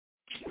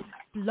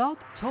Blog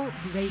Talk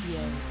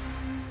Radio.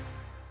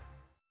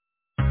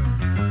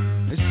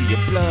 Is he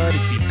your blood?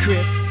 Is he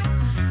Crip?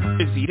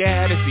 Is he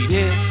that? Is he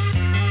this?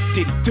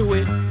 Did he do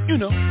it? You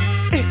know.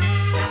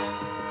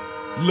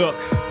 Look,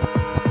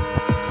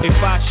 if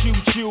I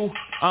shoot you,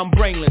 I'm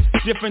brainless.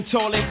 Different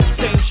toilet,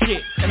 same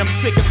shit. And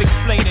I'm sick of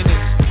explaining this.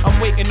 I'm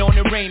waiting on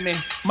the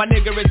raiment. My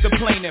nigga is the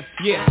plaintiff.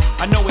 Yeah,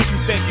 I know what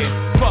you thinking.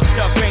 Fucked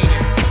up, ain't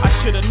it? I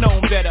should've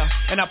known better,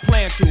 and I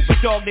plan to. But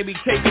dog, they be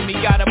taking me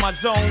out of my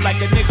zone like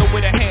a nigga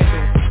with a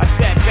handle. I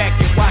sat back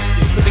and watched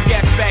it. Put the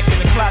gas back in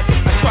the closet.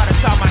 I try to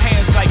tie my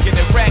hands like an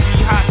Iraqi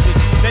hostage.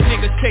 That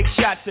niggas take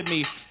shots at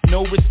me.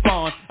 No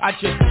response. I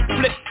just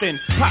flipped and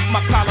pop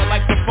my collar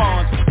like the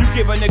fawns. You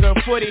give a nigga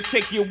a foot, it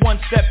take you one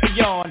step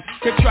beyond.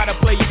 Could try to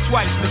play you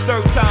twice, the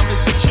third time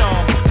is the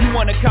charm. You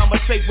wanna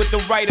conversate with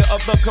the writer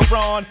of the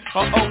Quran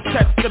or Old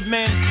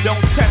Testament?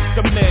 Don't test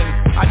the men.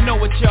 I know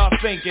what y'all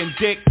thinking,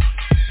 dick.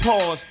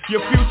 Pause,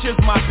 your future's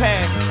my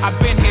past. I've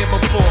been here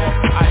before.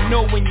 I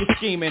know when you're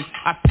scheming,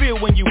 I feel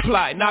when you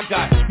plotting. I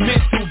got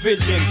mental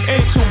vision,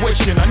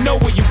 intuition. I know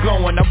where you're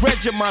going. I read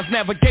your mind's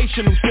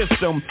navigational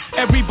system.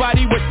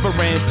 Everybody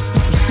whispering,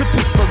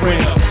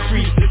 whispering.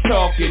 Streets is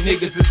talking,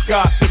 niggas is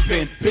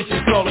gossiping.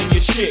 Bitches calling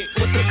your shit.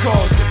 What's the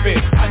cause of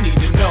it? I need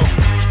to know.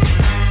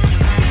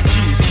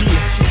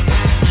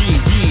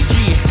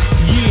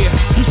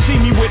 Yeah. You see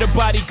me with a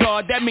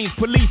bodyguard, that means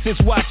police is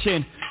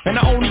watching. And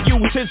I only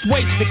use his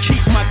weight to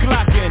keep my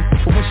Glock in.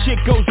 But when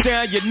shit goes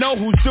down, you know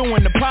who's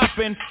doing the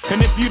popping.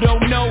 And if you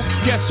don't know,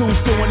 guess who's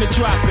doing the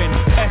dropping?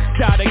 S.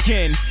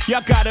 again,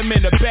 y'all got him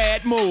in a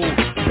bad mood.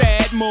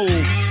 Bad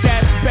mood,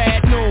 that's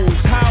bad news.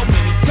 How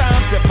many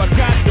times have I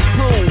got to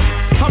prove?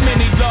 How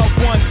many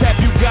loved ones have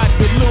you got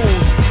to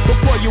lose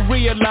before you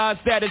realize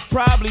that it's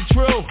probably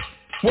true?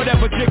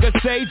 Whatever Jigga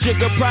say,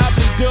 Jigga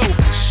probably do.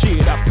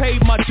 Shit, I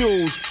paid my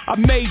dues, I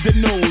made the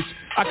news.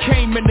 I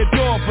came in the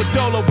door for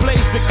Dolo Blaze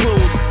the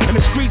Cruise. And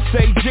the streets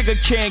say Jigga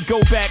can't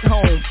go back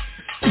home.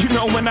 You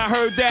know when I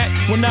heard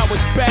that? When I was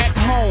back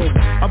home.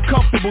 I'm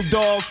comfortable,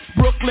 dog.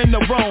 Brooklyn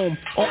to Rome.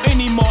 Or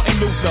any Martin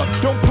Luther.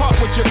 Don't part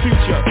with your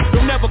future.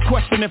 Don't ever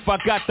question if I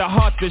got the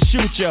heart to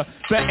shoot ya.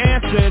 The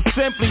answer is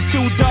simply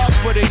too dark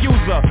for the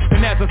user.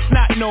 And as a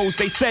snot nose,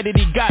 they said that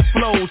he got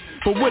flows.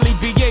 But will he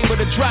be able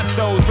to drop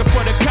those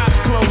before the cops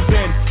close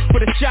in?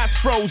 But the shots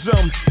froze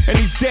him. And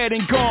he's dead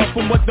and gone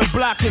from what the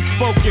block has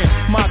spoken.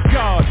 My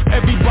God,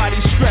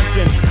 everybody's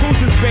stressing. Who's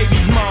his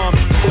baby's mom?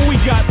 Who we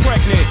got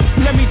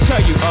pregnant? Let me tell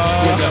you,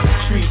 when the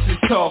streets is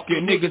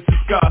talking, niggas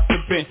is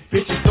gossiping.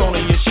 Bitches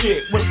calling your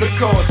shit, what's the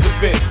cause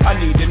of it? I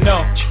need to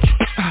know.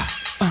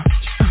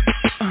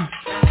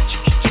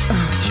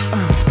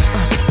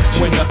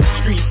 When the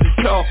streets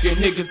is talking,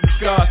 niggas is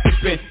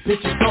gossiping.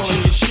 Bitches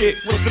calling your shit,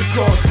 what's the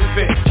cause of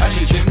it? I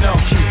need to know.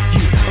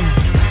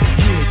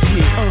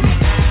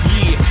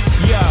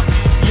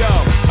 Yo,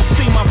 I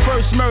seen my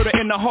first murder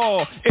in the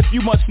hall. If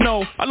you must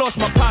know, I lost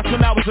my pops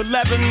when I was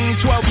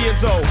 11, 12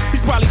 years old.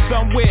 He's probably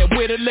somewhere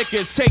where the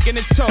liquor's taking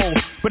its toll.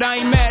 But I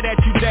ain't mad at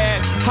you,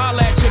 Dad.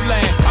 Holla at your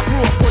land. I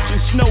grew up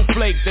watching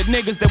snowflakes, the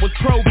niggas that was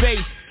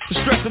pro-base. The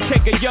stress to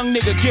take a young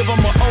nigga, give him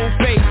an old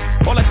face.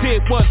 All I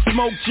did was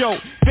smoke,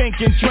 joke, think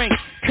and drink.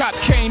 Cop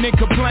cane and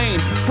complain.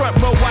 Front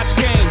row watch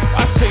game.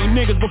 I seen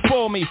niggas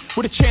before me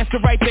with a chance to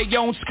write their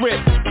own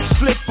script.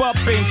 Slip up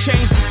and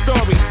change the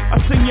story. I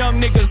seen young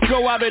niggas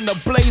go out in a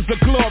blaze of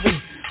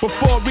glory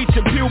before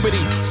reaching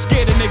puberty.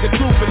 Scared a nigga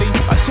truthfully.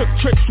 I took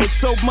trips with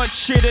so much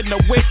shit in the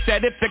whip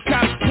that if the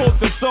cops pulled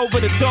us over,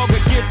 the dog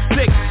would get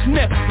sick.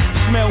 Sniff.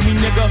 Smell me,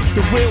 nigga.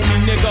 The real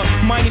me, nigga.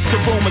 Minus the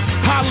rumors.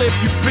 Holla if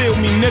you feel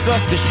me, nigga.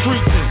 The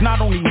streets is not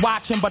only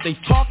watching, but they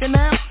talking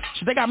now.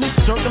 Shit, they got me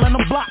circling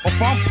the block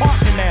before I'm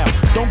parking now.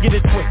 Don't get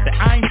it twisted.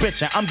 I ain't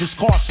bitching. I'm just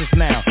cautious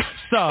now.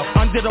 Sub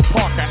under the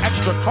parker.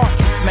 Extra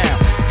cautious now.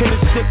 Hit a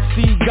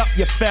 6C up,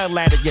 you fell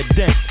at it, you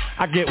dent.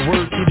 I get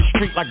word through the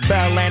street like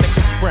Bell Atlantic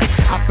Sprint.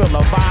 I feel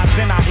the vibes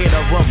and I hear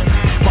the rumors.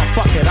 But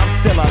fuck it,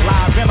 I'm still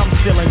alive and I'm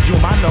still in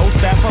June. I know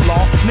staff of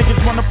law,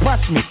 niggas wanna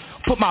press me.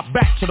 Put my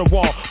back to the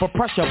wall, but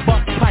pressure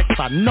bust pipes.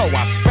 I know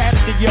I spat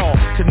it to y'all.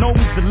 To know me,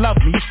 to love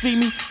me. You see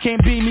me,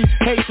 can't be me,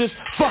 haters.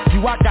 Fuck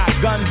you, I got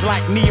guns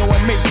like Neo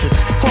and Matrix.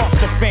 Cross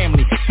the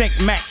family, think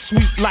Max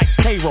sweet like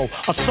Cairo.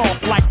 A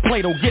soft like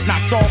Plato, get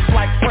knocked off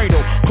like Fredo.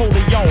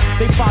 Coleon,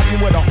 they follow you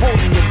with a hole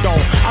in your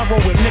dome. I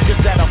roll with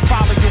niggas that'll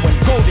follow you and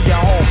go to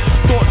your home.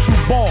 Thought you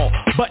ball,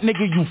 but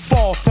nigga you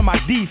fall to my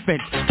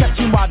defense.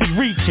 Catch you while he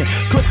reaching.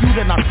 Clip you,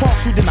 then I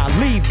cross you, then I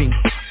leaving.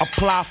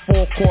 Apply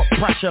full court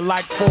pressure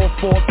like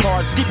 4-4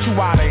 cards. Get you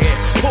out of here.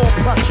 Pull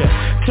pressure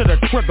to the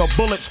trigger.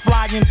 Bullets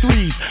flying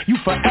threes. You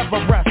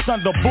forever rest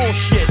under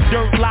bullshit.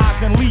 Dirt,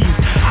 lies, and leaves.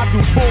 I do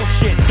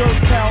bullshit. Dirt,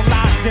 tell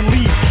lies, and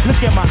leaves.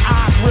 Look at my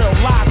eyes, real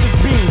lies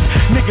as beams.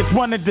 Niggas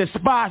wanna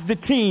despise the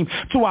team.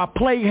 So I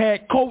play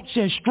head coach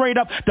and straight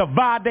up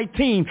divide they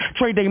team.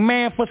 Trade they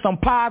man for some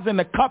pies and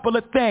a couple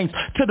of things.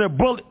 To the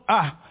bullet.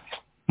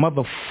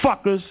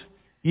 Motherfuckers.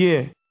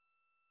 Yeah.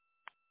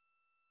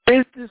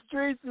 It's the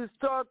Streets is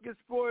Talking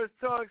Sports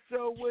Talk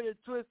Show with a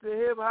twist of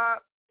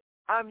hip-hop.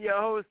 I'm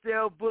your host,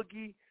 L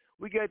Boogie.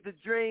 We got the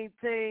Dream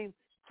Team,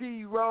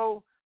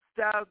 T-Row,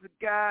 Styles the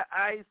Guy,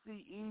 ICE,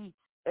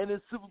 and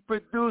the super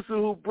producer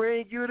who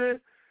bring you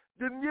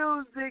the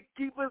music,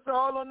 keep us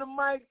all on the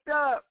mic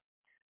up.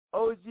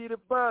 OG the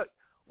Buck.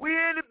 We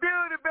in the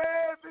building,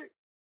 baby.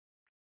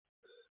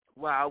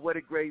 Wow, what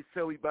a great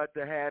show we about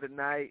to have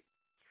tonight.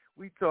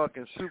 We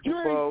talking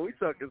Super Bowl. We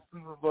talking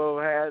Super Bowl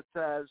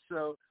halftime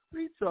show.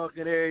 We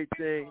talking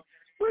everything.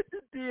 What's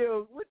the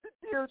deal?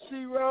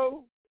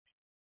 T-Row?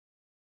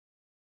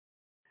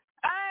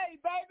 Hey,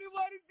 baby,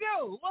 what it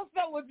do? What's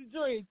up with the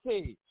Dream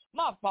Team?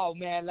 My fault,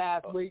 man,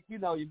 last week. You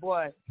know your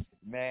boy.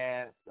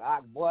 Man,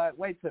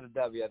 wait till the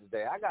W of the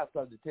day. I got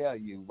something to tell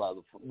you,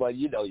 motherfucker. Well,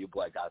 you know your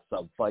boy got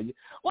something for you.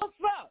 What's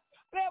up?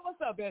 Man,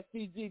 what's up,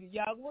 STG, the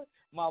young one?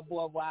 My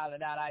boy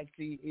Wildin' Out ICE,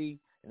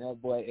 and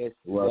that boy S.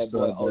 What's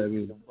up,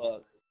 baby?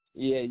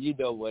 Yeah, you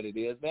know what it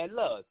is, man.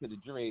 Love to the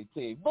Dream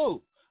Team.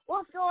 Boo,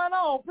 what's going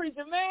on,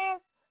 preacher man?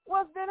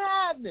 What's been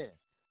happening?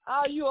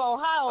 All you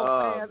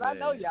Ohio fans, man. I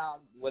know y'all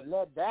were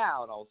let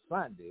down on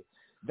Sunday.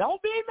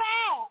 Don't be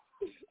mad.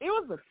 It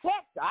was a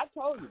test. I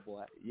told you,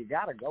 boy, you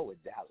got to go with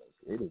Dallas.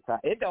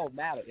 It don't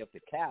matter if the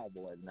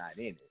Cowboys not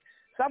in it.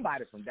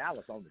 Somebody from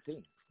Dallas on the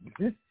team.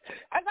 That's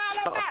all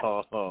that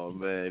matters. Oh,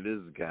 man,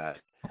 this guy.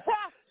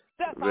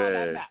 That's all that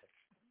matters.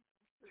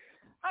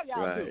 How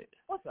y'all doing?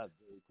 What's up,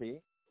 JT?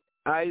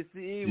 ICE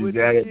with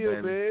got the it,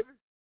 deal, baby.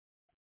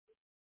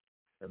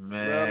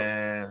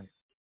 Man.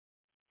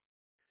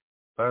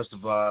 First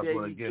of all, I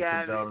want to give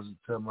condolences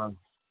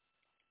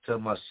to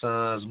my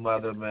son's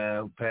mother,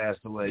 man, who passed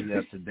away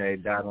yesterday,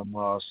 Donna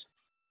Moss.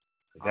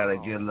 I gotta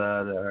give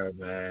love to her,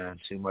 man.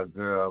 She my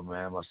girl,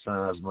 man. My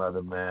son's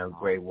mother, man.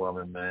 Great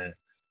woman, man.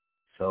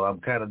 So I'm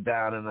kind of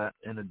down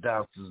in the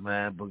dumpsters,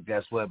 man. But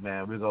guess what,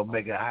 man? We're gonna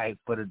make it hype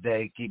for the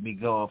day. Keep me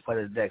going for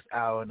the next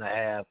hour and a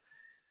half.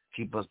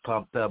 Keep us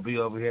pumped up. We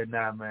over here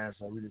now, man.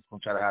 So we just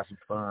gonna try to have some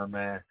fun,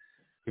 man.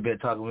 He been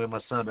talking with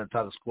my son, been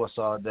talking sports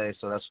all day.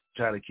 So that's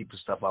trying to keep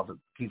stuff off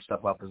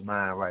his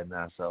mind right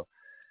now. So,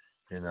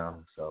 you know,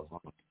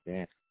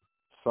 yeah.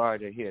 Sorry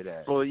to hear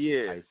that. Oh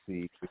yeah. I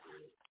see.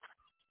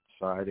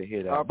 Sorry to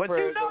hear that. Our but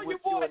prayers you know are your with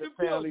you boy and the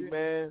family,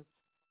 man.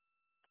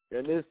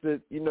 And this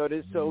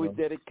show we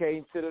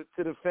dedicating to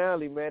the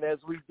family, man, as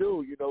we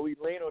do. You know, we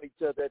lean on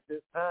each other at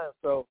this time.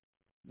 So,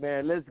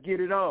 man, let's get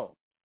it on.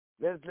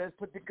 Let's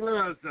put the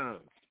gloves on.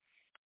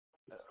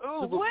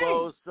 Super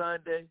Bowl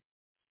Sunday.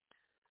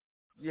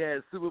 Yeah,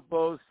 Super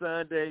Bowl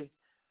Sunday.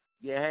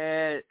 You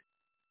had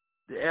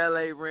the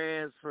LA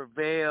Rams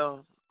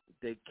prevail.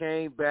 They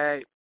came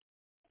back,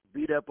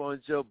 beat up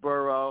on Joe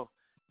Burrow,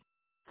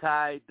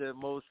 tied the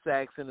most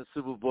sacks in the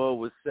Super Bowl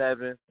with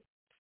 7.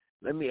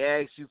 Let me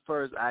ask you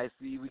first,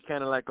 IC. We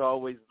kind of like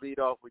always lead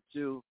off with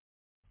you.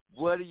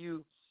 What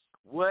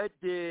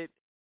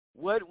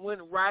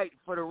went right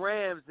for the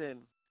Rams and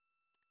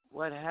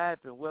what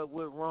happened? What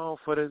went wrong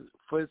for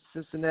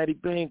Cincinnati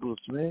Bengals,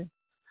 man?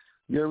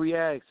 Your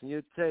reaction,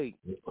 your take.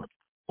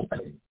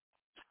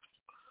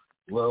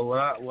 Well,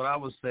 what I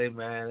would say,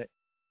 man,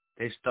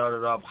 they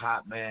started off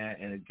hot, man,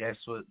 and guess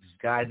what? This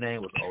guy's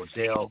name was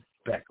Odell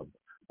Beckham.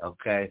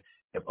 Okay,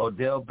 if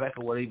Odell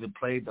Beckham would have even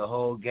played the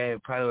whole game,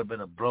 it probably would have been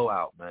a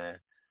blowout, man.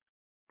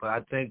 But I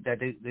think that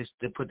they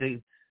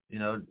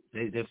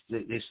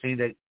seen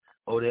that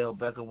Odell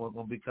Beckham was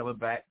gonna be coming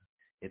back.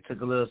 It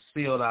took a little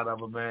seal out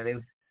of him,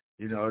 man.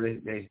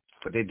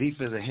 But their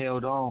defense had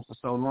held on for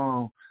so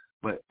long.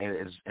 But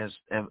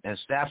and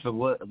Stafford,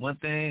 one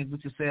thing we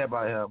can say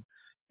about him,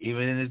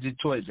 even in his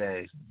Detroit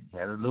days, he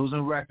had a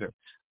losing record,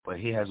 but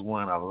he has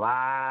won a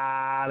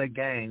lot of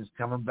games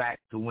coming back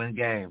to win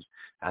games.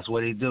 That's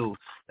what he do.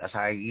 That's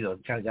how he,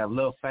 kind of got a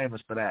little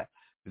famous for that,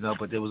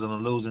 but they was on a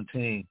losing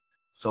team.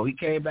 So he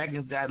came back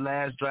in that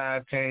last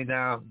drive, came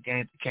down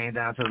to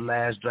the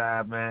last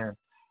drive, man,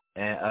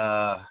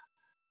 and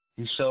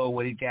he showed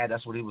what he got.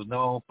 That's what he was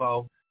known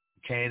for.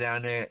 He came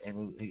down there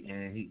and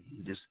he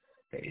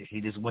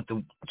just went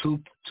to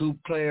two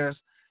players,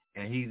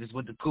 and he just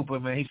went to Cooper,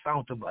 man. He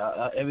found them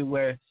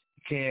everywhere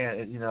he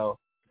can,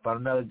 found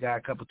another guy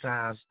a couple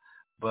times.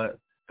 But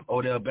if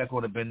Odell Beckham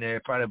would have been there,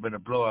 it probably been a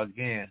blowout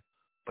again.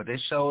 But they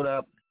showed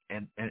up,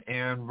 and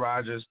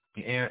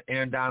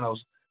Aaron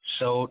Donald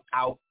showed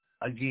out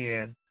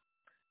again.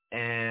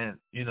 And,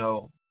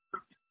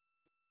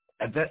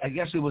 I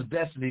guess it was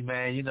destiny,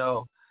 man.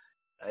 Odell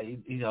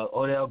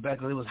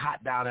Beckham, it was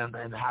hot down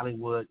in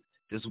Hollywood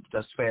this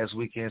past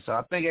weekend. So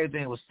I think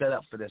everything was set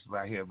up for this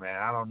right here, man.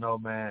 I don't know,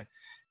 man.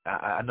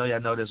 I know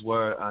y'all know this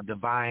word,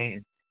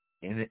 divine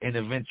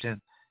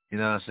intervention, you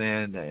know what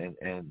I'm saying?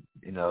 And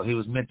he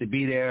was meant to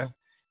be there,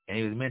 and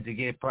he was meant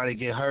to probably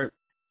get hurt,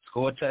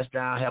 score a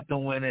touchdown, help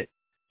them win it,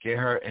 get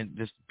hurt, and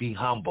just be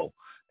humble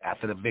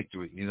after the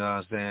victory, you know what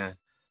I'm saying?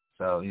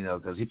 So,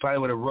 because he probably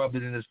would have rubbed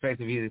it in his face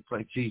if he had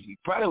played Chiefs. He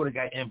probably would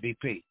have got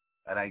MVP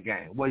of that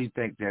game. What do you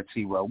think there,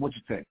 T-Row? What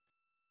you think?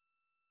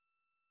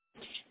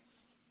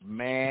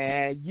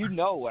 Man, you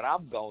know what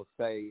I'm going to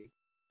say.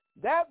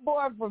 That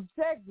boy from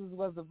Texas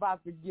was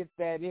about to get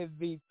that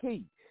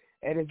MVP,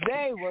 and his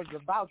name was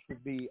about to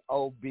be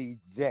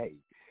OBJ.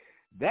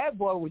 That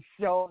boy was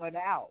showing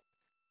out.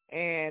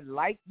 And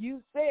like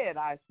you said,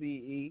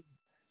 ICE,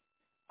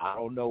 I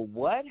don't know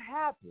what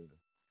happened,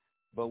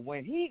 but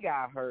when he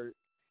got hurt,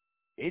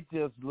 it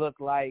just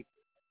looked like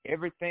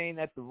everything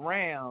that the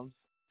Rams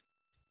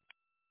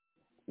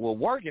were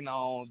working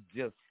on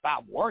just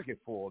stopped working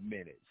for a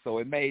minute. So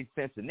it made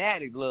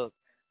Cincinnati look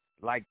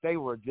like they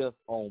were just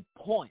on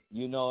point.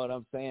 You know what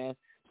I'm saying?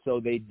 So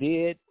they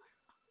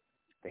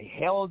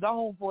held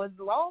on for as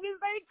long as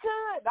they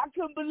could. I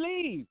couldn't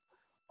believe.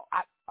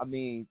 I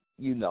mean,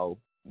 you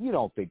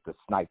don't think the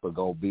sniper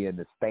gonna be in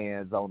the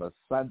stands on a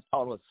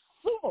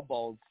Super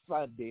Bowl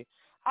Sunday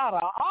out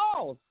of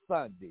all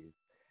Sundays,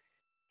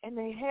 and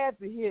they had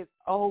to hit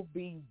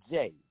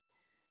OBJ.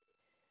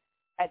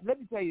 Let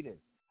me tell you this: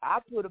 I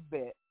put a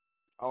bet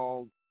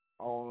on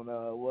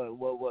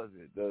what was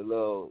it? The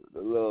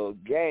little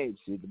game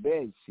shit, the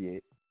betting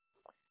shit.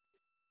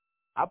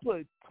 I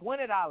put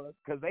 $20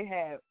 because they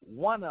had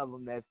one of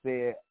them that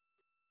said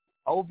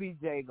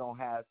OBJ gonna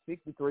have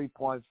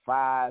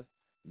 63.5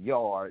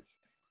 yards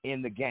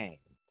in the game.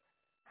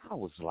 I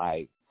was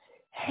like,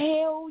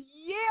 hell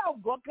yeah,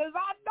 because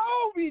I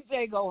know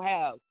OBJ gonna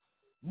have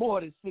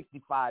more than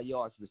 65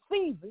 yards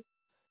receiving.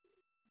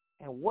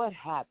 And what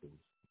happens?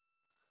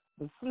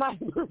 The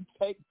sniper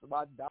takes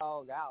my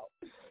dog out.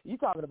 You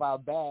talking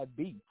about bad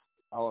beats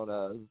on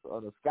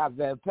a Scott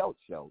Van Pelt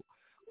show?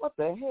 What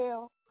the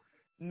hell?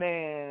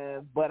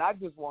 Man, but I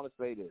just want to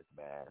say this,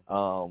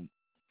 man.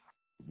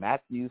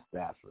 Matthew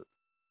Stafford,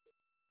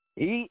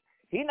 he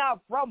not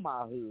from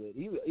my hood.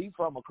 He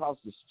from across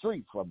the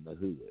street from the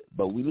hood,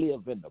 but we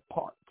live in the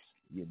parks.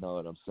 You know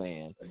what I'm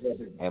saying?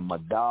 And my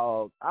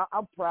dog,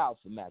 I'm proud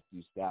for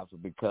Matthew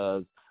Stafford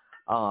because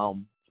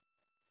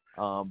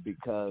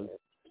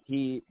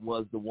he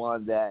was the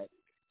one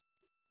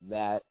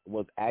that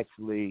was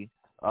actually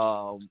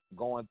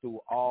going through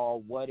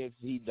all, what if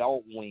he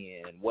don't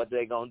win? What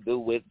they gonna do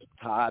with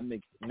Todd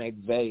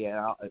McVay and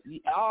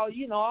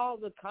all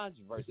the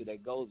controversy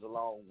that goes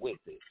along with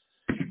it.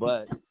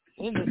 But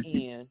in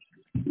the end,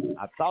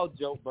 I thought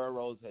Joe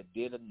Burrows had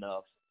did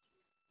enough.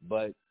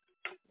 But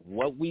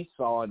what we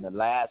saw in the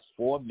last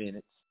 4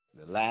 minutes,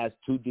 the last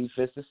two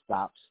defensive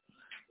stops,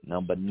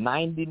 number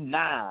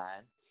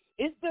 99,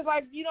 it's just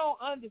like you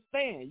don't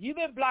understand. You've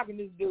been blocking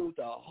this dude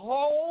the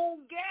whole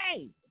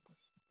game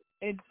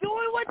and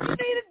doing what you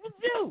needed to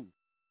do.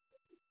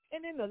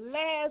 And in the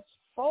last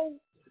 4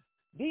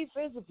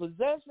 defensive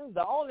possessions,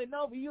 the only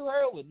number you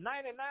heard was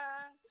 99,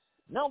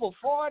 number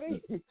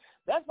 40.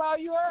 That's all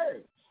you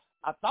heard.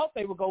 I thought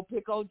they were going to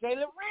pick on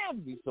Jalen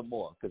Ramsey some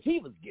more because he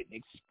was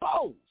getting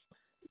exposed.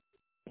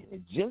 And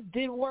it just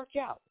didn't work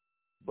out.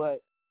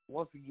 But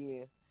once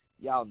again,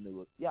 y'all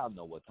knew it. Y'all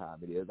know what time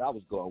it is. I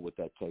was going with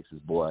that Texas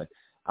boy.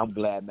 I'm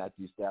glad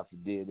Matthew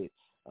Stafford did it.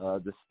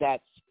 The stats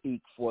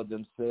speak for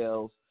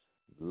themselves.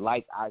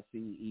 Like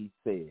ICE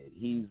said,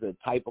 he's a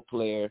type of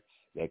player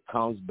that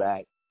comes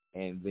back,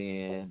 and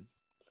then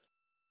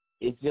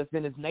it's just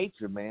in his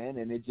nature, man.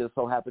 And it just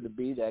so happened to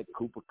be that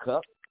Cooper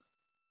Kupp,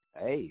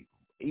 hey,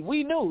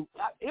 we knew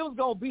it was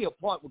going to be a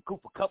point where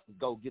Cooper Kupp was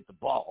going to get the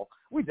ball.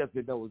 We just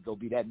didn't know it was going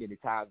to be that many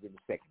times in the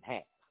second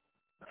half.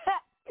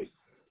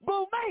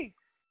 Boom, mate.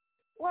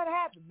 What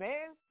happened,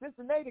 man?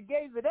 Cincinnati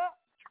gave it up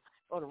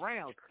or the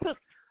Rams took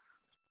it?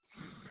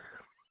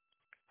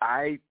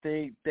 I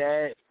think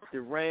that the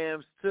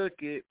Rams took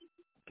it,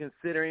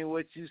 considering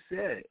what you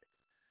said.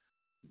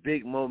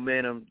 Big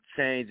momentum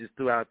changes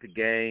throughout the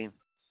game.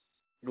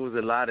 There was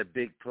a lot of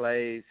big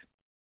plays.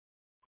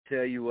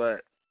 Tell you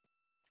what,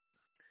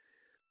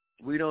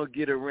 we don't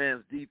get a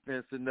Rams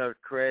defense enough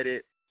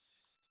credit,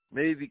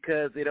 maybe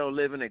because they don't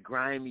live in a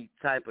grimy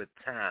type of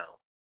town,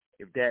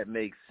 if that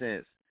makes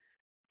sense.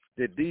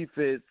 The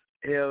defense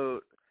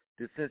held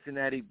the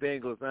Cincinnati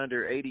Bengals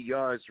under 80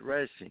 yards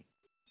rushing.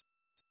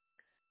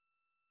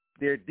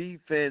 Their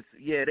defense,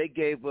 yeah, they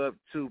gave up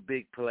 2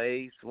 big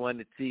plays, one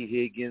to T.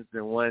 Higgins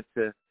and one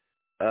to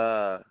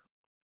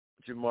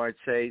Jamar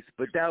Chase,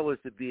 but that was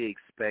to be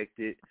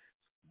expected,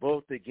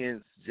 both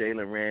against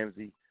Jalen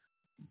Ramsey.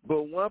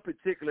 But one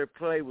particular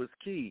play was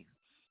key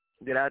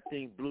that I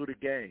think blew the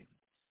game,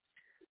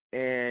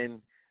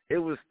 and it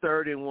was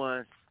 3rd and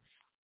 1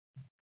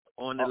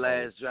 on the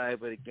last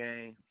drive of the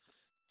game,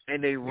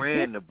 and they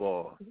ran the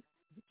ball.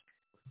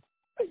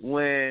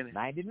 When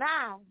 99,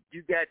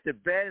 you got the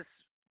best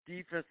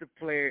defensive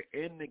player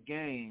in the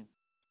game,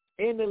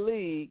 in the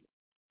league,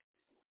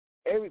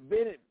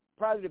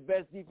 probably the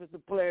best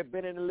defensive player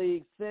been in the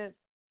league since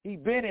he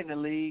been in the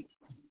league,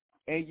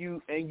 and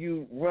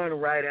you run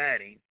right at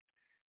him,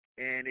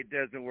 and it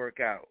doesn't work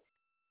out.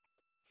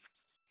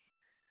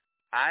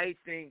 I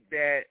think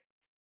that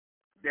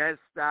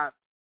stopped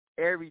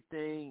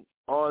everything,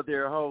 all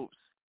their hopes.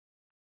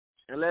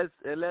 And let's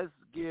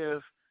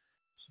give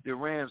the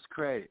Rams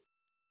credit.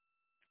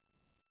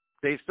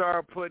 They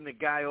started putting the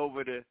guy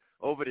over the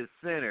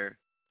center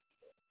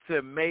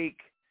to make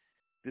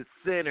the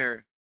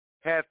center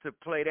have to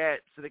play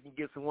that so they can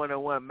get some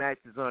one-on-one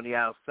matches on the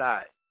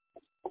outside.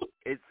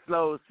 It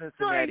slows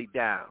Cincinnati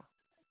down.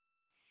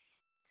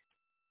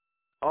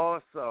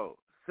 Also,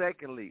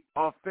 secondly,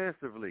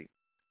 offensively,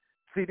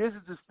 see, this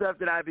is the stuff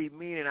that I be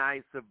meaning,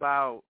 Ice,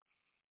 about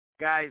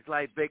guys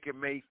like Baker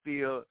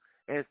Mayfield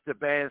and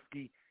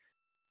Stefanski.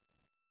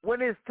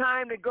 When it's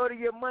time to go to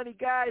your money,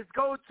 guys,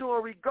 go to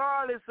them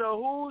regardless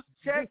of who's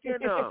checking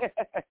them.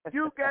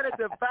 You got to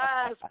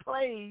devise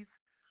plays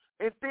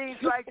and things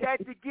like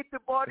that to get the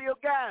ball to your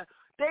guy.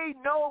 They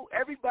know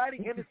everybody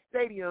in the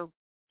stadium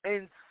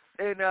and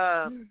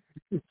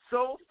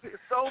SoFi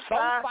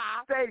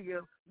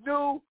Stadium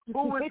knew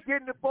who was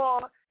getting the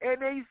ball,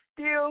 and they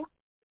still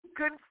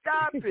couldn't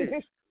stop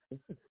it.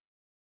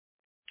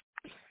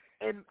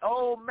 And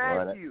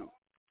Matthew.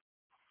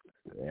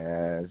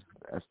 Yeah,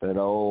 that's that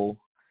old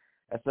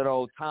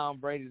Tom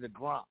Brady to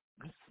Gronk.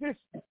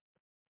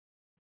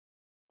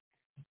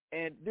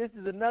 And this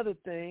is another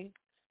thing,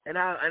 and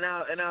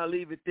I'll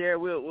leave it there.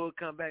 We'll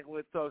come back and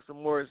we'll talk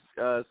some more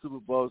Super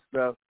Bowl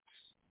stuff.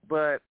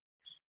 But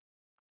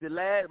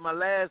my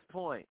last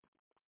point,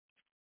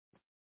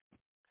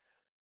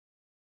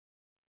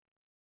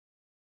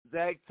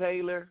 Zach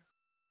Taylor,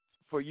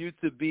 for you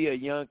to be a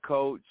young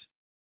coach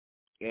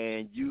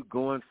and you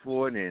going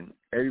for it, and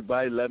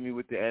everybody love me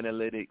with the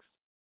analytics.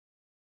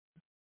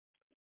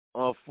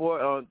 On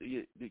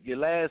your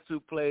last two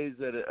plays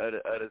of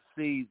the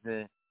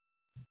season,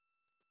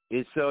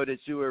 it showed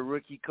that you were a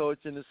rookie coach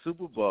in the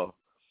Super Bowl.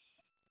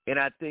 And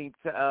I think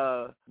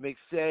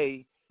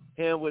McShay,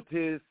 him with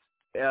his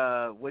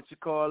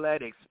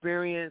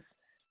experience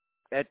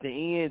at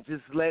the end,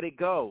 just let it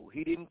go.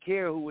 He didn't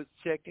care who was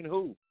checking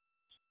who.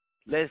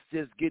 Let's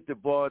just get the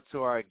ball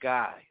to our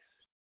guys,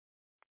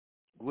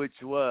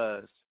 which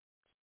was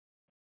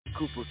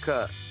Cooper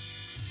Kupp.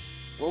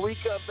 When we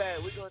come back,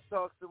 we're going to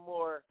talk some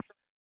more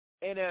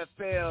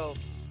NFL,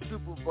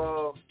 Super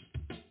Bowl.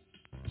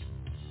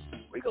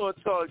 We're going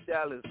to talk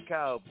Dallas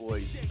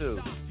Cowboys, too.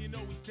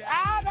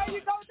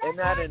 And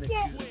not in the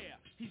good way.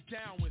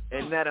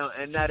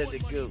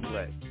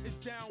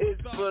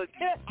 It's Book,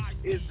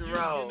 it's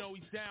Rome,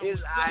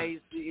 it's ICE,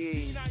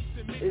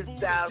 it's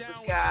Styles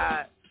of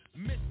God,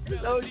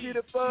 it's OG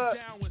the Buck,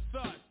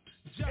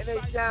 and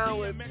they down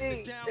with me,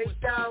 they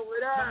down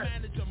with us.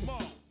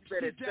 You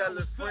better tell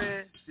a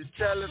friend, to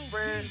tell a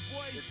friend,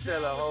 to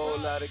tell a whole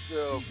lot of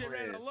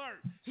girlfriends.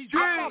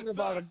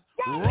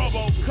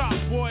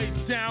 RoboCop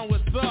boys down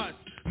with us.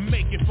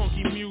 Making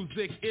funky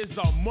music is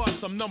a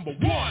must. I'm number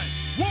one.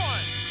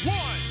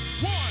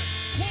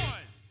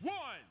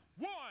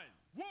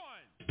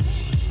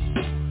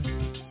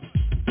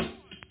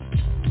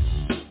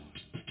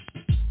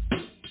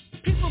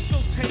 People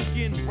still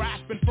taking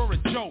rapping for a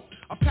joke,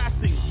 a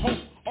passing hope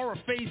or a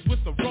phase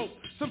with the rope.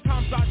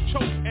 Sometimes I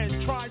choke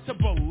and try to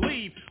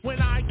believe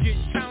when I get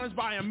challenged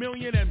by a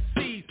million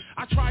MCs.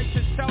 I try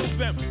to tell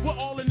them we're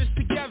all in this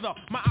together.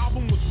 My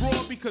album was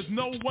raw because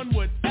no one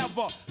would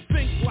ever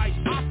think like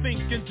I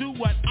think and do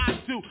what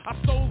I do. I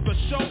stole the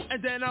show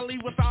and then I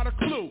leave without a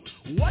clue.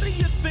 What do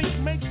you think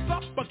makes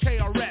up a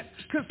KRS?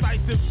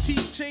 Concisive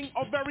teaching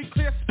or very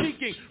clear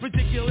speaking?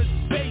 Ridiculous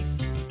bass,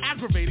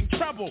 aggravating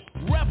treble,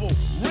 rebel,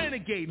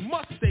 renegade,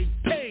 must stay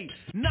paid.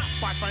 Not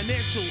by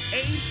financial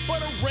aid,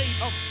 but a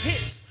rate of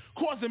hits,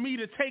 causing me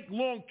to take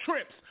long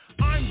trips.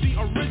 I'm the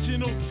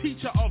original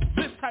teacher of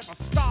this type of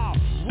style,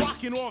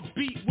 rocking off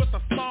beat with a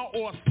smile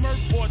or a smirk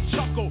or a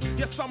chuckle.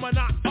 Yes, some are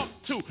not up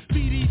to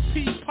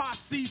BDP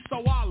posse,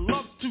 so I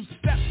love to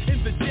step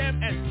in the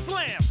jam and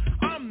slam.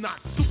 I'm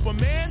not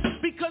Superman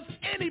because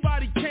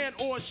anybody can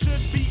or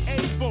should be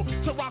able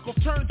to rock off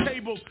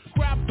turntables,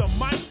 grab the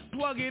mic,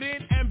 plug it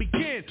in and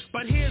begin.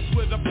 But here's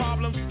where the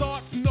problem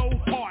starts, no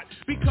heart.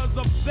 Because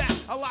of that,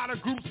 a lot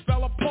of groups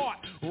fell apart.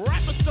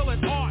 Rap is still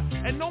an art,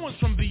 and no one's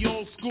from the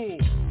old school.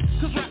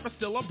 Cause rap is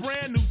still a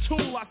brand new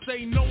tool. I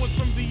say no one's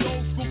from the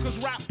old school, cause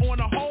rap on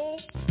a whole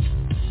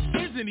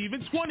isn't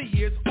even 20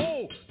 years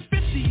old.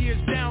 50 years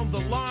down the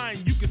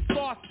line, you can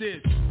start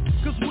this,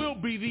 cause we'll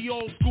be the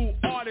old school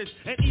artists.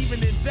 And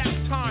even in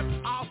that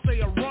time, I'll say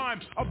a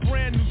rhyme, a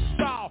brand new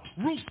style,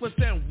 ruthless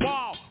and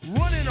wild,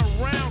 running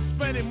around,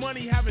 spending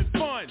money, having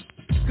fun.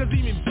 Cause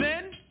even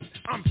then,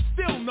 I'm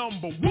still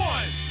number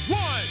one.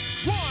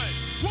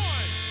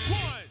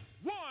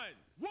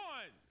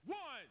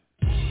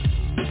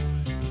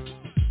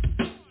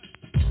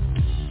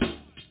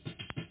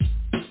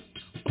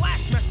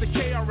 Blackmaster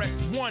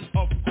KRS-One,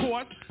 of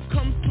course,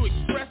 comes to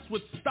express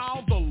with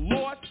style the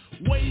lost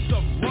ways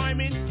of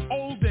rhyming,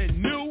 old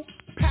and new,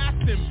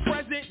 past and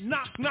present.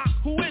 Knock, knock,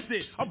 who is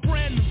it? A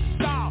brand new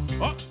style.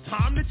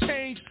 Time to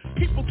change.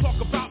 People talk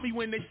about me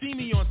when they see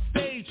me on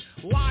stage,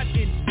 live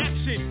in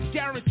action,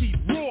 guaranteed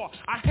raw.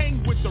 I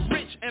hang with the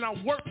rich and I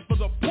work for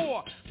the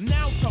poor.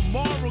 Now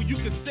tomorrow you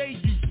can say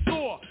you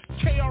saw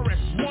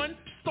KRS-One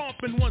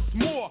stomping once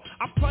more.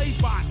 I play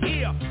by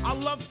ear, I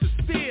love to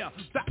steer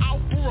the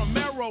Alfa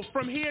Romero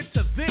from here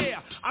to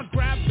there. I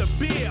grab the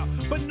beer,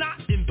 but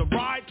not in the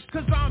ride,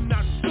 cause I'm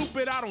not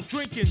stupid, I don't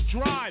drink and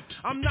drive.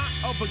 I'm not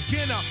a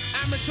beginner,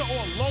 amateur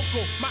or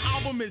local. My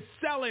album is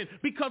selling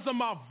because of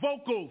my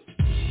vocals.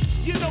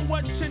 You know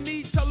what you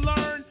need to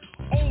learn?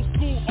 Old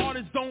school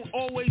artists don't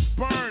always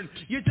burn.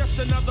 You're just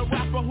another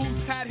rapper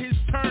who's had his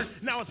turn.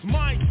 Now it's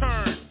my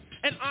turn.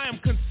 And I am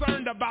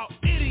concerned about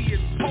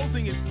idiots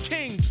posing as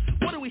kings.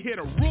 What are we here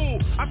to rule?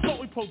 I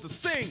thought we supposed to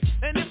sing,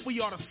 and if we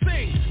ought to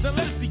sing, then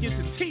let's begin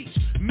to teach.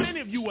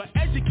 Many of you are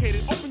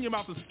educated, open your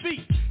mouth to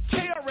speak.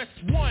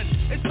 KRS-One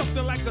is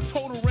something like a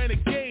total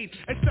renegade,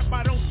 except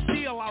I don't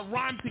steal, I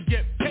rhyme to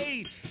get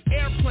paid.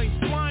 Airplanes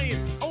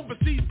flying,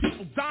 overseas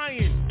people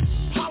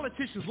dying,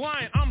 politicians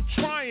lying. I'm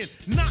trying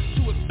not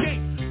to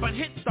escape, but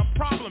hit the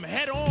problem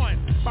head on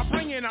by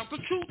bringing out the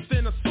truth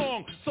in a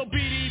song. So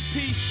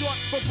BDP, short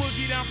for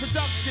Boogie Down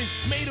Productions,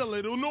 made a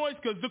little noise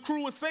cause the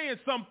crew was saying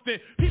something.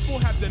 People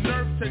have the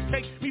nerve to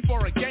take me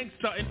for a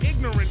gangster, an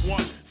ignorant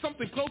one,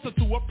 something closer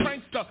to a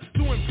prankster,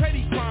 doing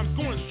petty crimes,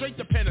 going straight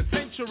to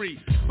penitentiary.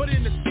 But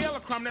in the scale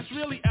of crime, that's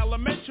really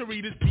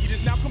elementary. This beat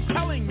is now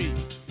compelling me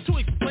to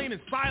explain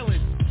in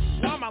silence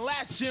why my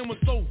last gym was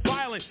so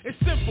violent. It's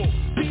simple,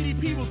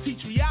 BDP will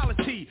teach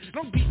reality.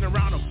 No beating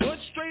around a bush,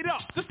 straight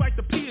up, just like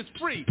the P is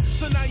free.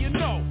 So now you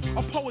know,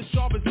 a poet's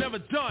job is never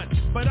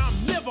done, but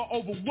I'm never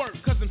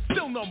overworked, cause I'm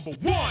still number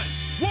one.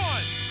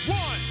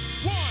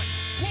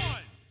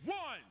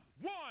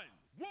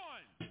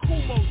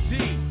 Kumo D,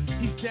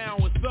 he's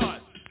down with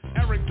us.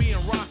 Eric B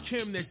and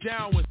Rakim, they're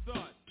down with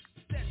us.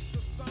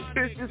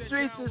 It's the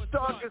Streets is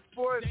Talking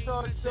Sports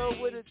Talk Show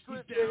with a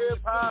twist of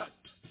hip-hop.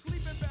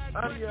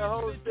 I'm your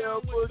host,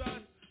 Del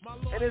Boogie,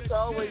 and it's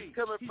always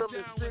coming from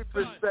the street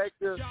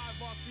perspective.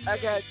 I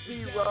got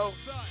T-Row,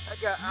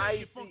 I got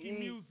ICE,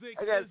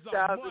 I got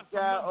Styles the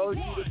Guy, OG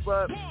the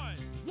Buck.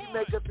 We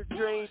make up the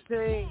Dream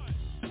Team.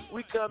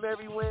 We come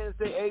every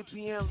Wednesday, 8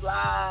 p.m.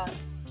 live,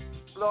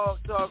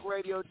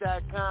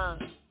 blogtalkradio.com.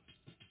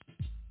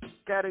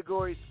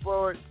 Category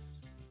Sports.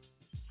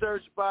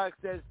 Search box,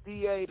 that's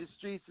DA, the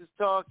Streets is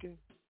Talking.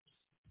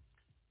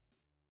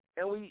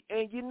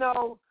 And you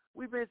know,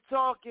 we've been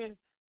talking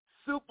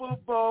Super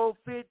Bowl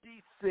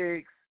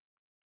 56.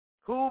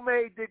 Who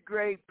made the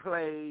great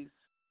plays?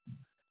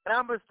 And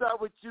I'm going to start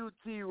with you,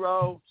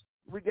 T-Row.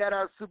 We got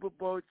our Super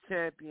Bowl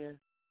champion.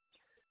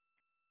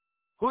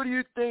 Who do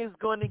you think is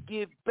going to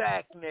give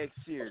back next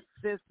year?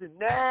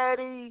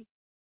 Cincinnati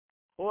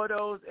or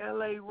those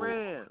L.A.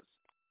 Rams?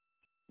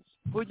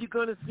 Who you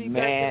going to see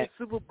back in the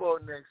Super Bowl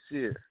next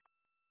year?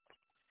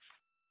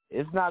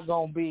 It's not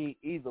going to be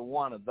either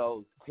one of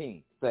those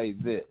teams. Say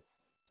this.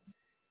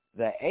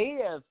 The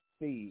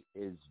AFC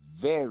is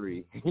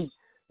very,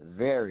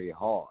 very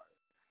hard.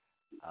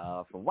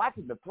 From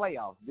watching the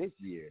playoffs this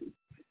year,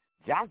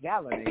 Josh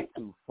Allen ain't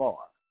too far.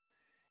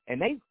 And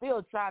they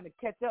still trying to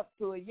catch up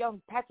to a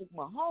young Patrick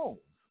Mahomes.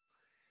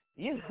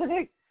 You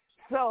know?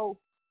 So,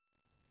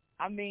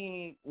 I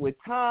mean, with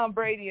Tom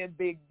Brady and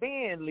Big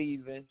Ben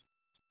leaving,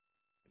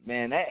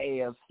 man, that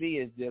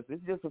AFC is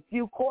just a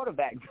few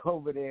quarterbacks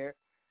over there.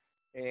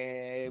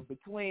 And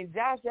between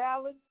Josh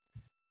Allen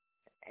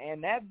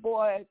and that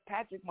boy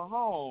Patrick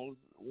Mahomes,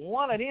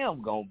 one of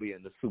them going to be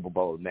in the Super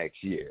Bowl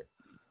next year.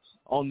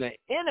 On the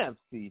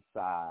NFC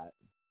side,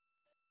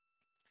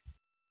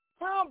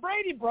 Tom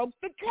Brady broke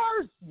the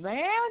curse,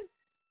 man.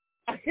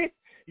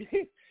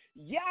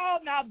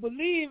 Y'all not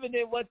believing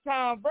in what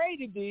Tom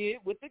Brady did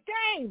with the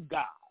game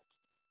gods.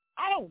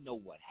 I don't know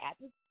what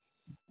happened,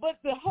 but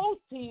the host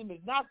team is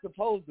not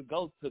supposed to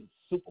go to the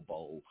Super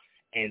Bowl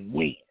and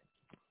win.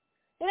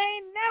 It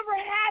ain't never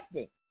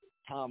happened.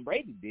 Tom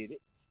Brady did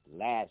it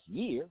last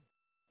year.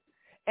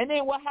 And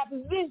then what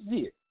happens this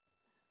year?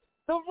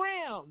 The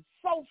Rams,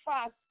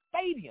 SoFi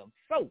Stadium,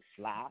 so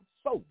fly,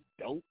 so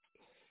dope.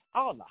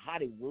 All the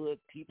Hollywood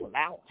people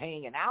out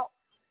hanging out.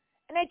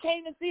 And they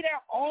came to see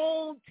their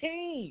own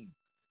team.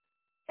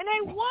 And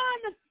they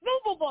won the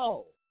Super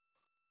Bowl.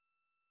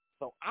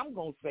 So I'm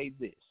going to say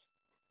this.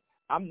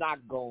 I'm not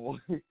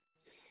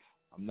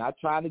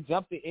trying to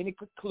jump to any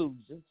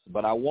conclusions,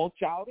 but I want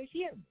y'all to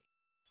hear me.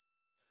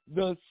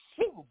 The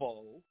Super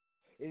Bowl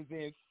is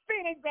in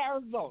Phoenix,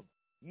 Arizona.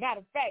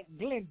 Matter of fact,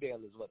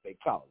 Glendale is what they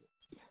call it.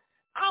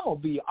 I'm going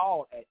to be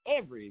all at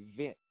every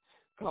event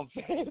come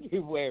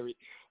February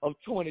of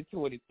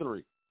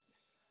 2023.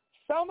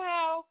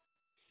 Somehow,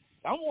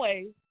 some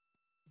way,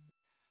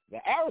 the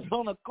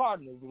Arizona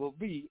Cardinals will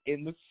be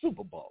in the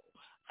Super Bowl.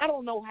 I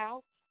don't know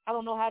how. I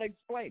don't know how to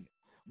explain it.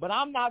 But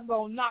I'm not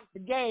going to knock the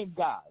game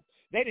guys.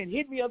 They done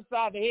hit me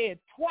upside the head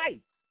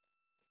twice.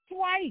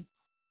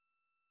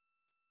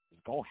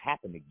 It's going to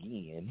happen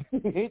again.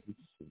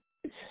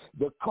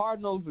 The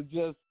Cardinals are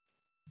just,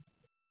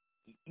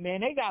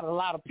 man, they got a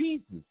lot of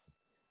pieces.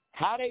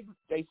 How they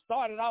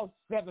started out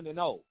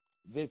 7-0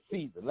 this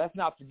season. Let's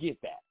not forget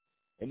that.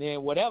 And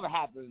then whatever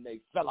happened, they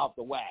fell off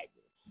the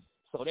wagon.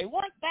 So they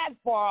weren't that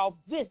far off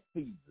this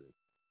season.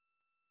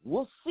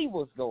 We'll see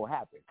what's going to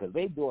happen because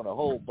they're doing a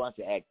whole bunch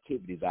of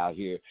activities out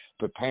here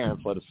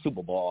preparing for the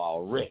Super Bowl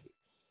already.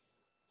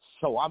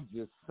 So I'm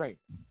just saying.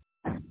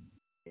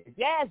 If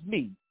you ask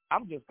me,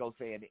 I'm just going to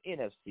say in the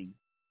NFC,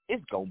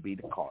 it's going to be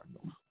the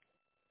Cardinals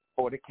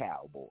or the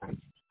Cowboys.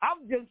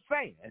 I'm just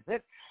saying.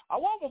 I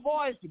want my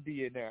boys to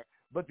be in there,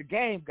 but the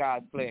game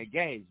guys playing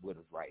games with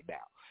us right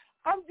now.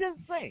 I'm just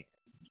saying.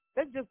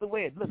 That's just the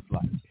way it looks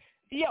like.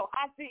 Yo,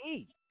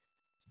 ICE,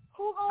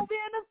 who going to be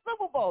in the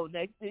Super Bowl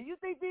next year? You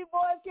think these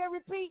boys can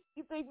repeat?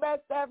 You think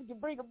Matt Stafford can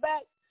bring them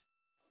back?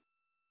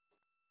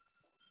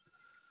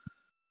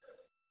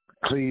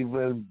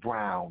 Cleveland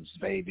Browns,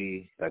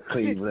 baby. The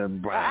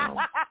Cleveland Browns.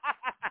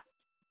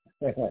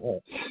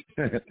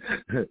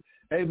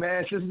 Hey,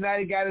 man,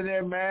 Cincinnati got in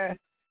there, man.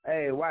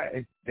 Hey,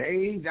 why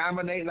they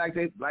dominate like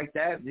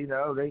that? You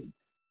know,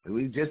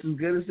 we just as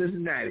good as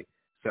Cincinnati.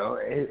 So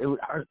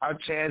our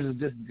chance is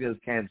just as good as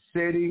Kansas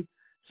City,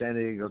 San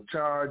Diego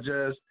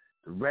Chargers,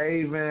 the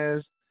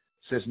Ravens,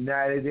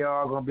 Cincinnati. They're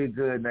all gonna be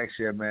good next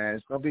year, man.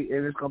 It's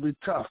gonna be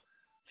tough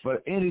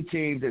for any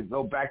team to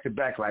go back to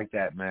back like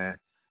that, man.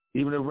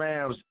 Even the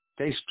Rams,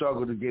 they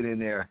struggle to get in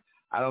there.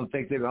 I don't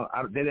think they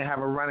didn't have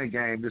a running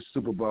game this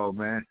Super Bowl,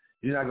 man.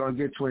 You're not gonna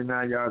get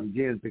 29 yards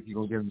again and think you're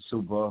gonna get in the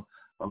Super Bowl,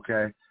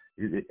 okay?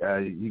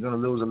 You're gonna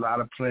lose a lot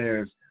of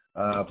players.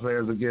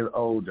 Players will get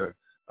older,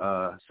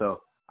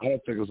 so I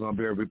don't think it's gonna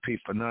be a repeat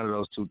for none of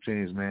those two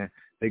teams, man.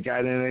 They got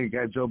in there, they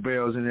got Joe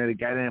Burrow in there, they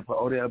got in for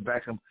Odell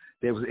Beckham.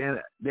 They was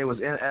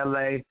in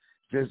LA.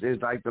 This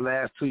is like the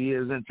last 2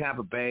 years in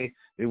Tampa Bay.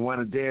 They won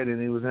it there, then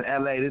he was in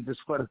LA.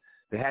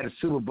 They had the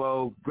Super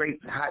Bowl, great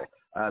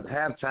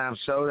halftime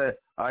show that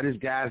these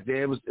guys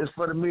there. It's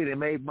for the media. They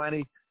made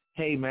money.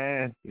 Hey,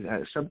 man, you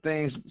know, some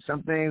things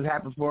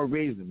happen for a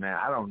reason, man.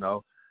 I don't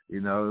know. You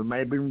know, it may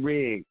have been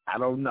rigged. I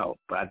don't know.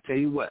 But I tell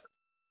you what,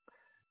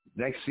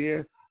 next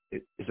year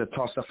it's a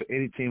toss-up for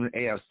any team in the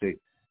AFC.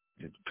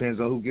 It depends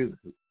on who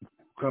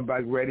come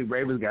back ready.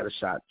 Ravens got a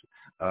shot.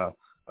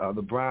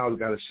 The Browns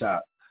got a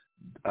shot.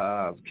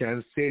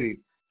 Kansas City,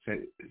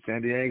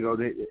 San Diego,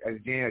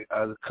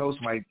 the coach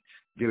might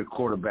get a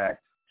quarterback.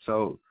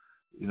 So,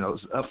 you know,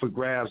 it's up for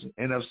grabs.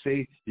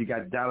 NFC, you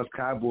got Dallas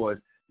Cowboys.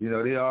 You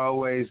know, they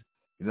always,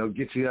 you know,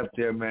 get you up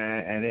there,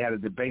 man. And they had a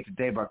debate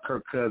today about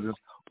Kirk Cousins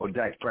or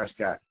Dak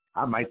Prescott.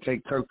 I might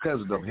take Kirk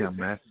Cousins over him,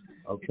 man.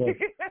 Okay.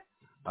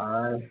 All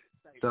right.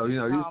 So, you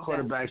know, these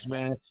quarterbacks,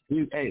 man,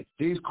 these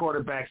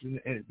quarterbacks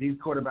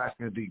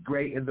can be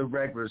great in the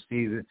regular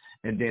season,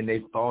 and then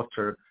they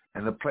falter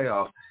in the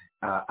playoff,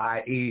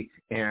 i.e.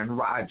 Aaron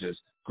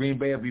Rodgers. Green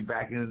Bay will be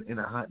back in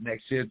the hunt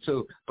next year,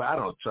 too. But I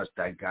don't trust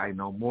that guy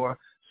no more.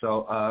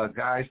 So,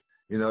 guys,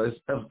 you know, it's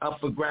up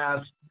for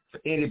grabs for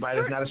anybody.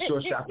 It's not a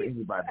short shot for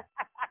anybody.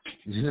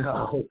 You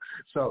know,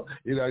 so,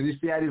 you know, you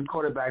see how these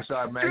quarterbacks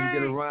are, man. You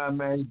get a run,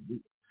 man.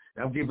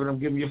 I'm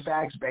giving you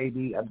facts,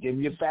 baby. I'm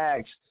giving you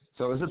facts.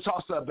 So it's a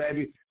toss-up,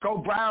 baby. Go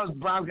Browns.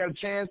 Browns got a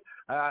chance.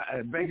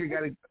 Baker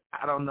got a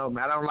 – I don't know,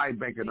 man. I don't like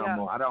Baker no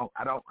more. I don't.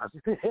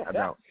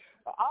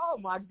 Oh,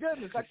 my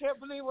goodness. I can't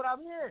believe what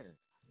I'm hearing.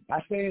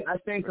 I seen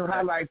some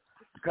highlights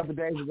a couple of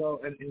days ago,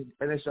 and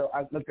it showed,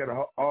 I looked at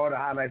all the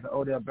highlights of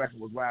Odell Beckham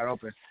was wide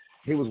open.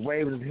 He was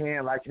waving his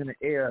hand like in the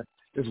air,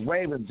 just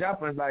waving,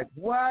 jumping like,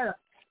 what?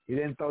 He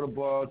didn't throw the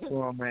ball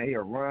to him, man. He'd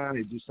run.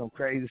 He'd do some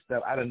crazy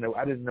stuff. I didn't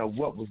know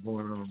what was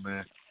going on,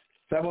 man.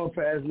 Some of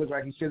the passes looked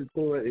like he should have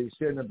threw it. He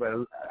shouldn't have,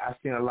 but I've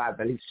seen a lot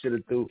that he should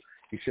have threw.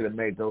 He should have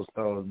made those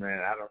throws, man.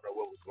 I don't know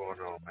what was going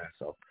on, man.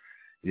 So,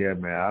 yeah,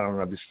 man, I don't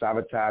know. He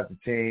sabotaged the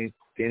team.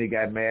 Then he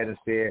got mad and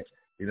said,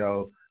 you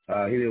know,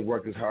 he didn't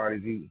work as hard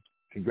as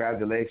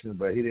congratulations,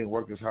 but he didn't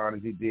work as hard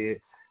as he did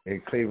in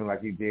Cleveland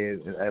like he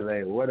did in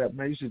L.A. What up,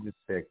 man? You should just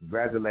say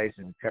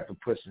congratulations and kept it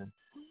pushing.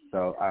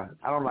 So I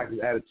don't like his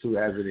attitude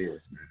as it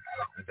is.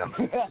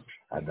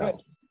 I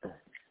don't.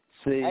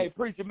 See, hey,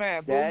 preacher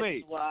man, boo me.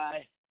 That's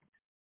why.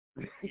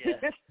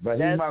 Yeah. But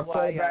he's my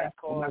quarterback.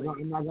 I'm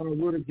not going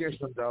to root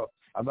against him, though.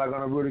 I'm not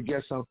going to root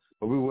against him.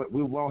 But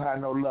we won't have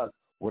no luck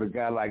with a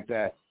guy like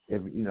that,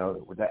 if you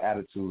know, with that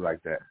attitude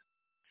like that.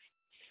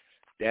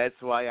 That's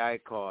why I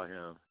call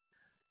him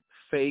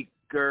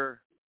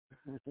Faker.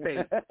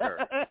 Hey,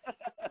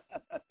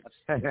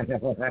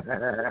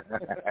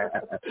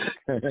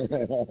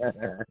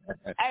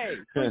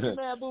 preacher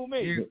man, boo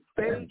me.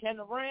 Can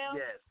the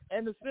Rams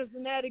and the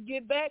Cincinnati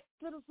get back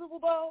to the Super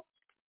Bowl?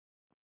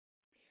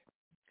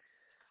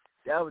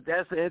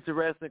 That's an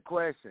interesting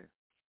question.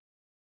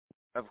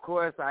 Of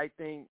course, I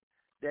think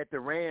that the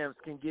Rams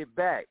can get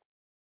back.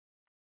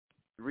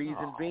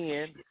 Reason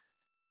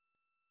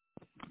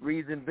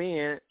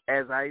being,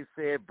 as I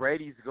said,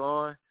 Brady's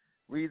gone.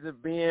 Reason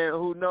being,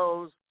 who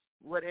knows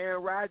what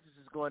Aaron Rodgers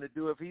is going to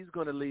do if he's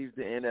going to leave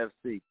the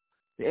NFC.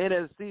 The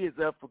NFC is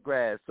up for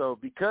grabs. So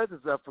because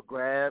it's up for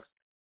grabs,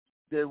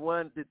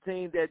 the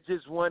team that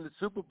just won the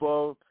Super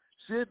Bowl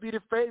should be the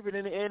favorite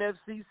in the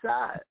NFC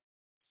side.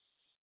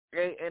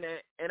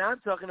 And I'm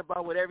talking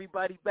about with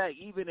everybody back,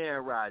 even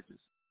Aaron Rodgers.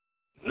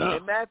 No.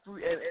 And I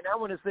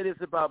want to say this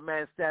about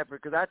Matt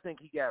Stafford because I think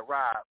he got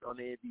robbed on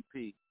the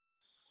MVP.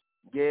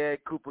 Yeah,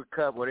 Cooper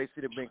Kupp, or they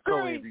should have been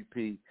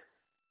co-MVP.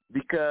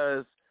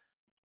 Because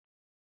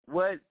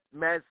what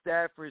Matt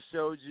Stafford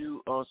showed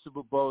you on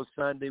Super Bowl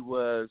Sunday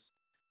was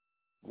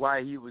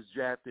why he was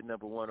drafted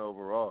number 1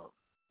 overall.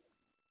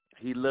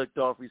 He looked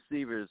off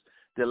receivers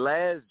the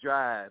last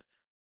drive,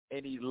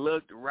 and he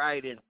looked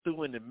right and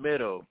threw in the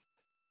middle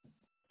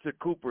to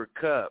Cooper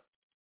Kupp.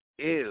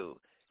 Ew.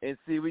 And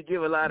see, we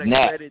give a lot of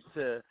credit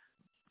to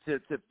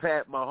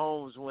Pat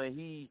Mahomes when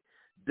he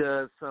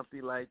does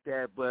something like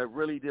that, but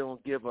really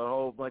don't give a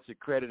whole bunch of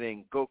credit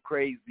and go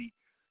crazy.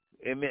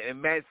 And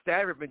Matt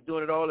Stafford been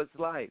doing it all his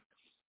life.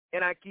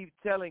 And I keep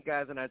telling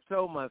guys, and I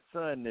told my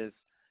son this,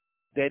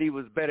 that he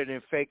was better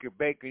than Faker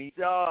Baker. He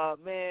said, oh,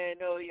 man,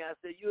 no. I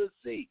said, you'll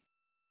see.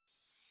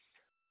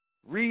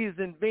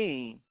 Reason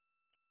being,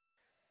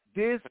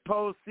 this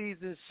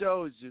postseason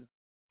shows you,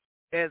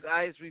 as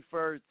Ice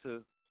referred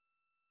to,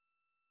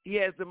 he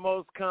has the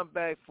most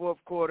comeback fourth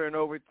quarter and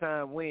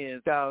overtime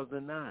wins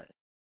 2009.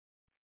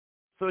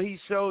 So he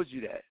showed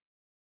you that.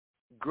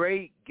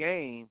 Great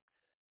game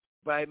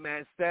by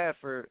Matt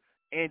Stafford,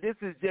 and this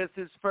is just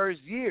his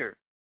first year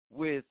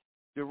with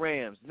the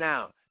Rams.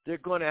 Now, they're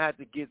going to have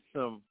to get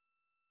some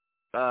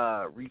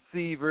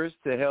receivers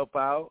to help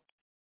out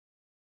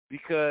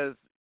because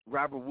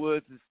Robert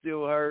Woods is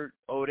still hurt.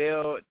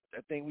 Odell,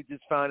 I think we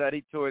just found out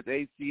he tore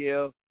his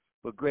ACL,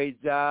 but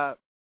great job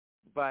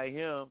by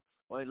him.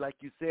 Well, like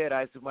you said,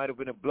 Ice, it might have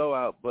been a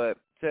blowout, but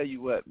tell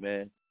you what,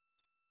 man,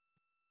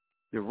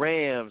 the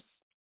Rams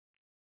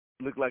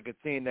look like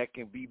a team that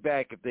can be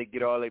back if they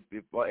get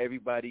if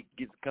everybody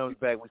comes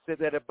back. We said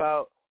that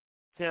about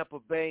Tampa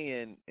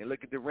Bay, and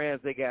look at the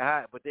Rams. They got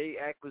hot, but they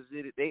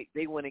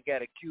went and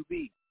got a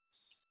QB.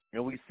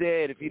 And we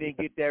said if he didn't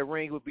get that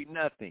ring, it would be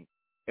nothing.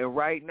 And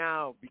right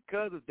now,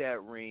 because of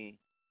that ring,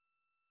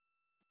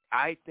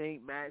 I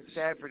think Matt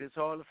Stafford is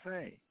Hall of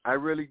Fame. I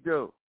really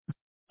do.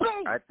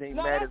 I think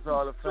Matt is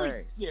Hall of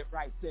Fame. Shit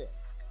right there.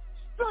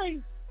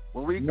 Straight.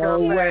 When we no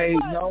come way,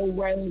 back, no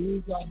way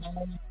he's on the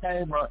Hall of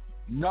Famer.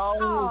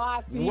 No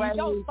I see. way.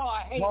 Don't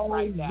start hating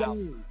right now.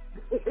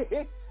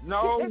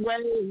 No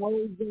way,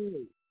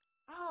 Jose.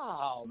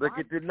 Oh, look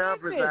at the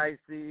numbers, I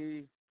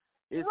see.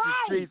 It's the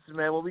streets,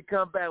 man. When we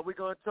come back, we're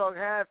going to talk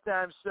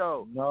halftime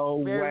show. No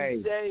Mary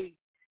way. J,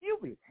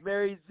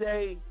 Mary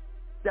J,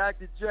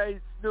 Dr.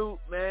 Dre, Snoop,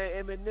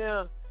 man,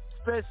 Eminem,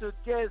 special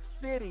guest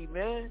City,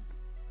 man.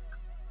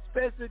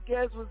 Special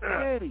guest was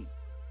City.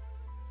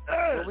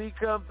 When we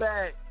come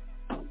back,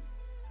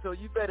 so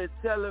you better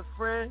tell a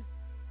friend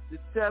to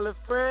tell a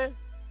friend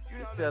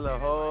to tell a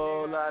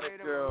whole lot of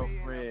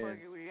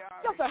girlfriends.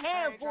 Just a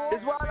handful.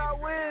 It's Wild Out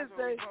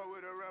Wednesday.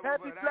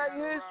 Happy Black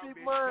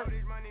History Month.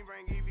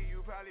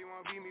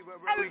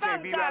 We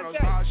can't be like no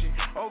small shit.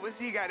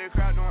 Overseas got the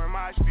crowd doing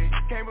mosh pit.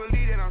 Can't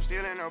believe that I'm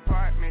still in an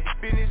apartment.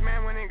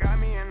 Businessman went and got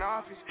me in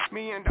office. $1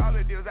 million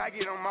deals, I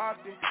get them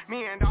often. $1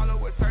 million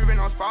was serving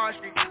on Spar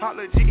Street. Hot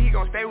legit, he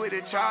gon' stay with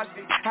the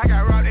chopstick. I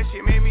got raw, that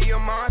shit made me a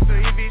monster.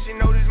 He bitch and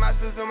notice my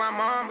sister, my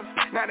mama.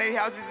 Now they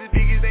houses as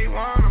big as they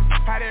want them.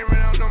 I didn't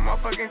run up no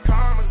motherfucking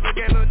commas. Look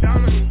at Lil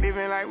Dominic.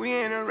 Living like we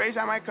in a race.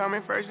 I might come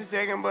in first and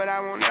second, but I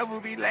won't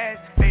ever be last.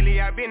 Lately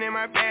I been in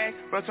my bag.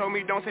 Bro told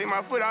me don't take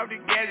my foot off the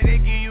gas. They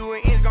give you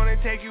an inch, gonna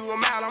take you a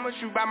mile. I'ma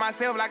shoot by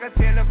myself like a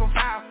technical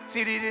foul.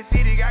 City to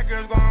city, got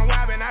girls going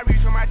wild, and I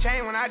reach for my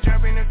chain when I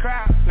jump in the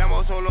crowd.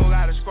 Lambo Solo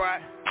got a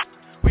squad.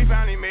 We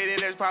finally made it,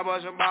 let's pop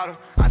us a bottle.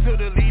 I took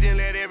the lead and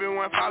let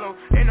everyone follow.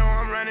 They know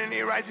I'm running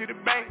it right to the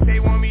bank. They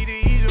want me to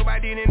ease up, I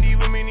didn't leave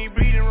them in the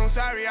bleeding room.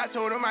 Sorry, I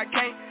told them I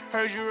can't.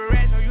 Heard you a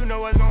rat, so you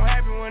know what's gonna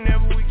happen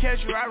whenever we catch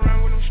you. I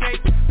run with them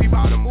snakes. Peep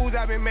all the moves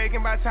I've been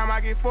making. By the time I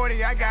get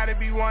 40, I gotta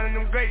be one of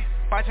them greats.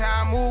 Watch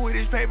how I move with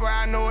this paper.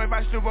 I know if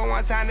I stoop on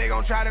one time, they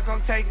gon' try to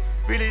come take it.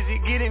 Really is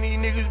it getting? These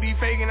niggas be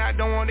faking. I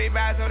don't want they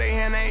vibe, so they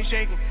hand ain't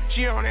shaking.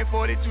 She on that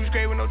 42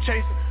 straight with no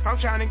chaser. I'm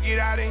trying to get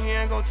out of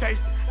here and go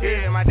taste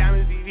it. Yeah, my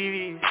diamonds be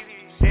VVs.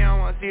 They don't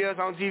wanna see us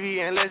on TV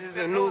unless it's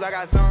the news. I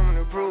got something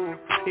to prove.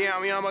 Yeah,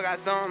 I'm young, but got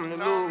something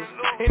to lose.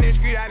 In the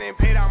street, I didn't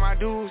pay all my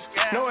dues.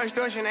 No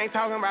extortion, ain't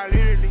talking about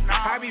literally.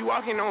 I be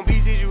walking on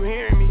beats, is you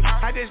hearing me?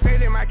 I just pray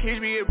that my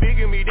kids be a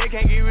bigger me. They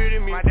can't get rid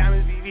of me. My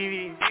diamonds be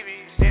VVs.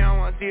 They don't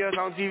wanna see us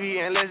on TV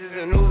unless it's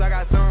the news. I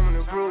got something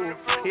to prove.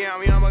 Yeah,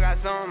 I'm young, but got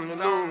something to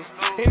lose.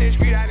 In the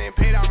street, I didn't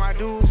pay all my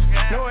dues.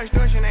 No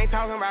extortion, ain't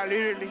talking about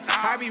literally.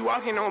 I be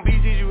walking on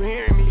beats, is you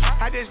hearing me?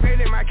 I just pray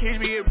that my kids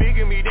be a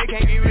bigger me. They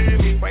can't get rid of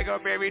me. Wake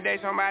up every day,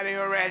 somebody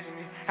harassing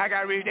me. I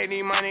got rich, they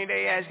need money,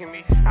 they asking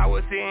me. I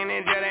was sitting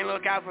in jail, they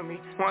look out for me.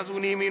 Ones who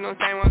need me, no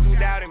same ones who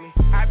doubted me.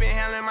 I been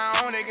handling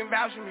my own, they can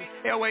vouch for me.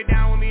 They'll way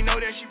down with me, know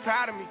that she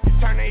proud of me.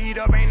 Turn the heat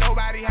up, ain't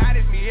nobody hot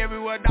as me.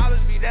 Everywhere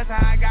dollars be, that's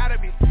how I gotta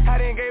be. I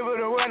didn't gave her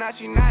the word, now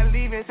she not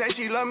leaving. Said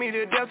she love me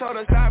to death, told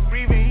her stop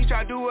breathing. He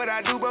try to do what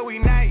I do, but we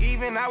not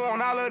even. I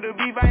want all of the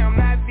beef, I am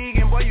not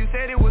vegan. Boy, you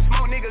said it was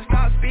smoke, nigga,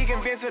 stop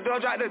speaking. Vince the door,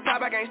 drop the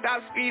top, I can't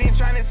stop speeding.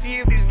 Trying to see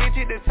if this bitch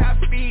hit the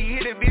top speed.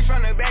 Hit the bitch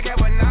from the back,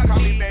 have a knock. Call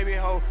me baby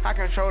ho, I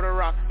control the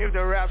rock. If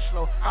the rap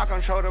slow, I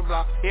control the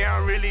block. Yeah,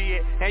 I'm really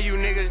it, and you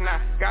niggas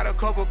not. Got a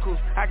couple coups,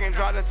 I can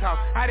draw the top.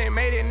 I done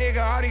made it,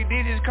 nigga, all these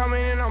digits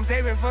coming in. I'm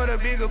saving for the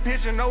bigger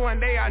picture. No one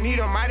day I need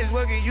them, might as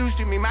well get used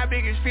to me. My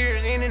biggest fear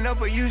is ending up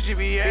what used to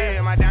be.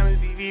 Yeah, my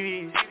diamonds be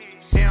VVs.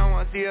 They don't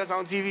wanna see us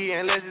on TV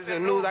unless it's the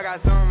news. I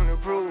got something to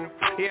prove.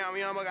 Yeah, I'm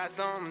young, but got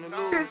something to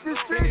lose. In the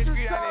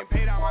street, I done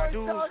paid all my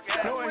dues.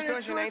 No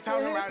instruction, ain't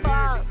talking about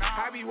literally.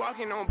 I be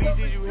walking on beats,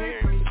 did you hear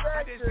me?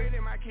 I just pray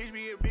that my kids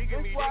be a bigger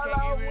me. They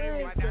can't get rid of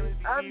me. My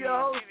diamonds be I'm your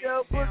host,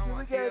 Del Pussy.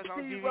 We got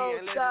T-Roll,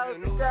 South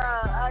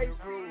Sky, Ice.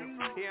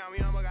 Yeah, I'm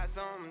young, but got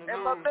something to lose.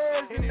 And my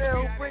man's in there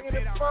who bringing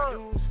the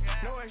funk.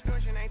 No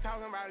extortion, ain't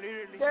talking about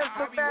literally. That's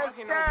the best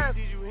time.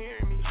 Did you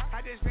hear me? I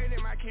just pray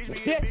that my kids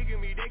be a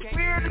bigger me. They can't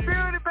We in the get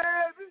rid of me. building,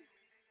 baby.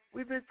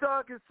 We've been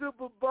talking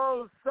Super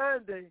Bowl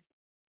Sunday.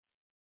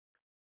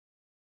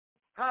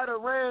 How the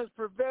Rams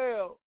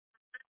prevailed.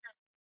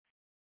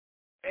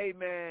 Hey,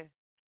 man,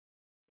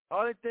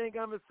 only thing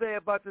I'm going to say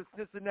about the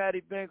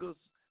Cincinnati Bengals,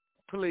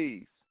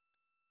 please,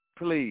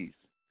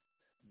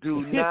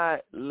 do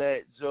not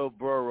let Joe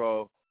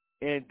Burrow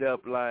end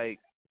up like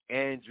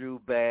Andrew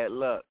Bad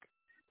Luck.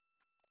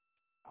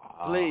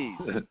 Please.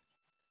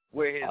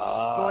 Where his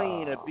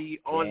spleen will be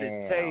on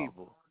the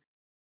table.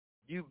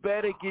 You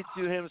better get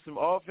him some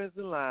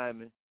offensive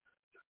linemen,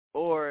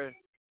 or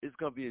it's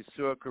going to be a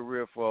short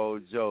career for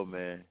old Joe,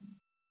 man.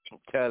 I'm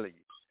telling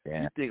you.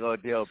 Yeah. You think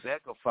Odell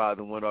Beckham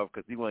father went off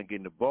because he wasn't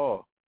getting the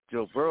ball.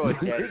 Joe Burrow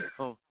daddy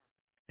going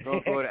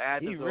to go to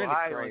Athens, really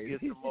Ohio, crazy.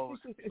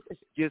 And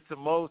get some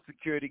more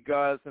security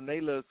guards from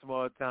their little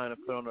small town to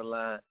put on the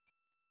line.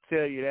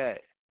 Tell you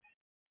that.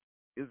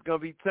 It's going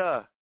to be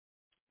tough.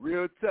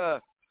 Real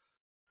tough.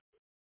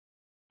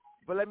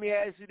 But let me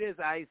ask you this,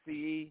 ICE.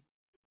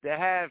 The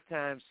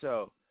halftime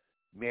show,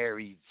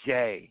 Mary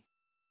J.,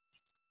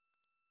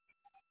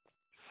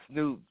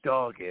 Snoop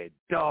Doggy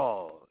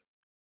Dogg,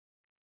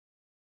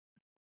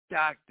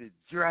 Dr.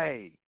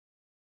 Dre,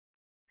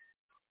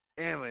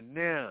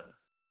 Eminem,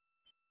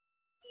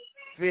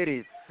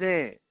 50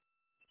 Cent.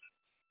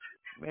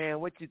 Man,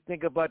 what you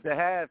think about the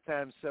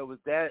halftime show? Was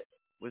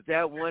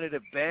that one of the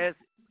best,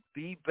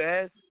 the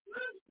best?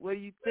 What do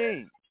you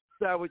think?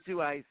 Start with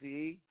you,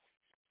 ICE.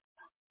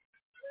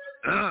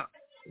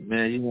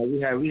 Man, you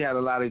know, we had a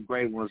lot of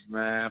great ones,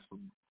 man.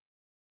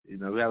 We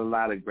had a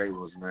lot of great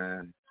ones,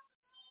 man.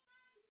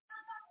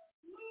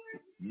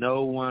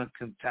 No one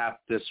can top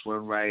this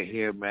one right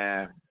here,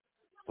 man.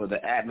 For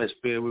the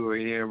atmosphere we were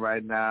here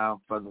right now,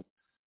 for the,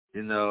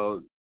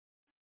 the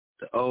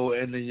old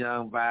and the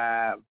young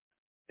vibe,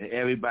 and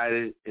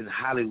everybody in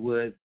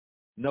Hollywood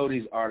know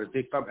these artists.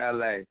 They from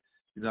LA,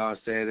 you know what I'm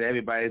saying?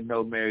 Everybody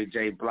know Mary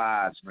J.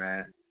 Blige,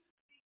 man.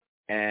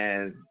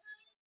 And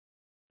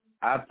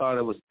I thought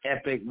it was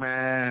epic,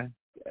 man.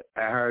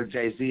 I heard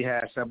Jay-Z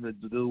had something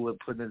to do with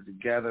putting it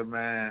together,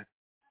 man.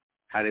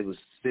 How they was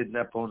sitting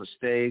up on the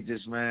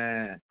stages,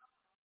 man.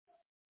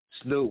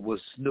 Snoop was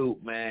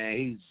Snoop, man.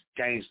 He's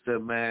gangster,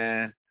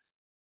 man.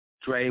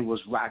 Dre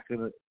was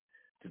rocking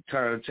the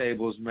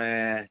turntables,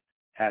 man.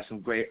 Had some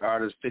great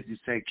artists.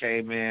 50 Cent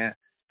came in,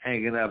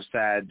 hanging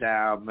upside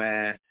down,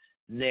 man.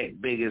 Neck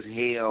big as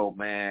hell,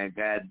 man.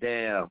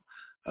 Goddamn.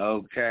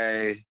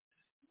 Okay.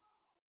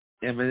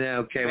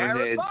 Eminem came in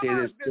there and did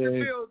his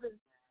thing.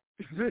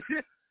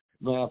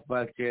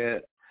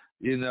 Motherfucker,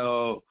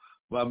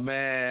 my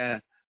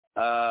man,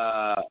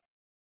 what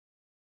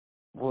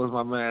was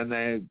my man's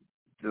name?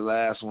 The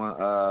last one,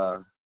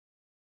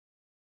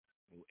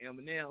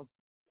 Eminem.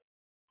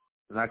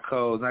 Not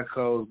Coles,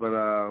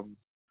 but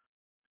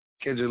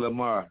Kendrick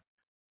Lamar.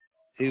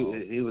 He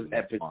was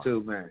epic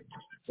too, man.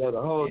 So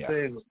the whole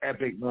thing was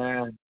epic,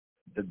 man.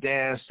 The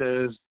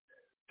dancers,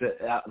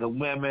 the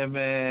women,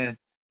 man.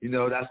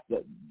 That's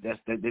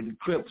the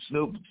Crip.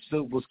 Snoop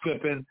was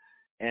cripping,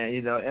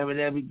 and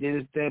Eminem, he did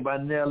his thing by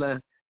nailing.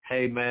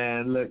 Hey,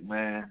 man, look,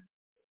 man,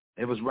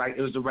 it was right.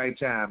 It was the right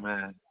time,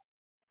 man.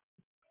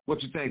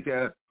 What you think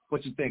there?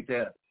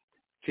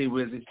 T.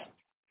 Wizzy?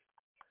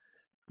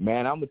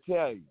 Man, I'm gonna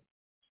tell you,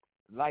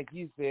 like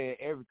you said,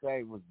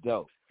 everything was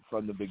dope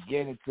from the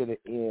beginning to the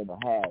end of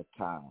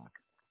halftime.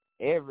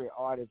 Every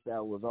artist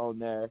that was on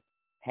there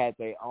had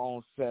their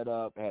own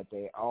setup, had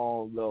their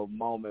own little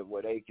moment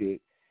where they could.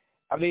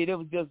 I mean, it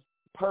was just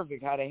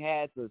perfect how they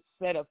had the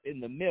setup in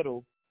the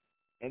middle,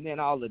 and then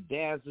all the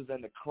dancers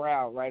and the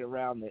crowd right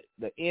around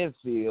the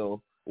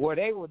infield where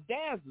they were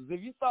dancers.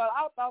 If you saw,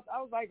 I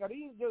was like, are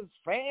these just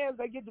fans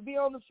that get to be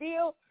on the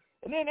field?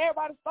 And then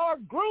everybody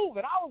started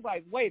grooving. I was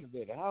like, wait a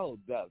minute, hold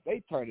up.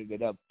 They turning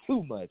it up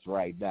too much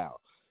right now.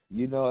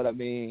 You know what I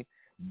mean?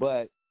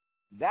 But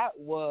that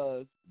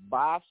was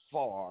by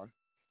far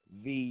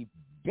the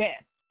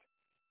best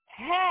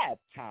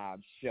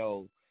halftime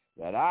show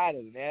that I'd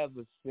have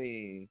ever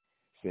seen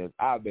since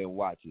I've been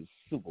watching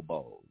Super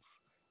Bowls.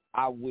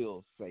 I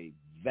will say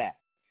that.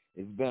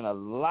 It's been a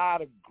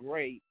lot of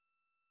great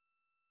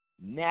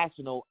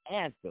national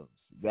anthems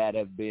that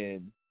have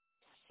been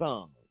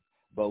sung,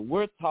 but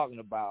we're talking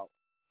about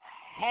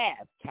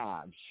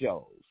halftime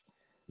shows.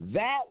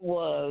 That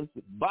was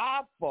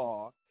by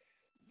far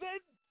the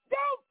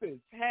dopest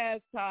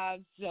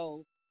halftime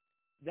show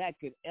that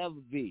could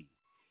ever be.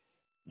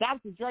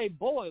 Dr. Dre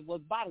Boy was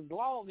about as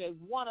long as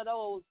one of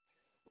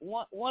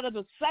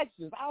the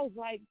sections. I was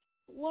like,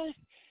 what?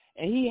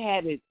 And he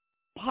had it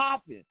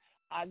popping.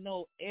 I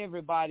know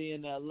everybody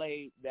in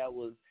LA that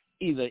was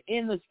either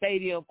in the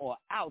stadium or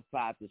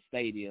outside the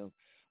stadium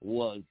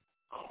was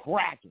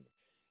cracking.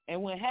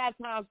 And when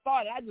halftime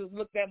started, I just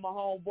looked at my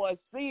homeboy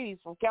Steve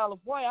from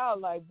California. I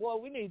was like, boy,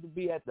 we need to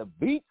be at the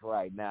beach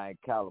right now in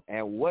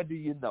California. And what do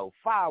you know?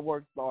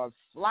 Fireworks started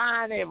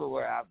flying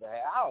everywhere out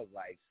there. I was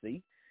like,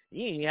 see,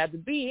 you didn't have to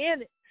be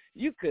in it.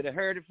 You could have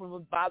heard it from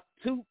about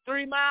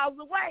 2-3 miles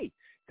away,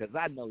 because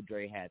I know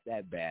Dre had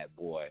that bad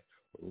boy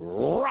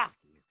rocking.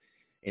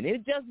 and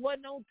it just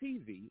wasn't on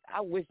TV.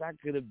 I wish I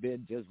could have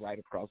been just right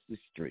across the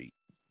street.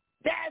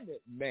 Damn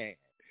it, man.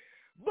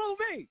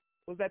 Movie!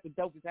 Was that the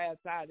dopest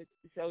halftime that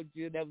showed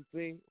you never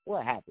seen?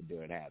 What happened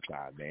during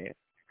halftime, man?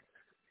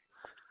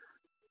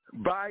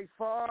 By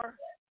far,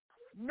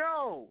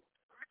 no.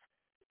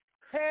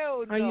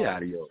 Hell no. Are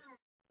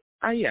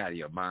you out of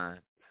your mind?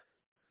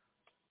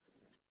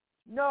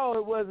 No,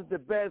 it wasn't the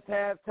best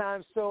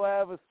halftime show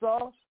I ever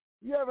saw.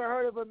 You ever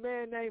heard of a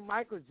man named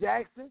Michael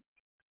Jackson?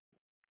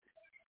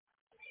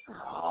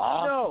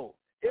 No,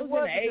 it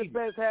wasn't the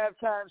best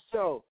halftime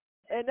show.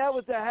 And that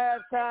was the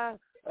halftime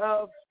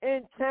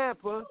in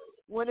Tampa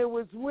when it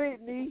was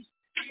Whitney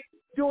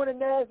doing the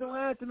national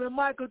anthem and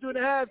Michael doing the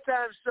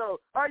halftime show.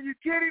 Are you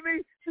kidding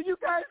me? So you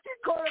guys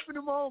get caught up in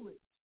the moment.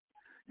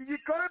 You get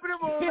caught up in the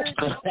moment.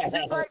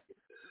 It's like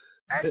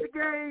at the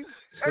game,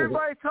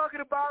 everybody's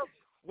talking about,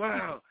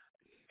 wow,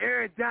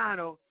 Aaron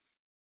Donald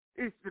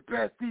is the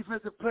best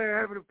defensive player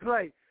ever to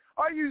play.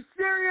 Are you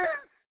serious?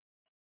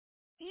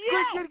 Yeah.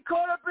 Quit getting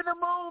caught up in the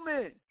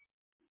moment.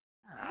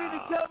 You mean to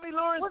tell me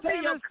Lawrence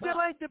Taylor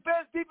still ain't the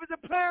best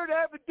defensive player to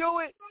ever do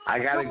it? I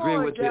gotta agree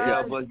with you,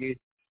 L Boogie.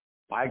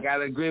 I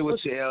gotta agree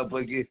with you, L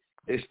Boogie.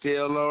 It's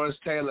still Lawrence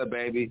Taylor,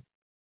 baby.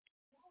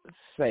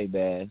 Say,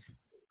 man,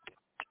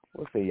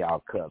 what's in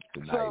y'all cups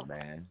tonight,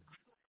 man?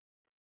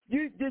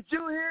 Did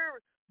you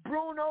hear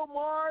Bruno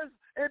Mars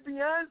and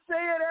Beyonce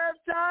at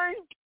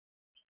halftime?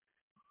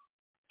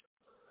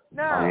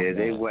 No. Yeah,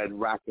 they wasn't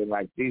rocking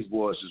like these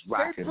boys was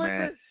rocking,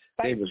 man.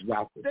 They was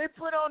rocking. They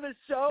put on a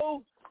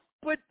show,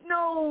 but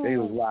no. They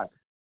was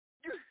rocking.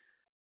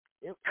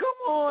 Come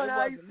on,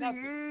 ICE.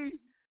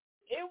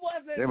 It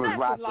wasn't they was nothing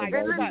rocking, like that.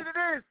 And listen to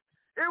this.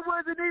 It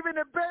wasn't even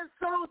the best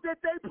song that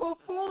they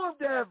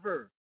performed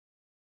ever.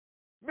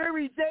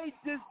 Mary J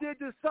just did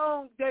the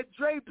song that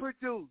Dre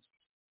produced.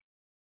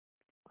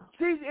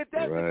 See, if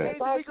that's the case,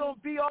 we're going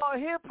to be all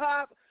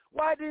hip-hop,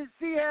 why didn't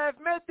she have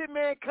Method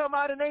Man come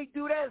out and they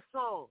do that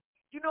song?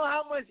 You know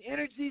how much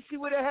energy she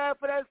would have had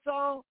for that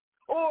song?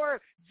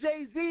 Or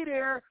Jay-Z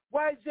there,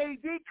 why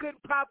Jay-Z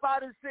couldn't pop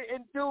out and sit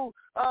and do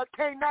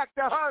Can't Knock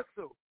the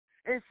Hustle?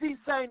 And she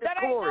sang the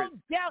chorus.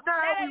 Now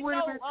we would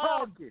have been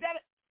talking.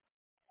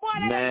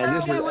 Man,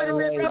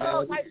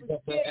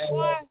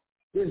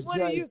 this is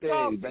Drake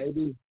thing,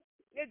 baby.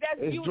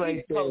 That's you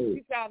East Coast.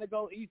 You trying to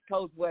go East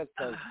Coast, West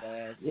Coast,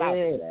 man. Stop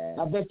it.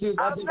 I bet you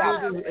how can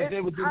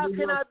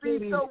I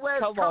be so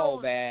West Coast? Come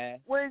on, man.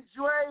 When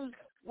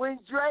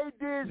Dre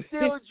did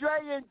Still Dre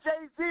and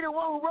Jay-Z, the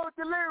one who wrote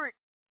the lyrics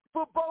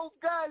for both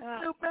guys,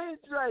 Snoop and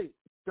Dre.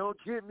 Don't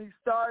get me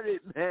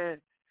started,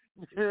 man.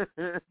 You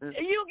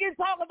can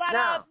talk about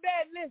all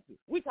that. Listen,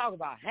 we talk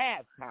about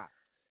halftime.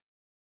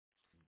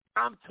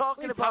 I'm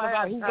talking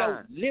about who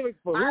wrote lyrics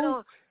for who.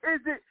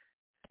 Is it,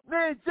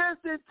 man,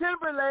 Justin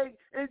Timberlake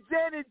and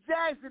Janet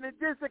Jackson and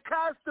just a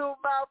costume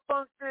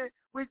malfunction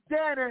with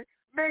Janet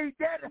made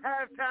that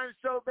halftime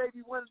show,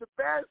 baby, one of the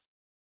best?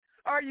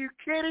 Are you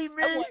kidding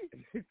me?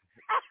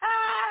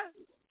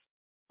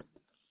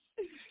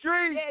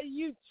 Street. Yeah,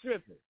 you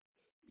tripping.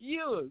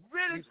 You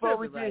really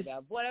tripping right now.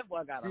 Boy, that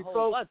boy got a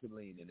whole bunch of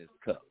lean in his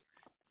cup.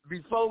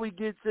 Before we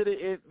get to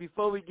the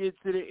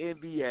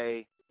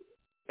NBA,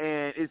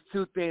 and it's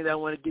two things I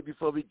want to get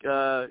before we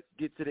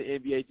get to the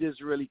NBA,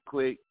 just really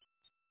quick.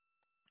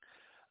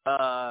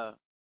 I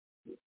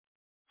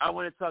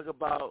want to talk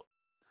about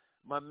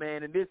my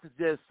man, and this is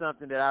just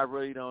something that I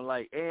really don't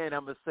like. And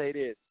I'm going to say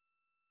this.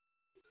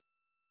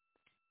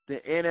 The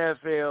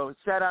NFL,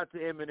 shout out to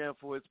Eminem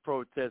for his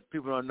protest.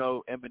 People don't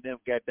know Eminem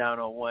got down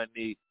on one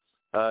knee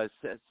the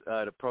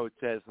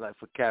protest like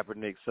for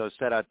Kaepernick, so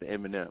shout out to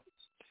Eminem.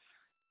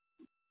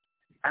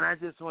 And I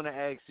just want to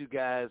ask you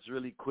guys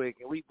really quick,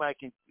 and we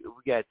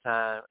got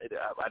time.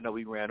 I know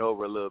we ran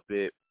over a little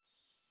bit,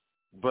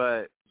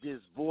 but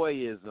this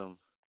voyeurism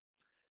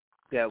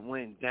that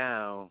went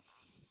down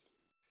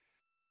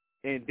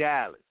in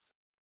Dallas.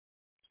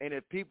 And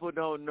if people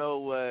don't know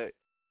what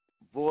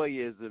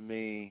voyeurism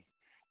means,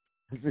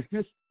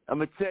 I'm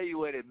going to tell you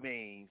what it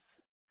means.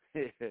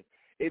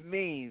 It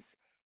means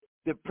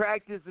the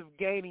practice of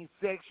gaining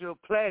sexual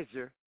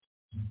pleasure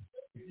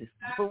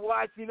from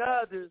watching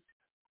others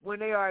when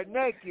they are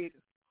naked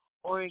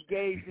or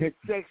engaged in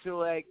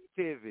sexual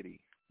activity.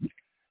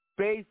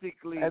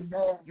 Basically,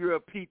 you're a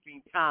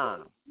peeping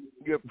Tom.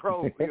 You're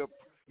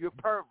a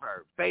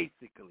pervert,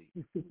 basically.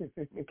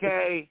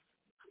 Okay?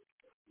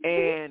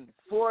 And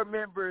 4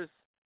 members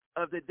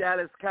of the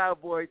Dallas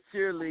Cowboys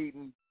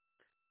cheerleading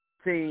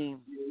team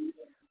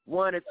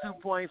won a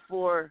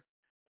 $2.4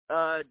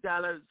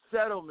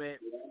 settlement.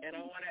 And I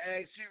want to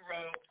ask you,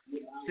 Ro,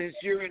 since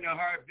you're in the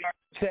heartbeat of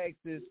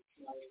Texas,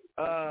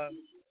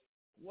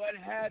 what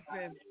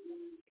happened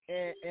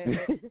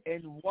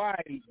and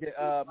why?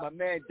 My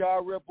man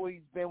Dalrymple, he's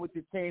been with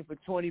the team for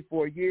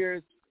 24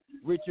 years.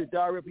 Richard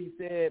Dalrymple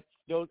said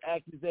those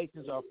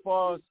accusations are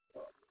false.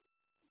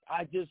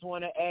 I just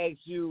want to ask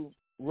you,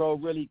 Ro,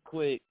 really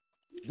quick,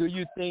 do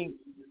you think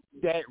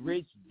that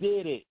Rich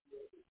did it?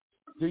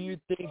 Do you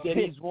think that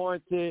he's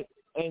warranted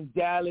in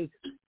Dallas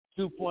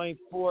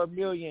 $2.4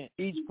 million.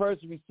 Each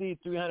person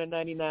received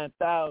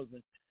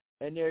 $399,000,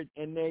 and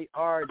they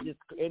are just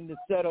in the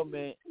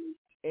settlement.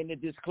 In the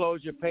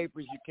disclosure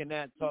papers, you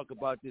cannot talk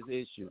about this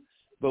issue.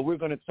 But we're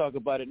going to talk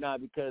about it now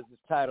because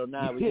it's Title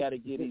IX. We got to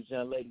give these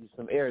young ladies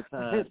some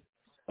airtime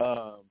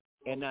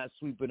and not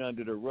sweep it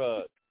under the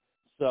rug.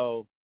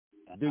 So,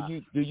 do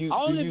you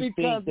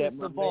think that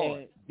my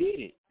man did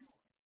it?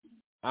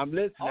 I'm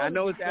listening. I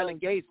know it's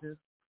allegations,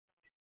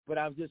 but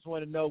I just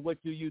want to know,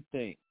 what do you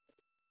think?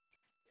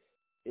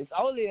 It's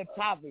only a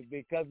topic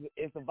because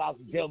it's about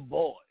them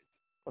boys.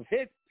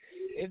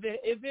 If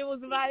it was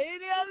about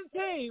any other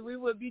team, we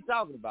wouldn't be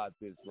talking about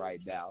this right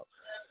now.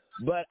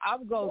 But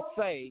I'm going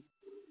to say,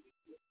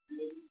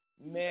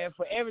 man,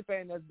 for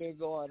everything that's been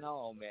going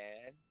on,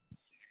 man,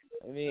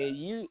 I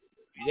mean,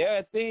 there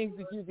are things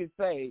that you can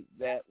say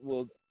that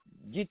will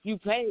get you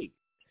paid.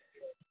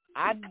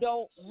 I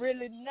don't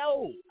really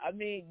know. I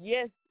mean,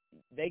 yes,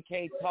 they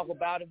can't talk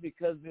about it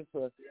because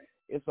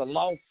it's a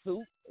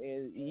lawsuit,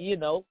 and, you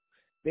know,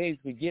 things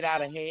could get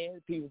out of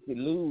hand. People could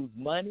lose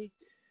money.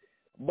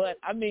 But,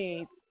 I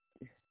mean,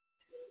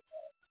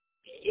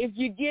 if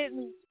you're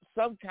getting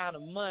some kind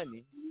of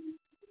money,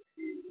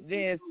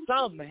 then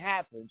something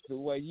happens to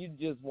where you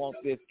just want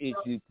this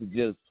issue to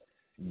just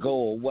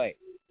go away.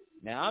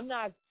 Now, I'm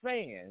not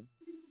saying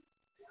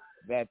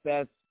that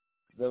that's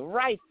the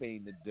right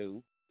thing to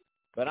do,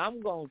 but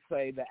I'm going to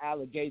say the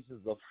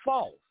allegations are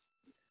false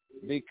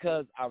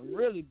because I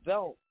really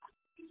don't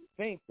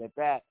think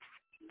that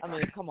I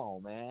mean, come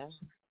on, man.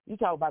 You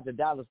talk about the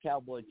Dallas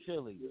Cowboy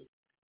cheerleaders.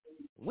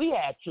 We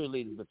had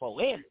cheerleaders before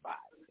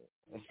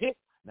everybody.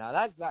 Now,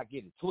 let's not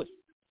get it twisted.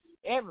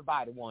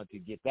 Everybody wanted to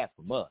get that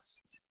from us.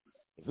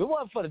 If it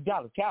wasn't for the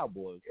Dallas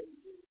Cowboys,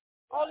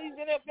 all these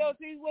NFL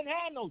teams wouldn't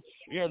have no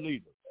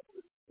cheerleaders.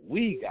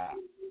 We got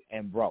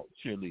and brought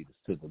cheerleaders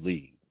to the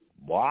league.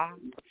 Why?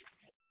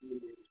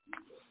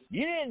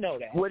 You didn't know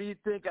that. What do you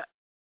think?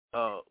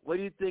 What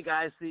do you think,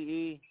 ICE?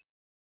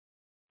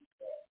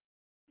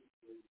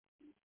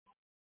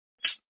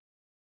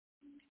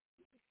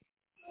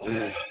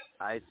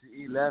 ICE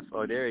left.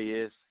 Oh, there he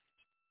is.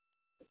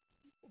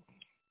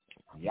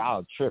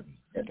 Y'all tripping.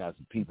 Got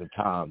some people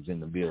Toms in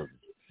the building.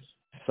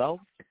 So,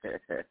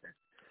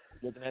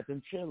 looking at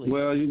them cheerleaders.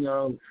 Well, you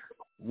know,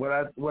 what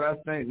I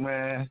think,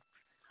 man,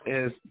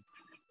 is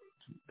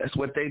that's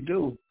what they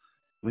do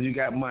when you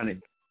got money.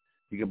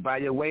 You can buy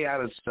your way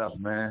out of stuff,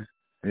 man,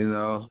 you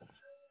know.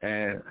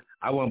 And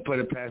I wouldn't put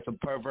it past the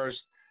perverse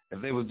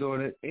if they was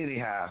doing it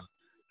anyhow.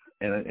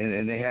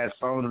 And they had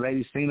phone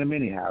ladies seen them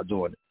anyhow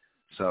doing it.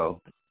 So,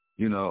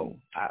 you know,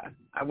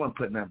 I wasn't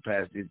putting that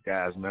past these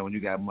guys, man. When you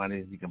got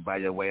money, you can buy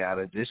your way out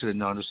of it. They should have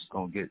known this was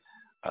going to get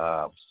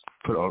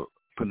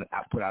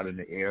put out in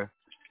the air.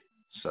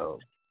 So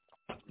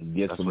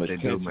that's what they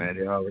do, man.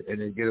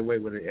 And they get away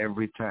with it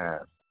every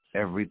time.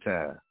 Every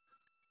time.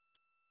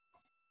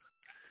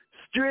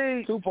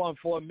 Street.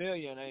 $2.4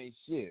 million ain't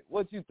shit.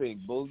 What you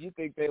think, Boo? You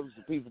think there was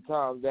some people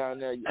Toms down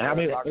there? I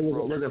mean,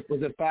 was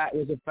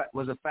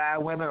it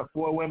 5 women or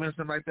 4 women,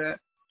 something like that?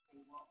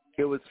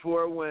 It was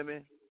 4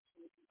 women.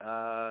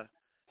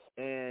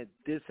 And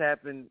this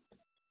happened,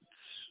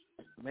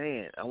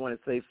 man, I want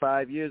to say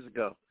 5 years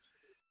ago.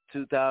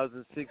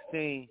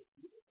 2016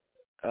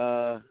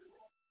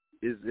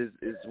 is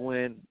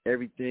when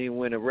everything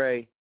went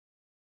awry.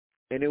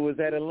 And it was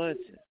at a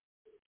luncheon.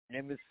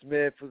 Emmitt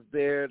Smith was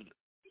there.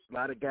 A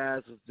lot of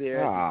guys was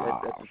there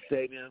at the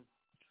stadium.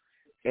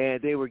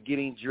 And they were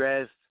getting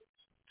dressed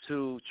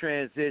to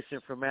transition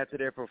from after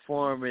their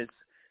performance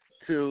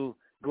to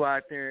go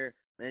out there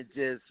and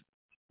just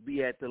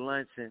be at the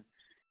luncheon.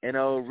 And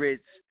old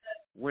Rich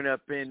went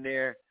up in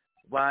there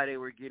while they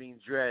were getting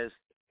dressed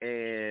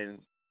and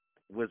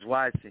was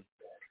watching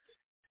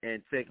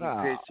and taking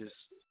pictures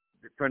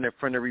from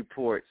the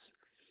reports.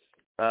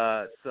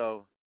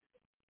 So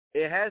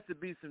it has to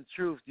be some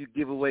truth. You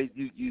give away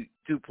you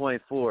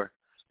 2.4,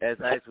 as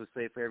ICE would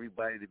say, for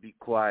everybody to be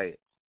quiet.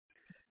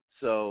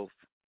 So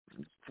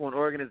for an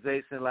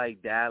organization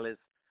like Dallas,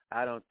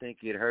 I don't think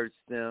it hurts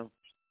them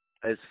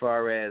as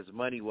far as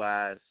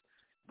money-wise.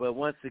 But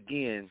once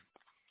again,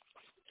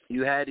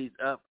 you had these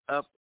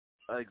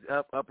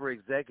upper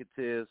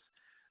executives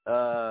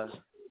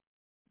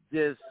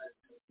just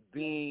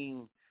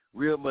being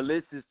real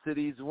malicious to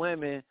these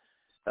women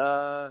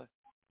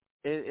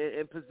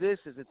in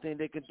positions and think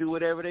they can do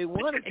whatever they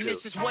want to do. And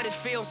this is what it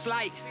feels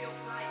like.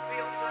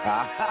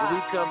 When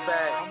we come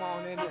back,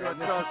 we're going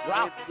to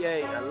talk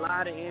NBA, a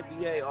lot of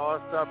NBA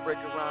All-Star break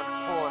around the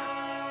corner.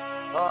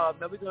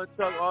 Man, we're going to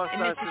talk All-Star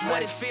tonight. And this is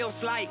what it feels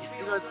like.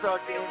 We're going to talk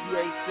the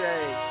NBA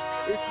shade.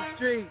 It's the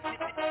street.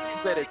 You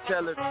better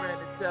tell a friend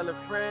to tell a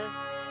friend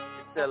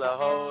and tell a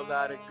whole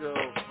lot of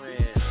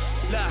girlfriends.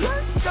 Look,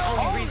 the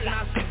only reason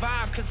I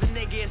survive cause the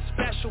nigga is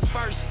special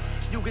first.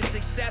 You get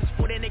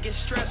successful, then it gets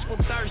stressful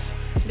thirst.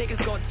 Niggas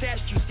gon'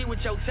 test you, see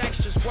what your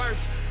texture's worth.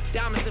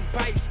 Diamonds and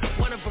pipes,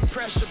 one of them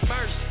pressure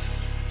burst.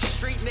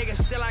 Street niggas,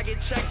 still I get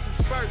checks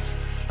and spurts.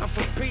 I'm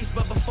for peace,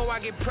 but before I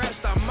get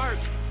pressed, I murk.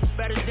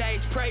 Better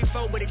days pray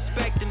for, but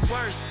expecting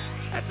worse.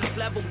 At this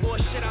level,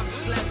 bullshit, I'm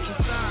just less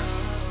concerned.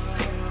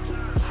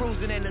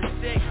 Cruising in the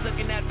 6,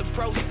 looking at the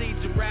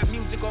proceeds of rap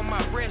music on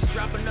my wrist.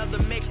 Drop another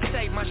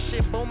mixtape, my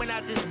shit booming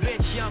out this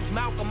bitch. Young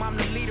Malcolm, I'm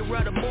the leader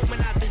of the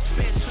movement out this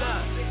bitch.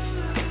 Look,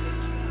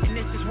 and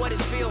this is what it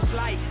feels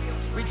like.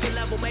 Reach a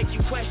level, make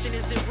you question,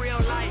 is it real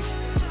life?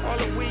 All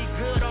the weed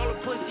good, all the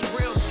pussy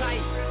real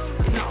tight.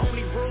 And the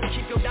only rule,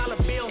 keep your dollar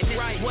bills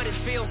right. This is what it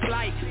feels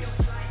like.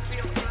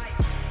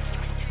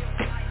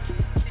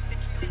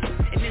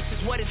 And this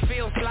is what it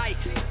feels like.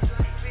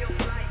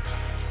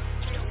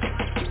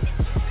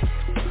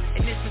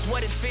 And this is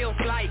what it feels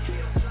like.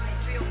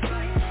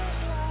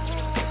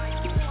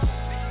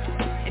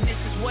 And this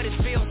is what it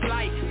feels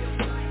like.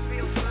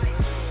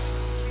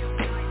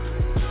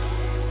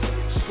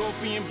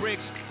 Scorpion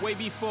bricks, way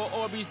before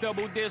Orbeez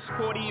double disc,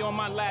 40 on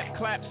my lap,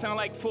 clap, sound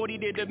like 40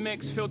 did the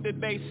mix, filtered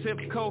bass, sip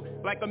coat,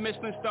 like a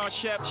Michelin star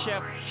chef,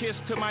 kiss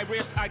to my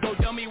wrist, I go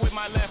dummy with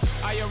my left,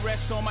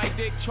 IRS on my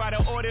dick, try to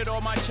audit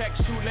all my checks,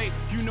 too late,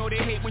 you know they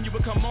hate when you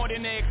become more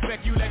than they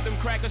expect, you let them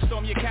crackers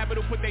storm your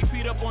capital, put their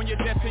feet up on your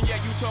desk, and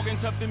yet you talking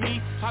tough to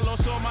me, I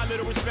lost all my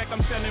little respect,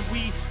 I'm selling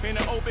weed, in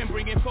the open,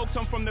 bringing folks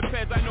home from the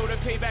feds, I know the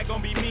payback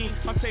gon' be me,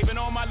 I'm saving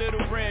all my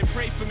little bread,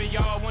 pray for me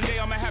y'all, one day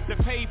I'ma have to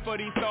pay for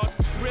these thoughts,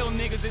 real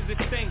niggas is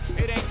extinct,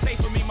 it ain't safe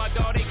for me, my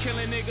dog, they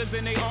killing niggas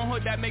in their own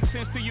hood, that makes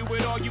sense to you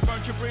at all, you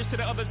burnt your bridge to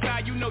the other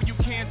side, you know you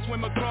can't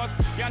swim across,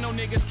 y'all know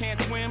niggas can't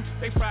swim,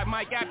 they fried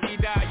Mike after he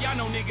died, y'all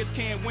know niggas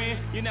can't win,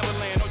 you never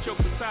land, no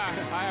jokes aside,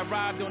 I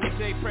arrived on the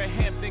day Fred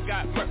Hampton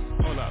got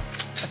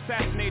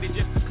assassinated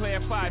just to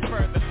clarify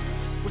further,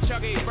 what y'all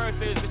gave birth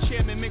is the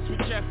chairman mixed with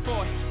Jeff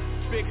Ford,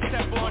 big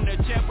step on the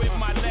jet with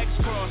my legs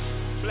crossed,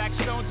 black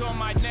stones on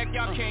my neck,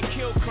 y'all can't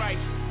kill Christ,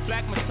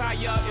 Black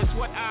Messiah is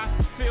what I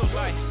feel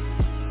like.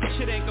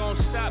 Shit ain't gon'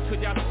 stop cause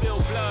y'all spill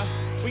blood.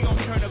 We gon'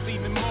 turn up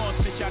even more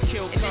since y'all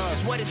killed Cuz. And this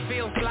is what it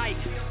feels like.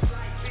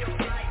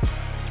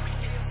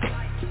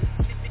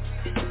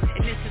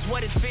 And this is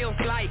what it feels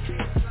like.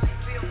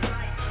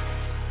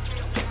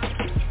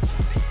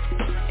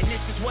 And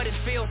this is what it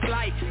feels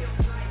like.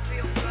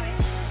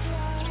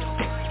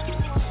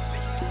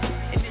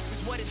 And this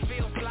is what it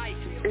feels like.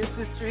 It's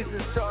the Streets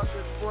and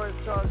Chocolate Sports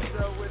Talk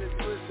Show with a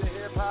twist of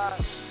hip hop.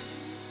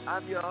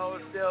 I'm your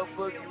host, Del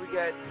Boogie. We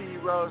got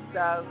T-Rose,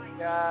 Styles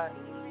God,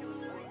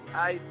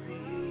 ICE,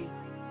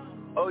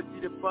 OG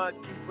the Funk,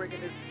 keep bringing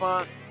this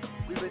funk.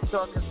 We've been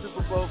talking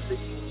Super Bowl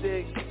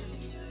 56.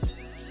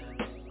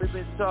 We've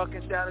been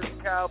talking Dallas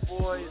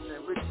Cowboys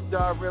and Richie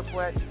Dar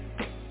Ripwet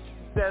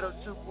settled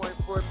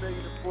 $2.4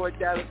 million for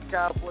Dallas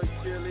Cowboys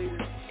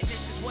cheerleaders. And this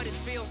is what it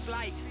feels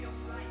like.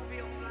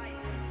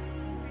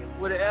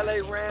 Will the LA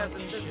Rams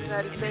and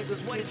Cincinnati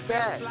Bengals get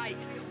back?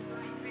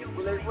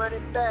 Will they run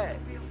it back?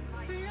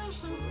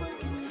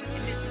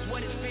 And this is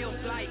what it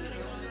feels like.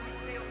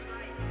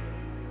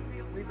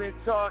 We've been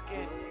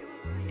talking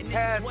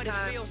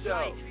halftime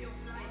show.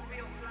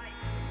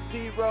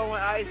 T-Row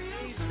and Ice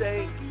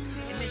say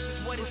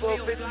Super Bowl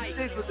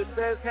 56 was the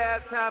best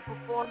halftime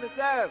performance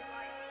ever.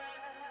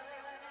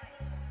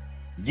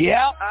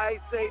 Yep. I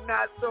say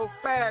not so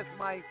fast,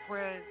 my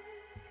friend.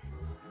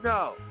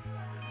 No,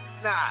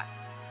 not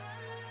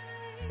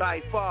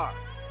by far.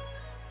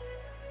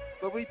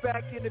 But we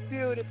back in the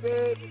building,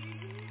 baby.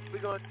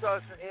 We're going to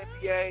talk some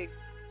NBA,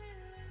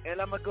 and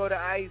I'm going to go to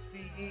ICE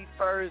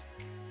first.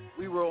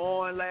 We were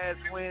on last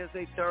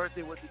Wednesday,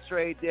 Thursday with the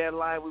trade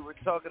deadline. We were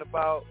talking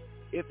about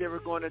if they were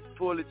going to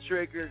pull the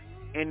trigger,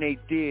 and they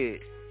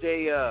did.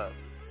 They,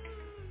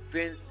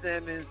 Ben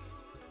Simmons,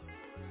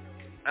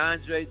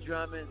 Andre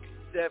Drummond,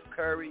 Steph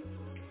Curry,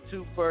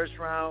 2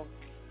 first-round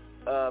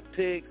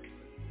picks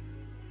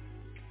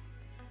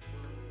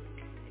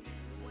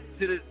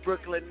to the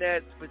Brooklyn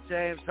Nets for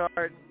James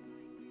Harden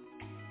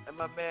and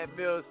my man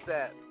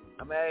Millsap.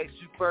 I'm going to ask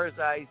you first,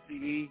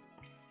 ICE,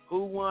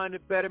 who won the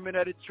betterment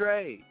of the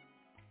trade?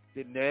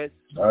 The Nets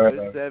or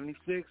the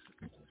 76ers?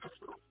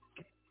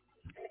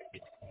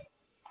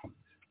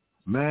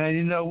 Man,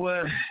 you know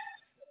what?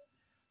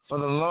 For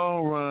the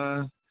long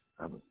run,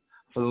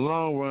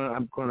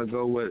 I'm gonna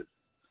go with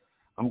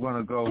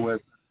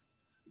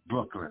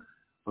Brooklyn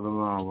for the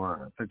long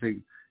run. I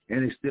think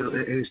they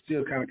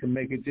still kind of can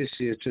make it this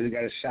year too. They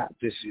got a shot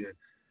this year,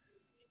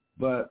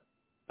 but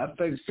I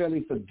think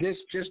Philly for this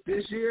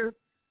year,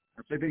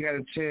 I think they got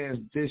a chance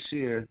this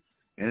year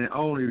and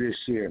only this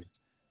year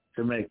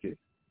to make it.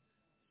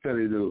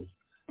 Philly do,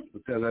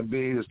 because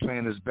Embiid is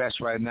playing his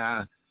best right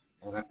now,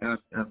 and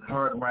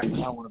Harden right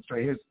now I want to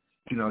play his.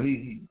 You know,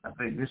 I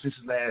think this is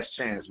his last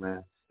chance,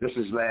 man. This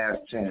is his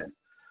last chance.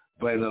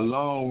 But in the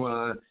long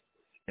run,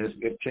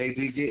 if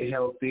KD get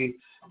healthy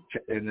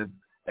and if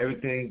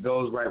everything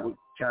goes right with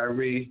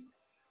Kyrie,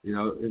 you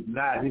know, if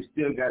not, he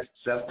still got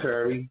Steph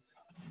Curry,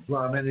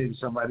 Drummond, and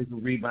somebody who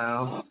can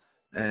rebound,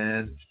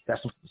 and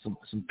got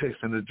some picks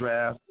in the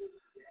draft.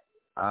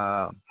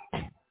 I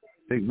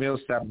think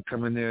Millsap can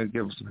come in there and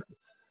give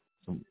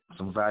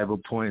some valuable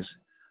points.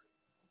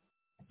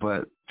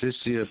 But this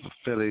year for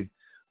Philly,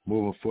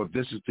 moving forward,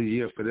 this is the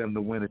year for them to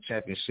win a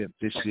championship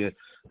this year,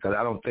 because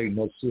I don't think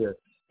next year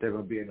they're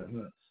going to be in the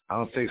hunt. I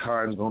don't think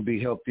Harden's going to be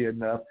healthy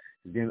enough.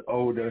 He's getting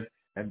older.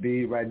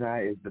 Embiid right now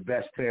is the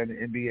best player in the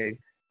NBA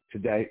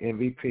today,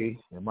 MVP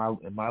in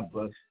my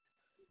books.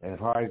 And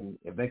Harden,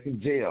 if they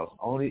can jail,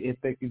 only if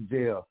they can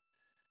jail.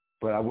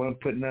 But I wouldn't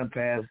put none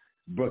past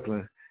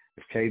Brooklyn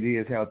if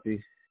KD is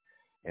healthy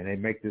and they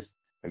make this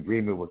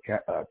agreement with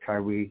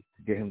Kyrie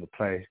to get him to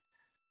play.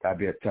 That'd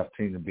be a tough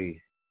team to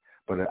beat.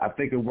 But I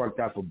think it worked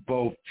out for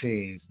both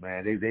teams,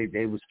 man.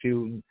 They was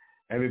feuding.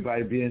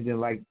 Everybody didn't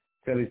like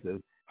Philly.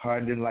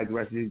 Harden didn't like the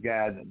rest of these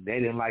guys. They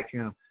didn't like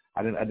him.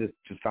 I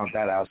just found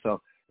that out.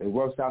 So it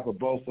works out for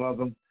both of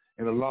them.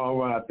 In the long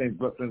run, I think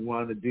Brooklyn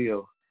won the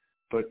deal.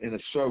 But in the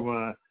short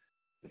run,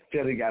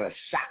 Philly got a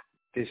shot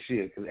this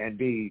year because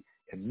Embiid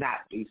cannot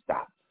be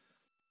stopped.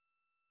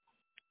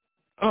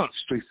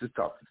 Streets is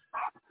talking.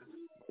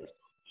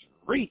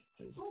 Streets.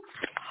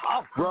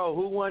 Bro,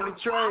 who won the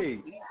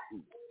trade?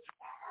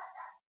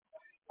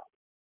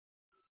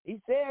 He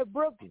said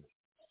Brooklyn.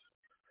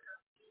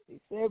 He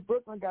said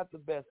Brooklyn got the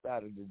best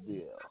out of the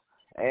deal.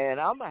 And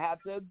I'm going to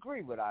have to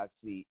agree with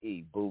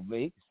ICE, Boo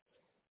Meeks.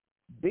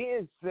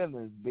 Ben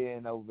Simmons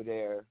being over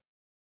there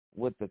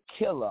with the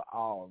killer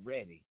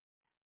already,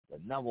 the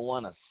number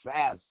one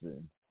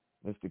assassin,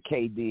 Mr.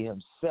 KD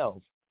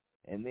himself,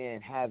 and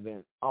then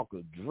having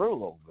Uncle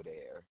Drew over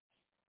there,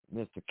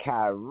 Mr.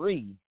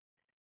 Kyrie.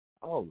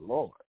 Oh,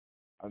 Lord.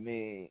 I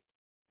mean,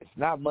 it's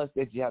not much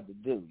that you have to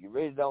do. You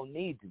really don't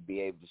need to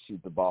be able to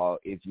shoot the ball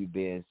if you're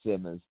Ben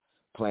Simmons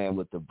playing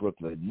with the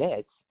Brooklyn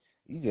Nets.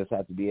 You just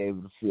have to be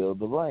able to fill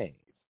the lanes.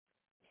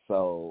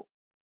 So,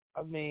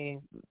 I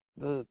mean,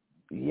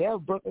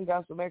 Brooklyn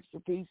got some extra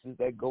pieces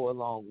that go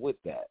along with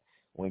that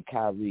when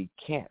Kyrie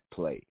can't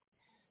play.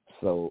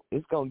 So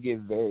it's going to get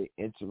very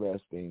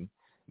interesting.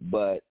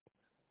 But,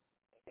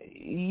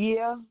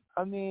 yeah,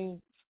 I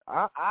mean,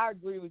 I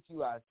agree with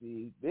you,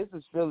 IC. This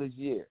is Philly's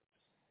year.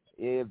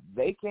 If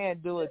they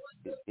can't do it,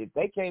 if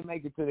they can't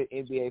make it to the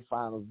NBA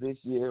Finals this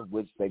year,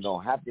 which they're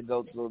going to have to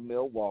go through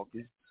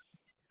Milwaukee,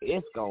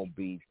 it's going to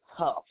be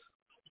tough.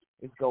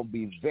 It's going to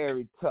be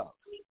very tough.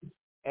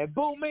 And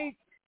Boo Me,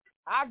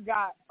 I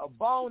got a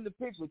bone to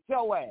pick with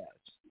your ass.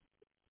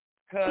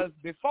 Because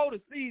before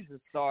the season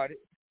started,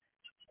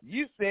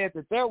 you said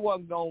that there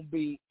wasn't going to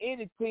be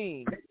any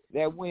team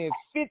that wins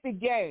 50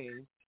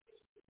 games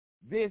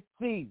this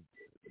season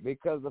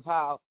because of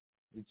how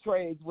the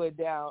trades went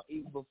down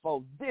even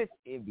before this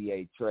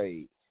NBA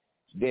trade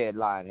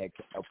deadline had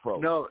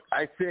approached. No,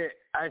 I said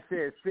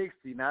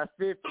 60, not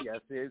 50. I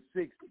said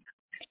 60.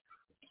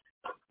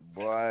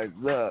 Boy,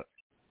 look,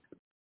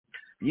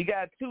 you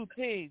got two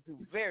teams who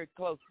are very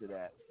close to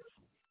that.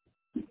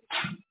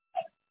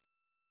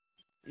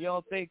 You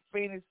don't think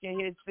Phoenix can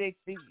hit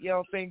 60? You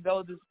don't think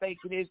Golden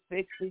State can hit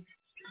 60?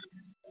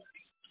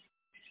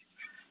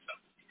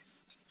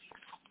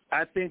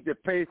 I think the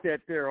pace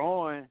that they're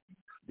on,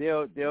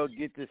 they'll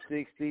get to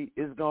 60.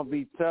 It's gonna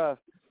be tough,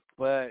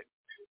 but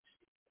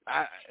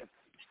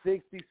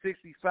 60,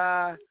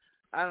 65.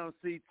 I don't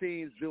see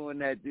teams doing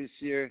that this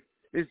year.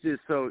 It's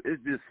just so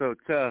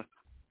tough.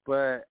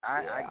 But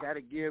I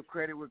gotta give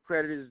credit where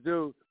credit is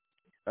due.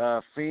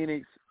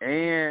 Phoenix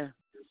and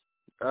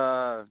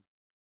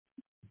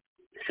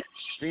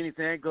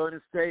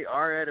Golden State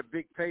are at a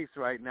big pace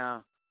right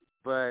now.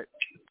 But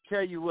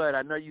tell you what,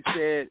 I know you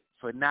said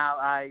for now,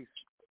 Ice,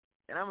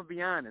 and I'm gonna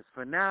be honest.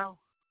 For now,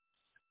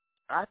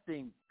 I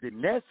think the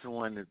Nets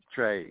won the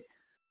trade.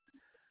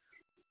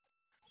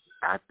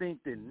 I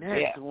think the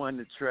Nets won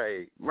the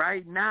trade.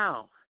 Right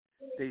now,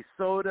 they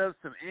sold up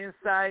some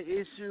inside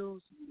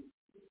issues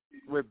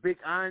with Big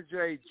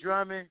Andre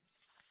Drummond.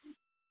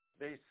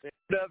 They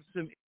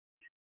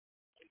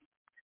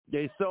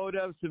sold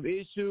up some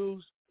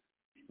issues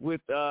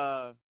with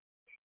not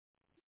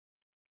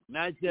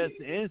just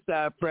the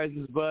inside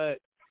presence, but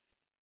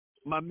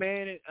my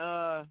man,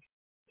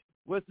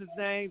 what's his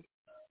name?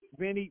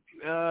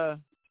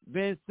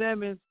 Ben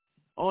Simmons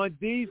on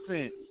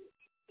defense.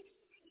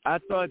 I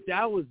thought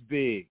that was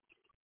big.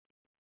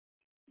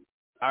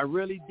 I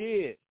really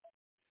did.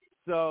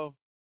 So,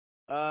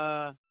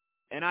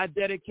 and I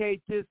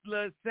dedicate this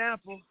little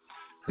sample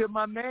to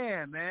my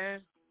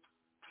man.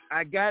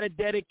 I got to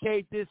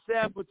dedicate this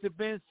sample to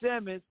Ben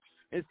Simmons.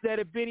 Instead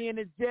of Benny and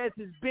the Jets,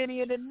 it's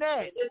Benny and the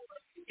Nets.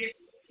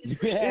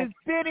 It's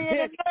Benny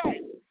and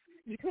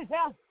the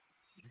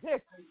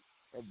Nets.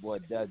 That boy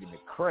dug in the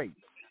crate.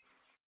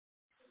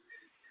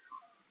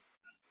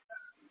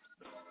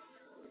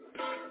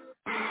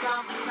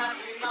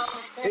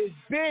 It's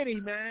Benny,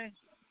 man.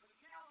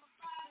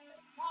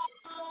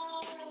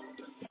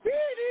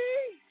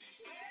 Benny!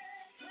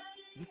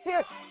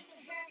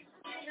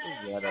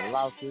 He had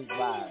lost his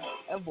mind.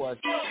 That boy,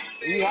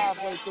 he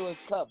halfway through his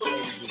cup,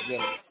 ladies and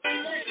gentlemen.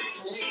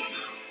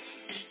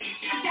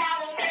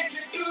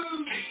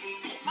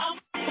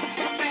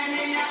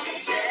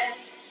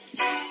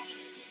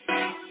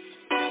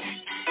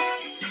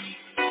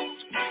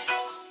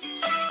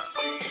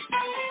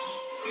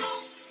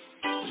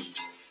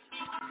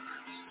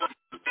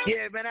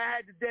 Yeah, man, I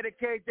had to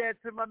dedicate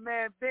that to my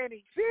man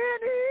Benny.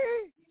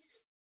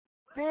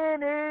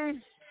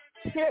 Benny!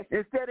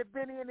 Instead of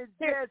Benny and the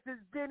Jets,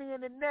 it's Benny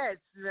and the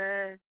Nets,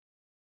 man.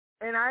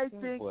 And I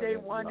think they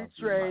won the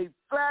trade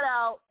flat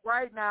out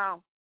right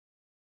now.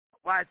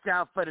 Watch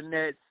out for the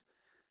Nets.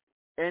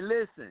 And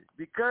listen,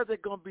 because they're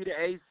going to be the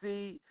 8th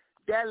seed,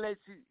 that lets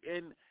you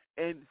in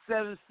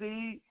 7th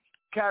seed,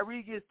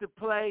 Kyrie gets to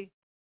play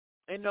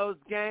in those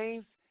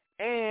games.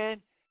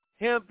 And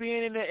him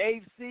being in the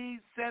 8th seed,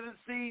 7th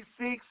seed,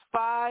 6,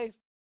 5,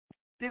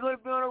 they're going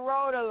to be on the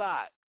road a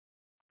lot.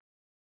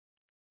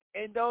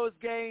 In those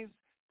games,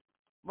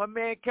 my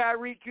man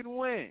Kyrie can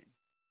win.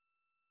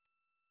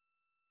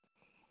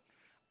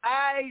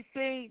 I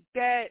think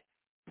that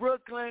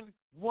Brooklyn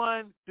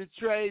won the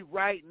trade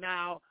right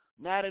now,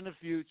 not in the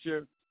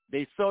future.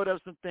 They sold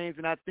up some things,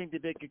 and I think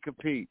that they can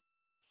compete.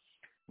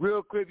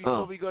 Real quick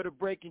before we go to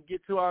break and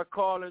get to our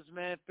callers,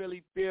 man,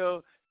 Philly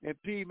Phil and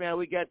P, man,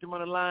 we got them on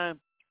the line.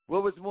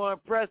 What was more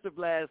impressive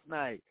last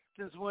night?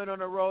 Since win on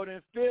the road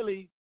in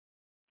Philly,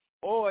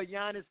 or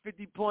Giannis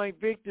 50-point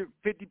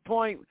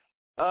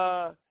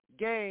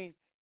game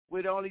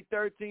with only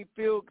 13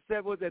 field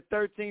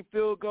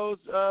goals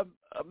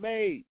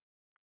made,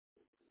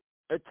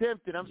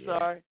 attempted.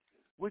 Sorry.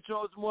 Which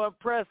one was more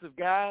impressive,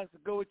 guys?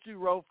 I'll go with you,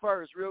 Ro,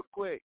 first, real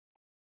quick.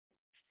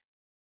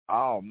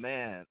 Oh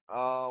man,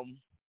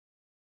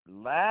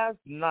 last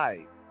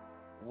night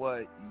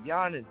what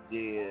Giannis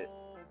did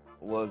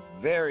was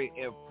very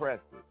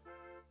impressive,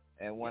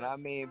 and what I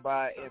mean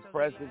by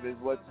impressive is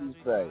what you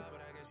say,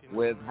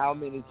 with how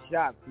many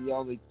shots he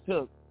only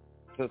took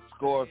to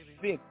score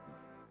 50.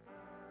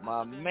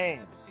 My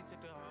man,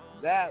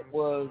 that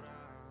was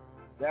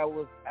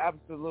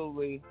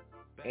absolutely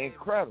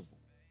incredible.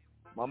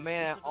 My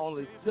man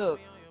only took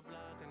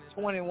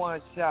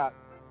 21 shots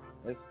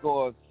and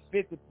scored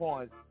 50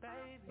 points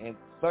in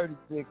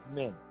 36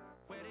 minutes.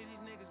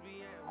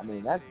 I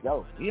mean, that's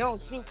dope. He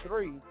don't shoot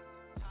threes,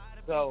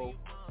 so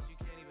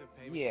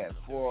yeah,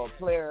 for a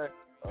player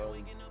of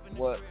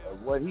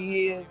what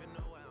he is,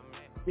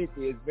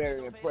 50 is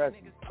very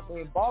impressive. I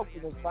mean,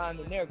 Boston is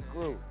finding their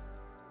groove.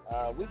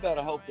 We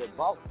better hope that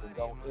Boston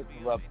don't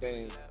interrupt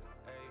things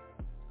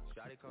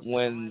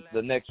when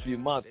the next few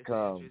months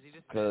come,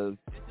 because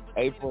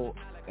April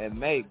and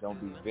May gonna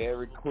be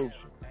very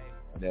crucial.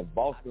 And if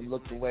Boston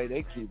look the way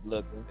they keep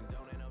looking,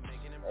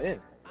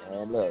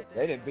 and look,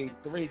 they done beat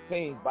 3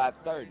 teams by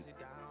 30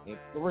 in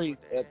 3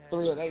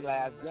 of their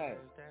last games.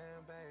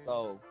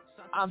 So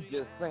I'm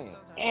just saying,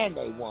 and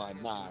they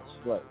won 9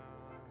 straight.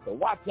 So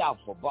watch out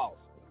for Boston.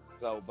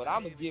 So, but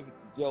I'm gonna give it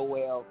to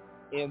Joel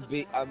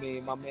Embiid. I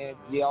mean, my man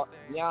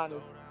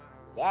Giannis.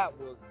 That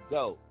was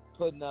dope,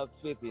 putting up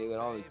 50 with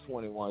only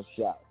 21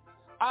 shots.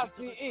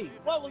 ICE,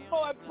 what was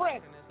more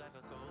impressive?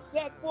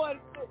 That boy,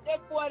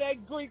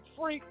 that Greek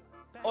freak,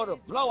 or the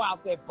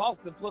blowout that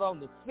Boston put on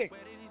the Sixers?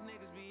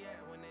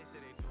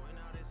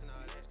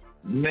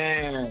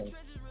 Man,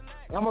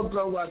 I'm gonna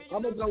go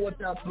with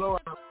that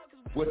blowout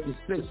with the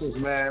Sixers,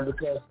 man,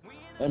 because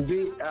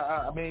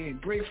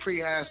Greek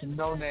freak had some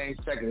no names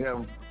taking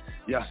him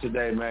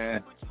yesterday,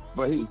 man.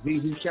 But he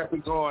kept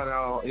it going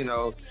on. You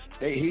know,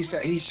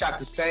 he shot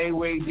the same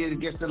way he did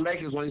against the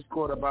Lakers when he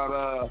scored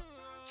about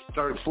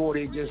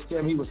 40 against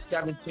them. He was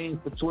 17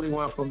 for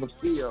 21 from the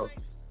field.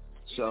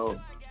 So,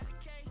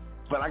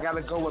 but I got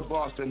to go with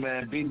Boston,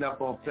 man, beating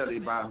up on Philly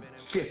by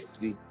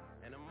 50.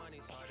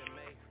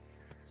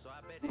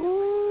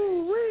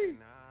 Ooh-wee.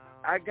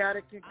 I got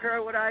to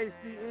concur with ICE.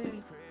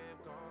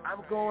 I'm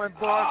going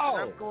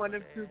Boston. I'm going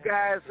them two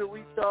guys who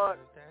we thought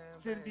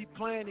shouldn't be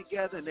playing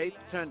together, and they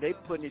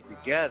putting it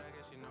together.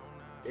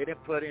 They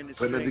didn't put in the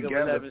string of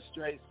 11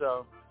 straight,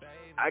 so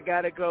I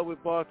got to go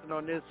with Boston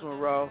on this one,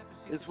 Ro.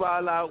 It's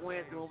Wild Out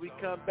Wednesday. When we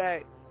come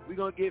back, we're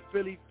going to get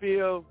Philly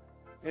Phil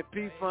and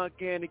P-Funk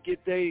in to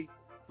get they,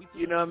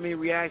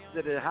 reaction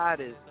to the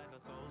hottest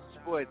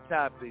sport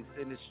topics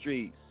in the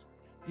streets.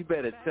 You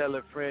better tell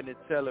a friend and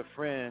tell a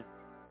friend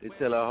to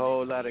tell a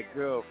whole lot of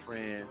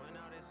girlfriends.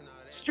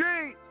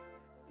 Street!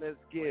 Let's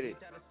get it.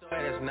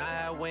 That's not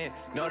how I win.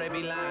 No, they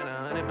be lying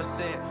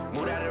 100%.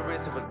 Moved out of the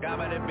wrist and forgot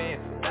about the bend.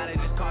 Now they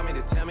just call me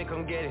to tell me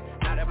come get it.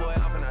 Now that boy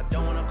off and I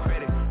don't want no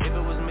credit. If it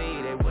was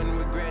me, they wouldn't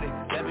regret it.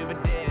 Left me for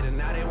dead and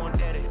now they won't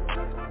dead it.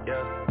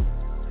 Yeah.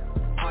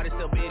 Heart is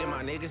still beating, my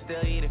niggas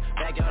still eating.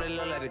 Backyard it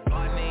look like the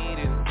garden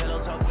eating.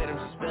 Pillow talk with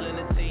him, she spilling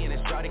the tea. And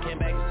then Shorty came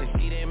back and said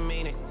she didn't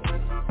mean it.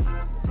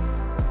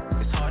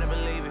 It's hard to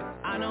believe it.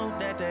 I know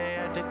that they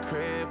at the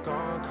crib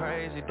going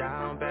crazy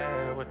down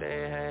bad. What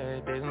they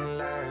had didn't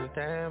last,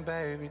 damn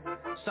baby.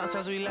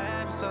 Sometimes we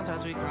laugh and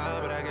sometimes we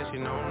cry, but I guess you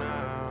know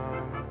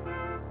now,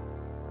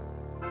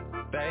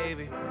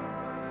 baby.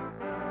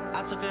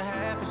 I took a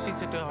half and she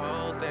took the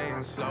whole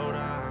thing. Slow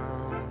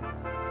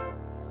down,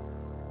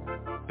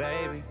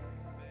 baby.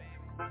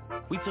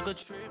 We took a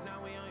trip,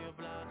 now we on your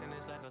block and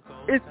it's like a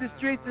cold. It's the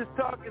Streets is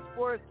Talking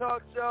Sports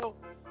Talk Show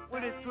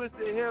with a twist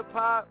of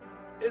hip-hop.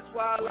 It's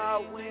Wild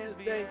Out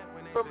Wednesday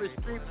from a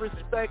street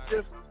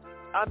perspective.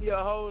 I'm your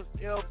host,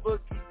 L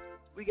Bookie.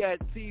 We got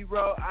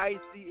T-Row, ICE,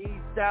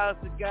 Styles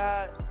the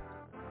God,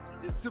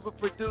 the super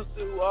producer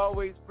who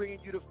always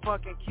bringing you the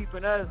funk and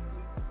keeping us,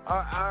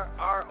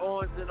 our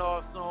ons and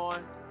offs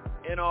on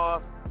and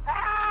off.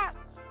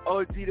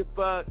 OG the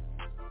Buck.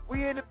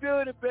 We in the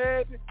building,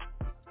 baby.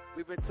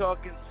 We've been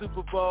talking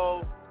Super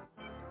Bowl.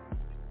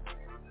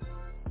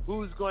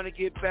 Who's going to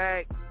get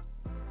back?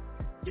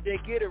 Did they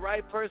get it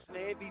right person, the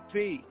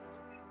MVP?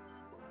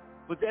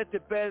 Was that the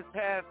best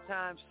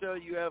halftime show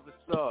you ever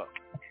saw?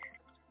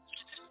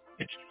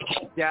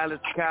 Dallas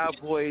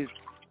Cowboys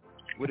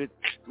with a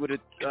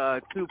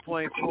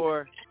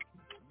 $2.4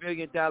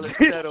 million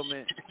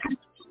settlement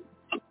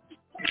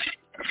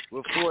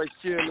with 4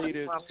 cheerleaders.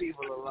 Leave my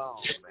people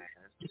alone, man.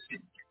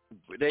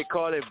 They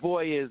call it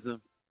boyism.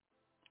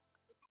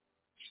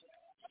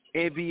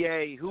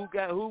 NBA, who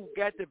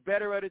got the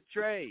better of the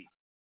trade?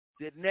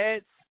 The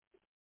Nets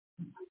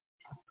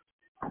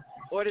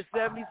or the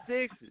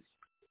 76ers?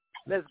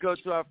 Let's go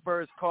to our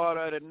first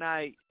caller of the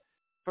night.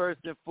 First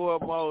and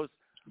foremost,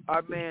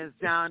 our man's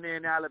down there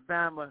in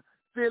Alabama,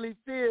 Philly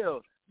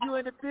Phil. You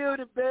in the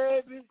building,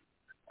 baby.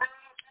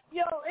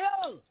 Yo.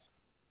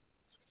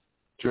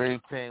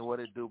 Dream Team, what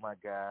it do, my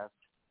guys?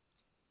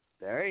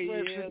 There he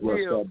is.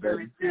 What's up,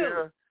 Philly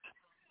Phil.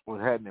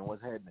 What's happening?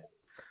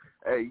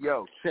 Hey,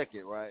 yo, check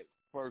it, right?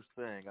 First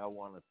thing I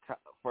want to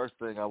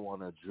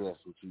address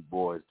with you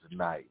boys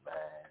tonight,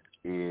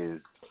 man,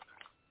 is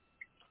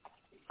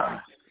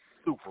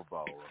Super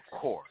Bowl,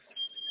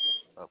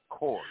 of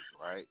course,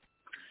 right?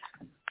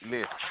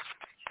 Listen,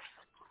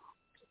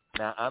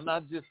 now I'm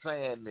not just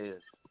saying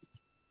this.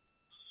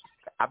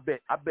 I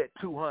bet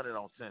 200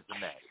 on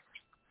Cincinnati,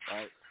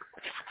 right?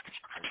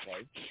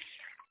 Okay.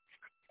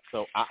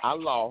 So I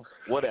lost,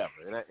 whatever.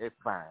 It's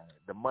fine.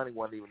 The money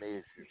wasn't even the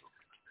issue.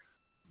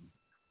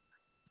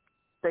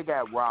 They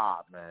got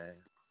robbed, man.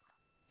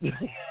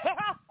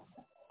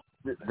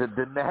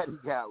 the Natty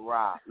got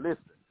robbed.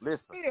 Listen.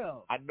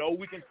 Yeah. I know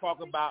we can talk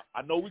about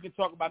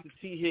the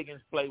T.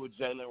 Higgins play with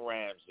Jalen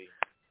Ramsey.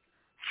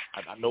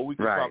 I know we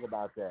can talk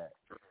about that.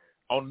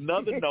 On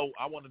another note,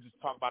 I want to just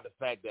talk about the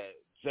fact that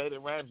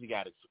Jalen Ramsey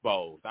got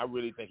exposed. I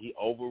really think he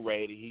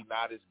overrated. He's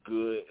not as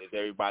good as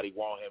everybody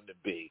want him to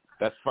be.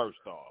 That's first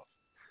off.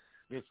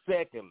 And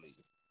secondly,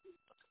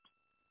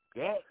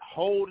 that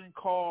holding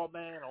call,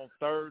 man, on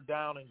 3rd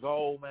down and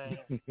goal, man.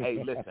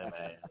 Hey, listen,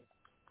 man.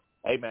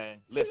 Hey,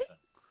 man, listen.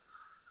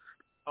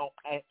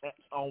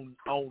 On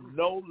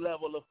no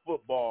level of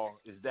football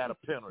is that a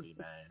penalty,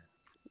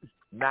 man.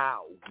 Not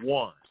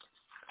one.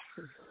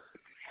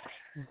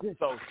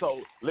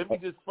 So let me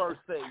just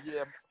first say,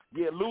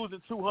 yeah,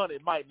 losing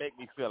 200 might make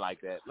me feel like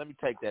that. Let me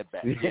take that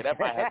back. Yeah, that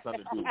might have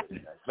something to do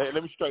with it.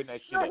 Let me straighten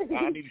that shit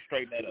up. I need to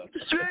straighten that up.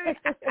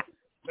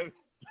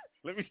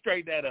 Let me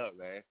straighten that up,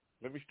 man.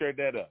 Let me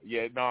straighten that up.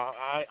 Yeah, no,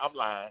 I'm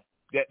lying.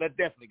 That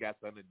definitely got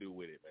something to do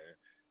with it, man.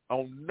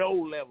 On no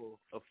level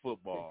of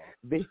football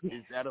is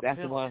that a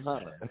penalty. That's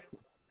 100.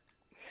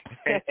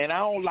 And I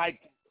don't like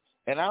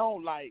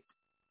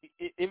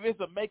if it's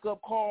a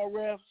makeup call,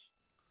 refs,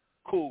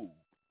 cool.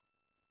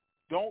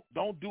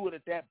 Don't do it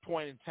at that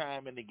point in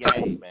time in the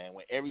game, man,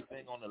 when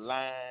everything on the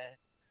line.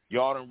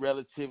 Y'all done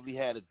relatively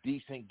had a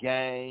decent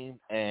game,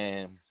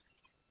 and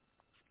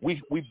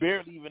we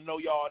barely even know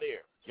y'all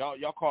there.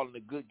 Y'all calling a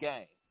good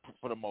game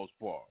for the most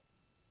part.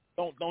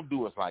 Don't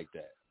do us like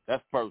that.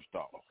 That's first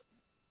off.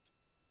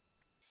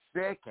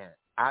 Second,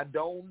 I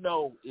don't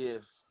know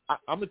if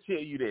I'm gonna tell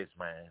you this,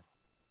 man.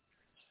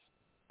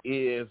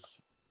 If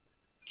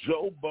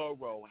Joe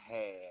Burrow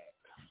had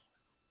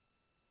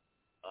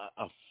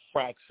a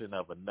fraction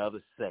of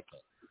another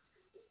second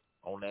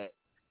on that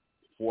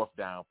 4th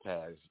down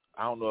pass,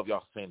 I don't know if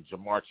y'all seen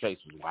Jamar Chase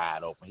was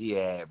wide open. He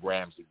had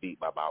Ramsey beat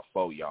by about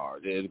 4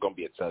 yards. It was gonna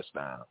be a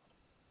touchdown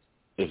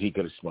if he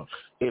could have smoked.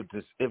 If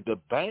the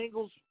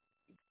Bengals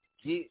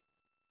get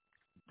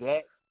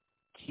that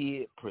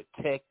kid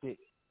protected,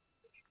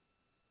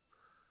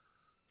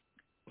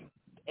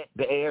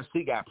 the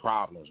AFC got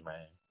problems,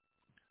 man.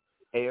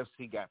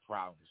 AFC got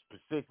problems,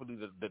 specifically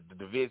the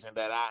division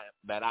that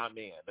I'm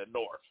in, the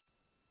North.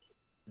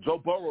 Joe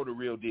Burrow, the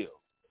real deal.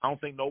 I don't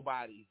think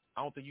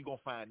you're gonna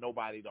find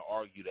nobody to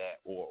argue that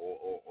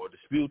or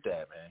dispute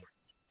that, man.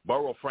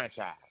 Burrow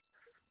franchise.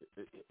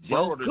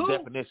 Burrow, the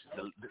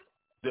definition.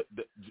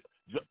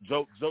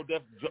 Joe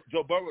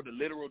Burrow, the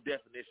literal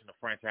definition of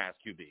franchise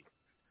QB.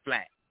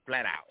 Flat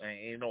out.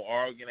 Ain't no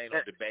arguing, ain't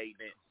no debating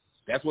it.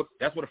 That's what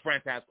a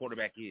franchise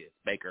quarterback is,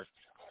 Baker.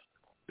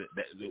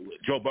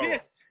 Joe Burrow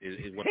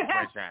is what the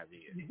franchise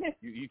is.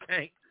 You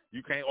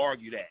can't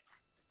argue that.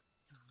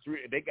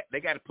 They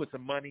got to put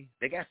some money.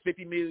 They got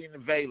 $50 million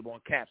available in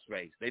cap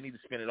space. They need to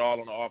spend it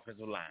all on the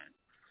offensive line,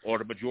 or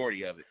the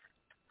majority of it.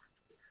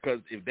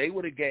 Because if they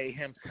would have gave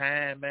him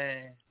time,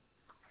 man,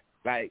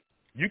 like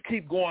you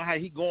keep going how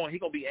he going, he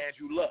gonna be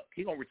Andrew Luck.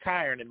 He gonna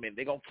retire in a minute.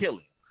 They gonna kill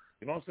him.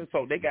 You know what I'm saying?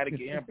 So they got to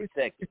get him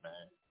protected,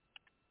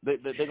 man.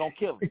 They gonna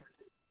kill him.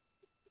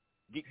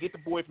 Get the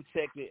boy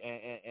protected,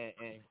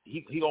 and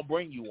he gonna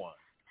bring you one.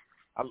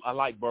 I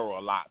like Burrow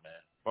a lot, man.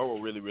 Burrow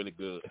really, really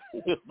good.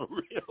 For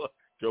real.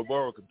 Joe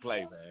Burrow can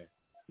play, man.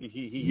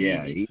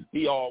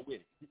 He all with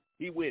it.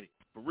 He with it.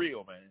 For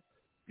real, man.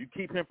 You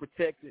keep him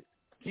protected,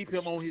 keep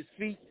him on his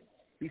feet,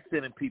 he's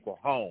sending people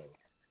home.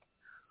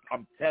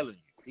 I'm telling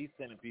you, he's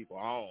sending people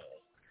home.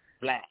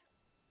 Flat.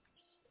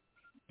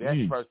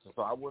 That's personal,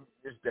 so I wouldn't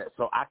miss that.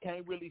 So I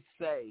can't really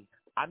say.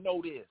 I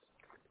know this.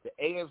 The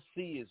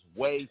AFC is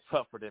way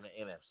tougher than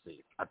the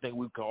NFC. I think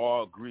we can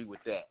all agree with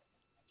that.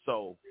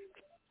 So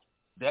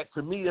that,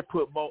 to me, it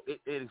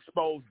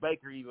exposed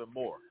Baker even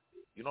more.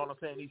 You know what I'm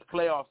saying? These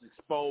playoffs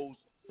expose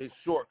his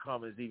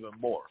shortcomings even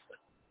more.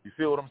 You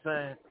feel what I'm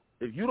saying?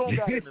 If you don't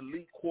got an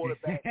elite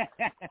quarterback,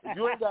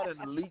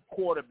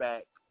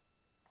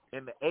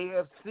 in the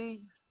AFC,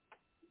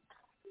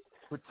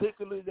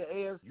 particularly the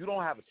AFC, you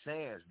don't have a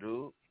chance,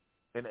 dude,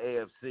 in the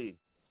AFC.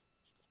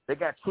 They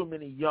got too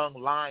many young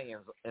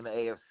lions in the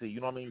AFC.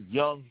 You know what I mean?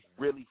 Young,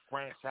 really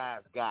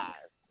franchise guys.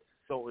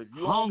 So if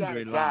you don't got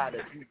a guy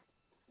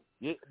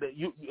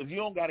if you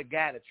don't got a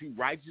guy that you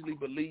righteously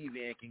believe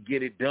in can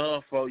get it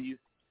done for you,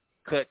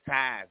 cut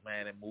ties,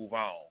 man, and move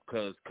on.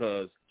 Cause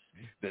the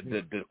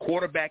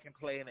quarterbacking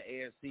play in the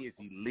AFC is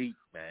elite,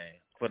 man,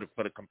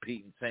 for the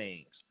competing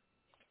teams.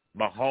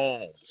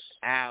 Mahomes,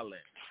 Allen,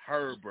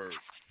 Herbert,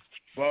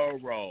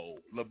 Burrow,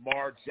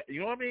 Lamar,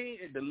 you know what I mean?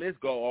 The list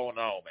go on and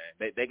on,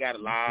 man. They got a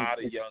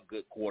lot of young,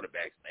 good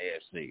quarterbacks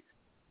in the AFC.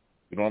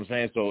 You know what I'm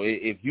saying? So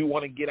if you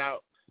want to get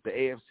out the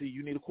AFC,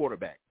 you need a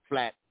quarterback.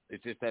 Flat.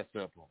 It's just that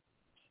simple.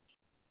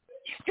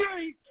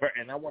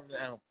 And I want to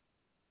know,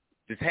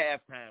 this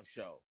halftime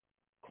show,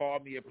 Call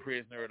Me a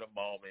Prisoner of the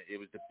Moment. It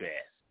was the best.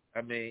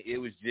 I mean, it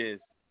was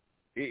just,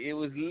 it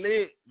was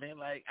lit, man.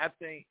 Like, I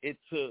think it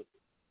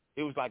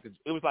was like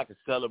a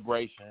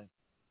celebration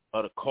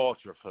of the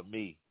culture for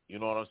me. You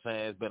know what I'm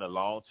saying? It's been a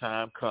long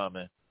time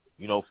coming.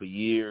 You know, for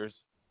years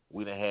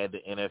we done had the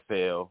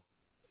NFL.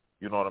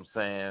 You know what I'm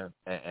saying?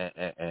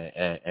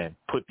 And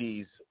put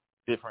these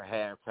different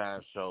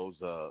halftime shows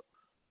up.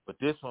 But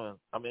this one,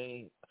 I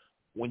mean,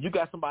 when you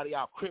got somebody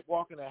out crip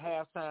walking at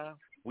halftime,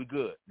 we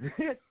good.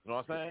 You know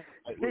what I'm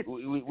saying? We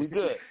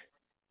good.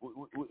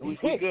 We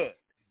good.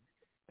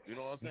 You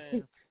know what I'm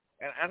saying?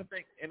 And I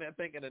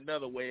think in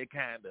another way, it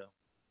kind of,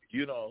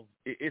 you know,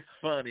 it's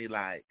funny.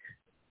 Like,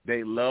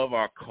 they love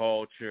our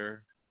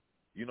culture.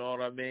 You know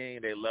what I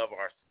mean? They love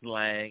our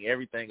slang,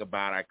 everything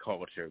about our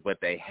culture, but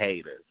they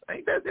hate us.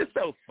 Like, it's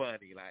so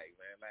funny. Like,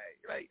 man,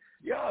 like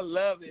y'all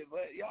love it,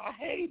 but y'all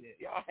hate it.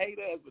 Y'all hate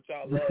us, but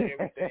y'all love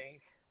everything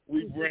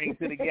we bring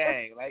to the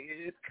game. Like,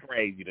 it's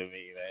crazy to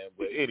me, man.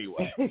 But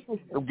anyway,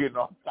 I'm getting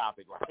off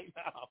topic right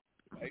now.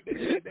 Like,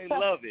 they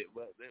love it,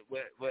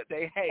 but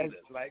they hate us.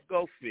 Like,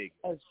 go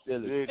figure.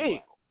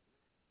 Anyway.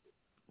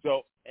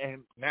 So,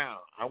 and now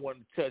I want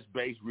to touch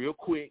base real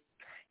quick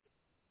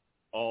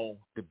on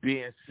the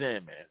Ben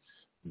Simmons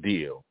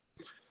deal.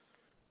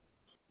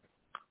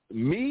 To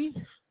me,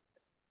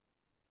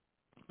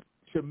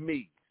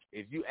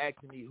 if you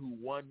ask me who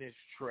won this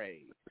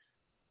trade,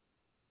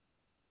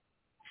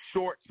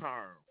 short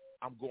term,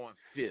 I'm going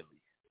Philly.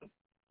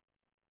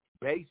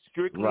 Based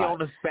strictly on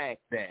the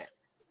fact that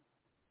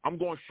I'm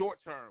going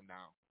short term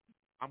now.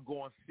 I'm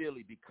going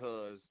Philly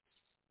because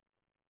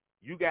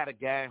you got a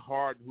guy,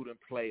 Harden, who done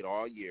played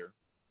all year.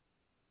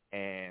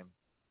 And,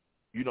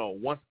 you know,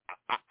 once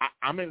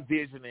I'm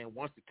envisioning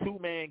once the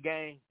two-man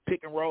game,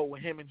 pick and roll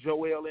with him and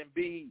Joel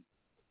Embiid,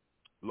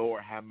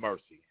 Lord have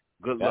mercy.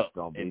 Good luck,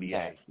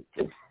 NBA.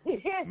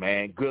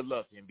 Man, good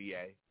luck,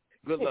 NBA.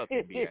 Good luck,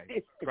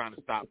 NBA. Trying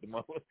to stop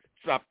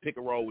pick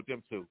and roll with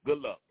them two. Good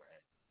luck, man.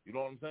 You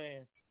know what I'm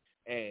saying?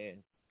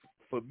 And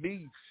for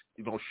me,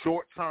 you know,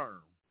 short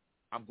term,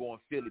 I'm going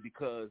Philly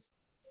because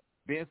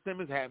Ben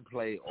Simmons hadn't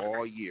played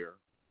all year.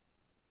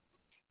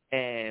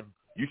 And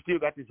you still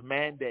got this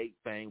mandate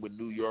thing with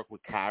New York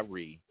with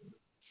Kyrie.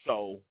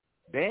 So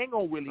they ain't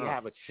going to really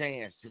have a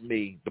chance to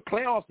me. The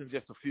playoffs in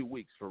just a few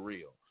weeks for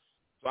real.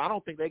 So I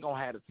don't think they're going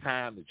to have the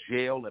time to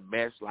gel and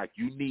mesh like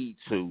you need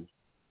to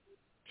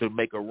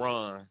make a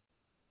run,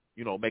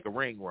 you know, make a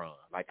ring run.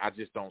 Like, I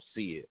just don't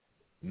see it.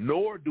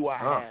 Nor do I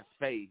have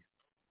faith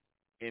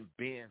in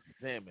Ben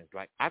Simmons.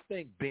 Like, I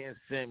think Ben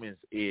Simmons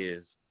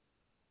is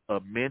a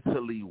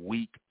mentally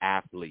weak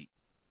athlete.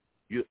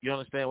 You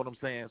understand what I'm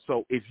saying?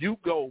 So if you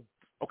go,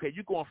 okay,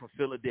 you're going from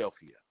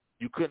Philadelphia.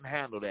 You couldn't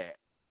handle that.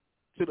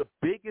 To the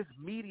biggest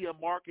media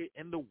market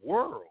in the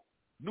world,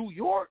 New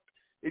York.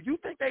 If you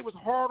think they was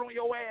hard on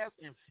your ass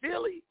in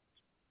Philly,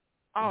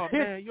 oh,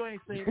 man, you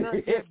ain't seen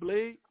nothing yet,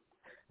 Bleed.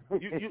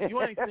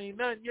 You ain't seen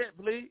nothing yet,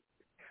 Bleed.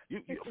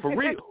 You for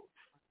real.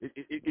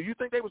 If you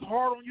think they was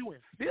hard on you in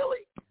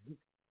Philly,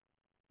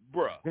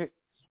 bruh,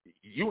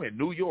 you in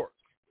New York,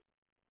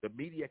 the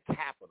media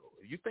capital.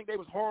 If you think they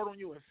was hard on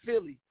you in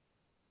Philly,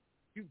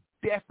 you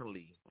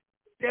definitely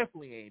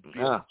ain't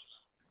built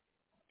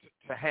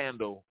to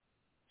handle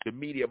the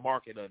media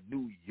market of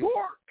New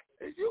York.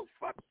 Is you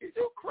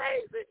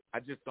crazy? I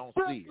just don't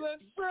see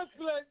it.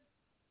 Brooklyn.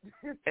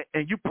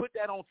 And you put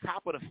that on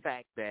top of the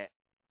fact that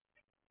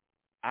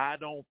I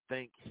don't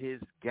think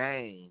his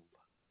game.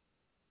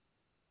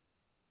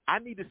 I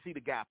need to see the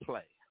guy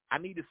play. I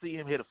need to see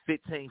him hit a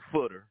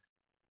 15-footer.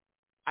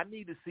 I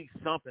need to see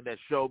something that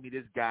showed me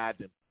this guy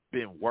that's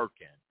been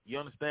working. You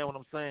understand what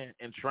I'm saying?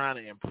 And trying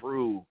to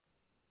improve.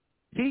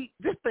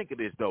 Just think of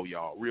this, though,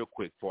 y'all, real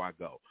quick before I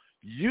go.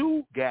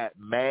 You got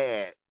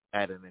mad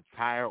at an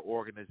entire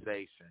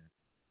organization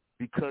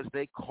because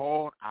they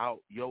called out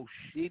your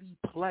shitty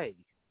play.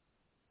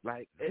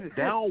 Like, that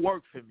don't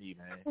work for me,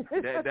 man.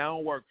 That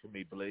don't work for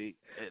me, Blade.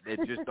 It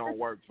just don't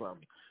work for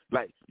me.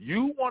 Like,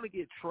 you want to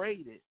get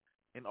traded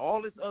and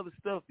all this other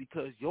stuff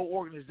because your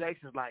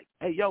organization's like,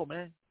 hey, yo,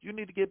 man, you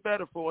need to get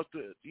better for us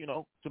to,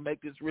 to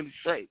make this really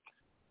shake.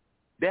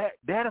 That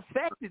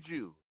affected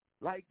you.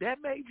 Like,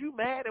 that made you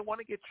mad and want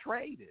to get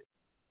traded.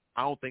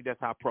 I don't think that's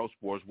how pro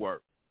sports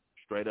work.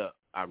 Straight up.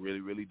 I really,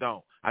 really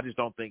don't. I just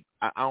don't think,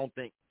 I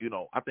think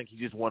he's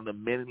just one of the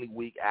mentally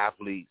weak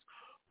athletes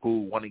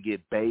who want to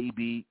get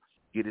babied,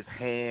 get his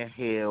hand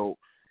held,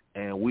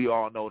 and we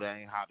all know that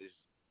ain't how this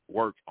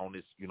works on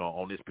this,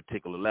 on this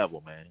particular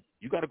level, man.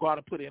 You got to go out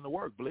and put in the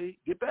work, Bleed.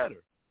 Get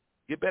better.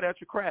 Get better at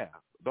your craft.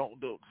 Don't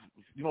put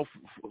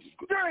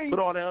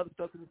all that other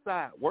stuff to the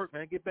side. Work,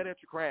 man. Get better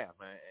at your craft,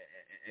 man,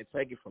 and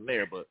take it from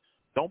there. But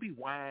don't be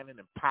whining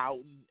and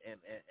pouting and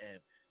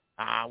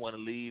I want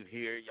to leave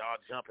here. Y'all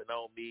jumping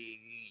on me.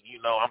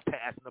 I'm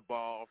passing the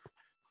ball.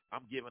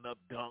 I'm giving up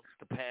dunks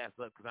to pass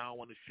up because I don't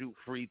want to shoot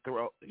free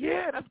throw.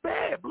 Yeah, that's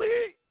bad,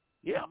 Bleed.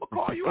 Yeah, I'm going to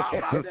call you out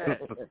about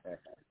that.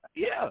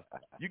 Yeah,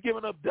 you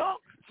giving up dunks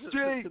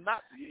to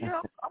not.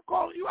 Yeah, I'm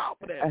calling you out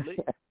for that, Bleed.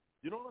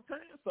 You know what I'm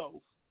saying?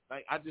 So,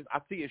 like, I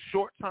see it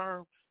short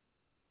term,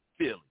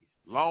 Philly.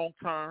 Long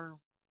term,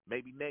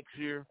 maybe next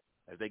year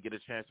as they get a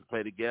chance to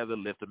play together,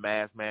 lift the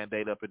mask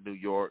mandate up in New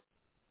York.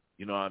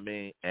 You know what I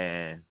mean?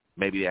 And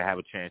maybe they'll have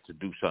a chance to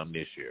do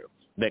something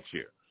next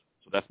year.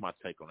 So that's my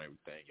take on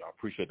everything. Y'all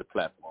appreciate the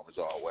platform as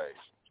always.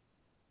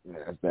 Yeah,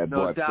 that's that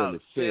no boy doubt. Philly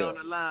Stay Phil. on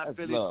the line, That's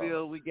Philly love.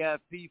 Phil. We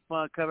got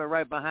P-Funk coming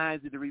right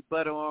behind you to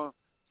rebuttal on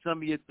some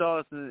of your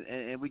thoughts,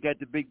 and we got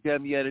the big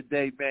W of the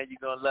day, man. You're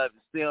going to love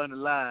it. Stay on the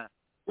line.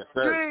 Yes,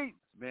 sir. Streets,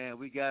 man,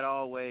 we got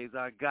always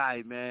our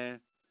guy, man.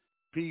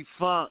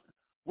 P-Funk.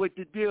 What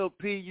the deal,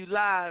 P? You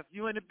live.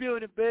 You in the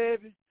building,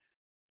 baby.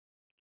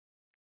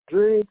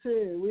 Dream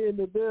Team, we in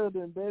the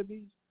building,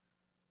 baby.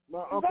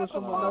 My uncle's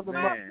from another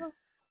mother.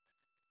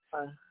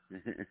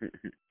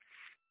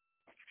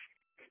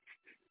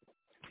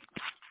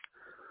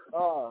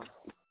 All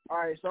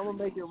right, so I'm gonna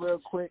make it real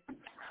quick.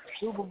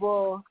 Super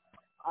Bowl,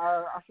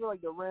 I feel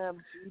like the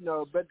Rams,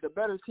 the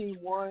better team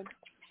won.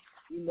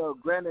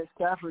 Granted,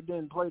 Stafford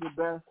didn't play the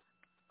best.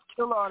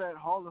 Still all that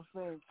Hall of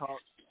Fame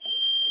talk.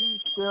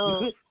 He's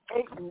still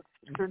 8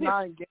 or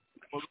 9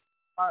 games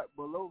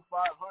below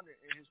 500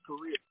 in his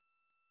career.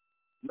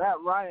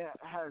 Matt Ryan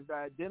has the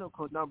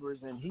identical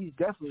numbers, and he's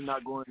definitely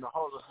not going to the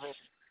Hall of Fame.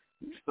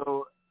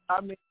 So, I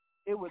mean,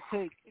 it would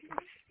take him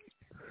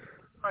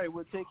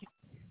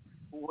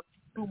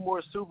 2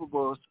 more Super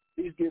Bowls to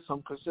at least get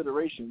some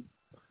consideration.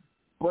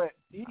 But,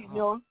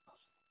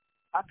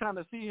 I kind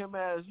of see him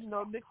as,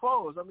 Nick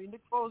Foles. I mean,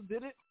 Nick Foles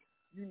did it.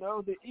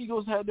 The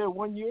Eagles had their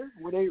 1 year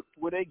where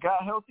they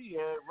got healthy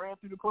and ran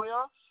through the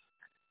playoffs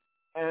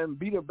and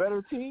beat a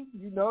better team,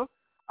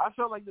 I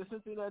felt like the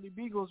Cincinnati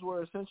Bengals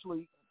were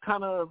essentially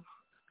kind of,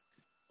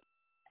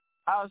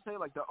 I would say,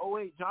 like the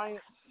 2008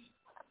 Giants,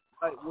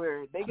 like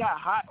where they got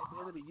hot at the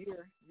end of the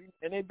year,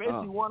 and they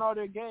basically won all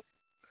their games.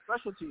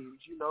 Special teams,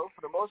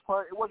 for the most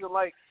part, it wasn't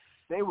like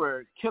they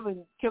were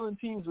killing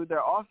teams with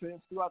their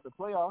offense throughout the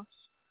playoffs.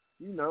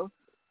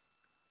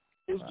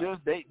 It's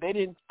just they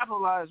didn't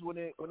capitalize when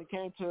it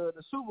came to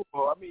the Super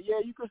Bowl. I mean, yeah,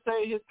 you could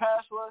say his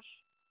pass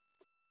rush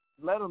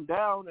let them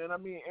down, and I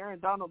mean,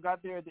 Aaron Donald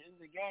got there at the end of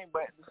the game,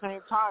 but at the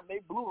same time, they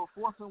blew a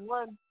 4th and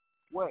 1,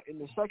 in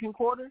the second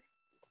quarter,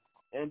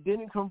 and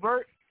didn't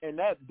convert, and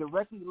that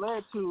directly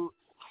led to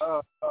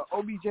a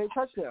OBJ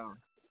touchdown,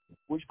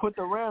 which put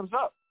the Rams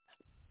up.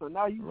 So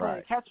now you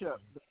playing catch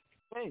up the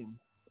game.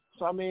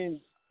 So I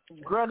mean,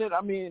 granted,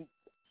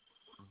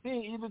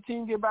 seeing either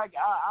team get back,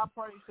 I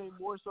probably say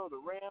more so the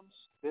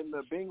Rams than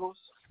the Bengals,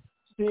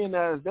 seeing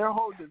as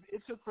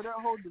it took for their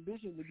whole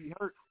division to be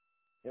hurt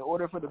in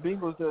order for the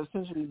Bengals to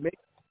essentially make it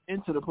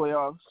into the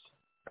playoffs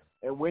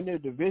and win their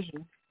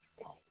division.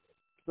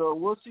 So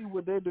we'll see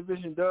what their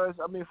division does.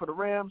 I mean, for the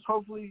Rams,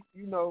 hopefully,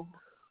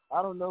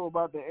 I don't know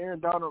about the Aaron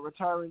Donald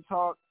retiring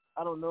talk.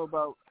 I don't know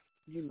about,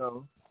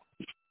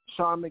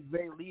 Sean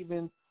McVay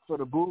leaving for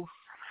the booth.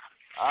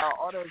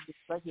 All that is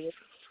expected at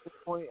this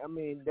point. I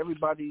mean,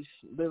 everybody's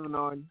living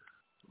on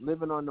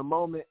the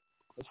moment.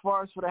 As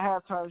far as for the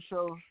halftime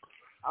show,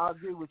 I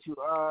agree with you,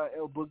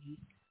 El Boogie.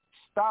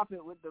 Stop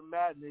it with the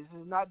madness.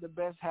 It's not the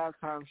best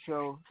halftime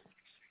show.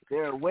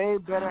 There are way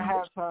better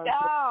halftime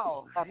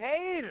shows.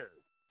 Haters.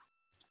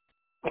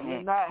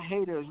 They're not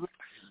haters.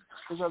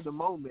 Because of the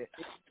moment.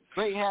 It's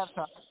great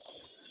halftime.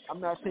 I'm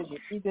not taking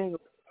anything.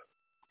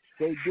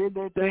 They did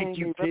their thing. Thank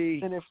you,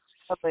 P.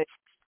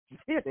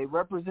 They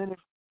represented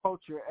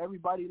culture.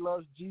 Everybody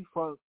loves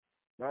G-Funk.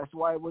 That's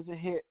why it was a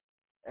hit.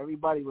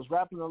 Everybody was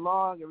rapping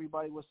along.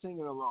 Everybody was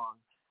singing along.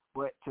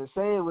 But to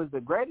say it was the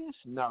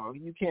greatest, no,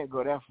 you can't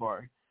go that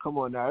far. Come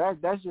on now,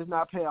 that's just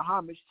not paying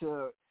homage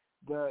to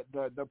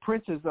the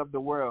princes of the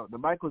world, the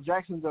Michael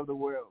Jacksons of the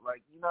world.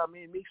 Like, you know what I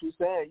mean? Meeks was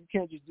saying, you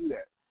can't just do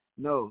that.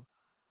 No,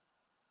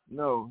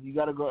 you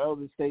got to go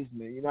elder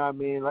statesman. You know what I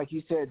mean? Like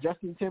you said,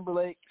 Justin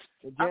Timberlake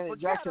and Janet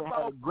Jackson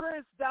had a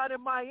Prince down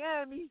in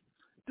Miami.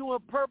 doing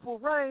Purple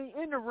Rain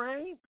in the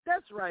rain.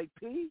 That's right,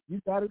 P.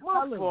 You got it.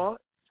 My fault.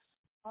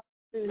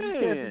 Man, you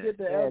can't forget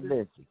the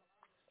elders.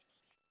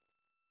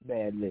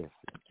 Man, listen.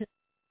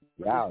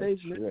 Y'all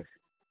tripping.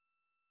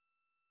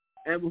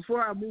 And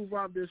before I move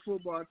off this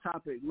football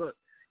topic, look,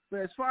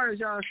 as far as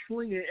y'all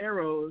slinging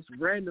arrows,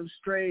 random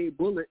stray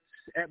bullets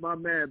at my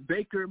man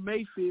Baker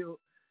Mayfield,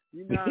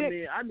 you know what I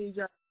mean? I need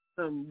y'all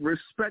some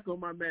respect on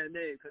my man's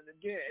name. Because,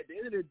 again, at the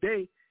end of the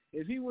day,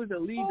 if he was to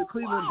lead the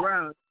Cleveland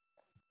Browns,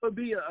 there would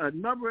be a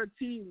number of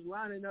teams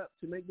lining up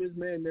to make this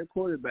man their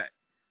quarterback.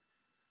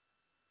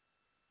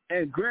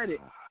 And granted,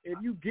 if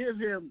you give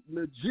him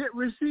legit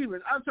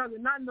receivers, I'm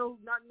talking not no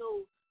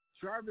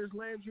Jarvis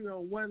Landry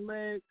on one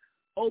leg,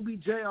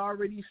 OBJ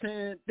already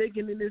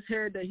thinking in his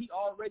head that he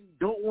already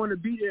don't want to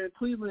be there in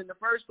Cleveland in the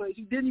first place.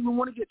 He didn't even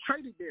want to get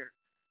traded there.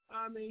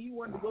 I mean, he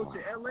wanted to go to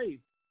L.A.,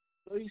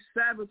 so he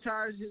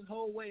sabotaged his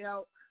whole way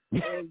out.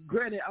 And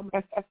granted, I'm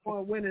going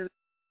to win it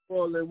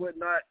and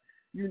whatnot.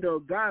 You know,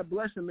 God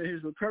bless him in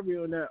his recovery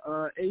on that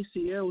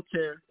ACL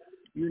tear.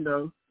 You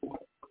know,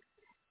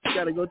 he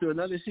got to go through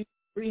another season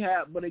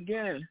rehab. But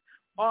again,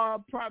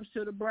 all props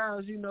to the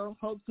Browns. You know,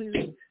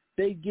 hopefully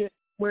they get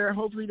where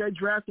hopefully they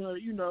draft a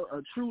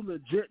true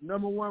legit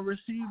number one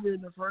receiver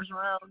in the first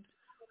round,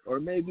 or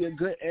maybe a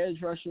good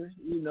edge rusher.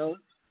 You know,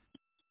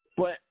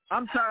 but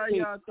I'm tired of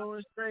y'all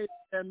throwing straight at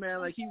that man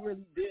like he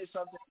really did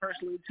something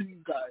personally to you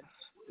guys.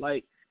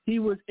 Like he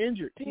was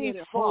injured. He had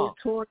a whole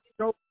torn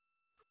shoulder.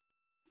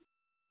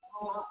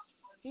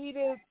 He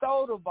didn't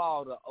throw the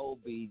ball to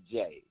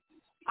OBJ.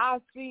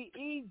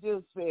 He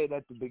just said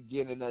at the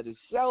beginning of the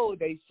show,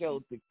 they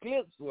showed the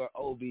clips where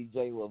OBJ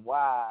was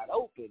wide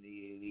open.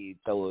 He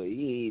throw it.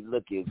 He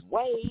look his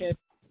way. You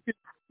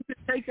could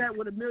take that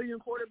with a million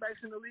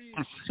quarterbacks in the league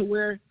to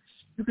where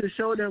you could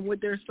show them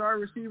with their star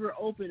receiver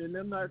open and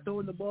them not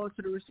throwing the ball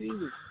to the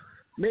receiver.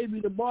 Maybe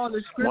the ball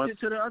is scripted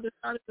to the other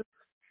side of the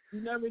 –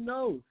 you never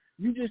know.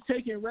 You just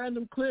taking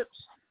random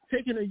clips,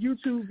 taking a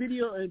YouTube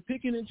video and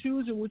picking and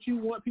choosing what you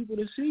want people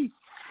to see.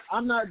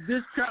 I'm not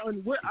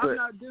discounting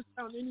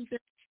anything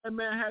that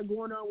man had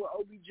going on with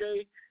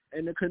OBJ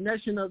and the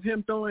connection of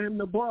him throwing him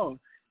the ball.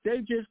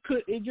 It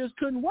just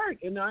couldn't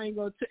work. And I ain't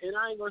gonna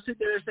sit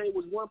there and say it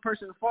was one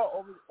person's fault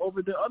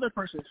over the other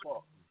person's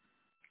fault.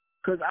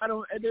 Because at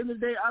the end of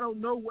the day, I don't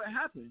know what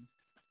happened.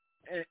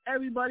 And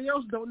everybody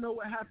else don't know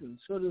what happened.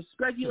 So to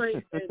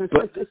speculate and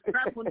just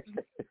crap on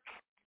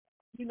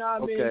you know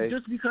what I mean?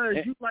 Just because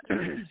you like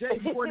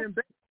OBJ more than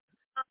Baker,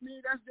 I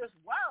mean, that's just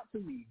wild to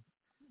me.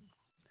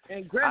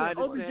 And granted,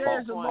 OBJ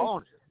is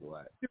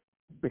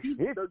he's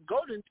the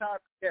golden child,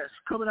 yes,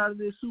 coming out of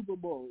this Super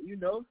Bowl, you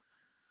know.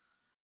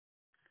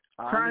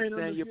 I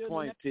understand your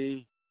point,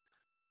 P.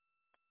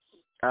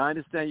 I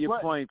understand your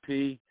point,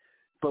 P.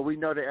 But we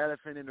know the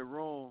elephant in the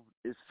room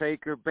is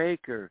Faker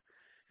Baker.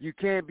 You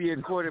can't be a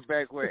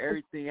quarterback where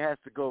everything has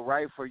to go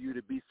right for you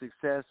to be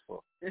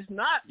successful. It's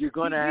not. You're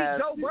going to have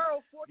Joe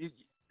Burrow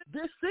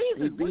this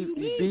season.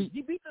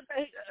 He beat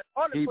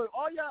all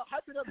y'all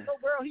hyping up Joe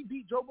Burrow. He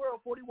beat Joe Burrow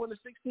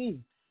 41-16.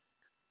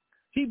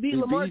 He beat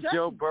Lamar Jackson.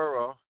 Joe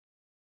Burrow.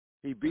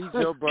 He beat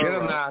Joe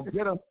Burrow.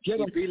 Get him. He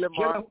beat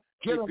Lamar.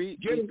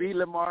 He beat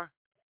Lamar.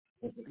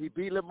 He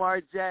beat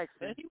Lamar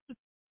Jackson.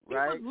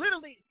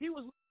 He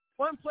was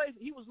one play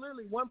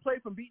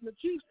from beating the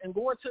Chiefs and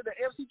going to the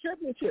AFC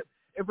Championship.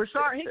 If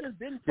Rashard Higgins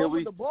didn't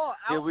throw the ball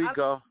out, here we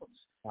go.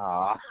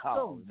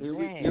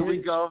 Here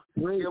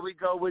we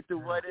go with the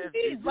what if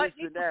this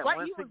and that.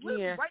 Once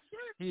again,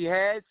 he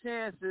had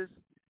chances.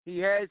 He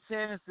had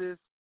chances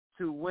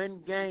to win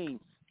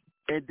games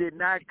and did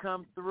not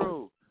come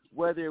through.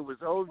 Whether it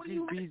was OBJ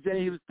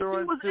he was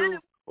throwing to,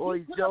 or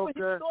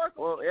Joker,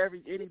 or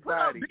anybody. He put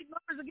up big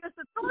numbers against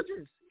the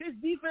Chargers. His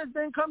defense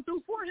didn't come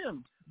through for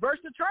him.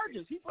 Versus the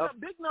Chargers, he put up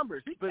big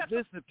numbers. But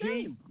listen,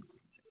 P.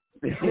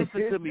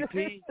 Listen to me,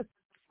 P.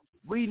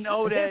 We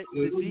know that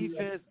the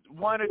defense,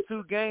 one or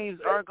two games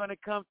aren't going to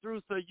come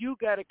through, so you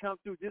got to come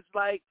through. Just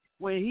like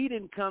when he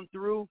didn't come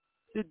through,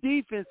 the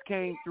defense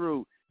came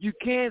through. You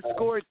can't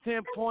score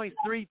 10 points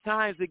 3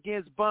 times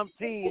against bum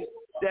teams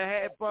that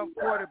had bum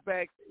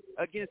quarterbacks.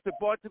 Against the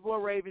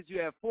Baltimore Ravens, you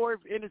had 4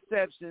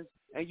 interceptions,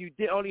 and you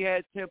only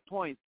had 10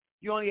 points.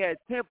 You only had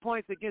 10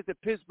 points against the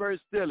Pittsburgh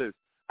Steelers.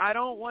 I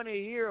don't want to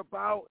hear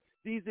about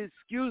these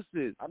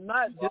excuses. I'm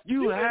not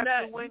you have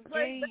that. to win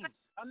games.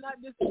 I'm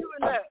not disputing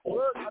that.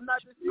 Look, I'm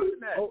not disputing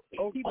that.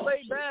 He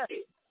played bad.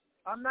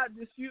 I'm not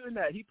disputing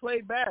that. He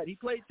played bad. He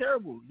played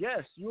terrible.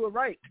 Yes, you were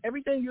right.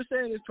 Everything you're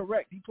saying is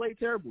correct. He played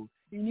terrible.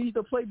 He needs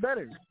to play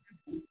better.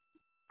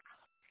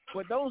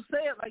 But don't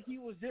say it like he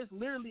was just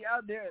literally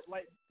out there,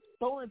 like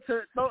throwing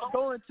to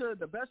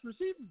the best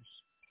receivers,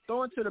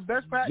 throwing to the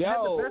best the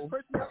best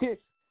person.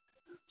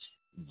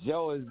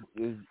 Joe is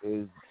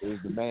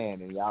the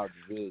man in y'all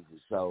division,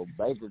 so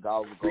Baker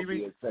always gonna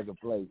be in second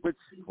place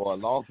for a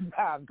long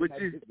time. What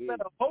you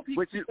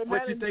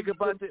think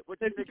about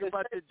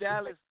the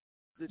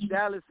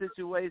Dallas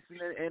situation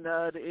in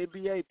the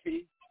NBA,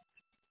 P?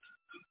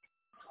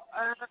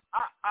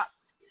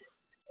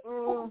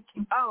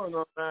 I don't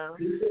know, man.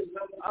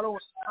 I don't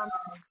want to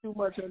comment too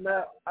much on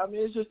that. I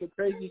mean, it's just a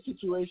crazy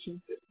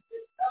situation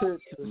to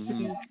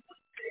see.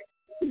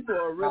 People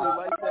are really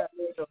like that.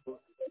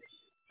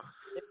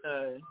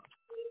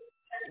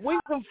 We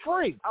some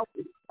freaks.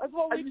 That's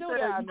what we do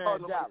down there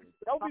in Dallas.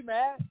 Don't be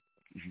mad.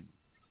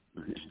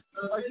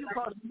 Like you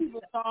call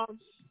people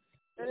Toms,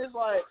 and it's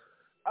like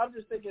I'm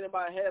just thinking in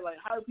my head, like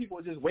how do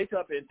people just wake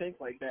up and think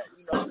like that?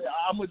 You know,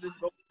 I'm gonna just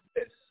go with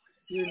this.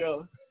 You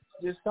know,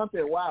 just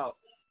something wild.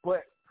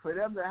 But for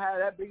them to have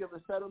that big of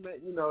a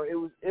settlement, you know,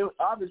 it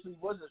obviously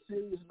was a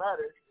serious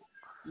matter.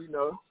 You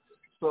know,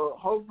 so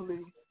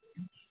hopefully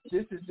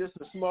this is just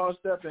a small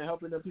step in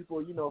helping them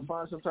people, you know,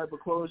 find some type of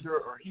closure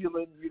or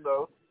healing. You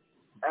know,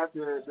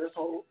 after this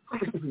whole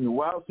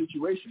wild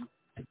situation.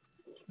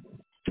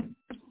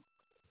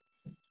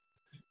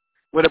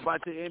 What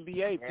about the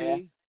NBA,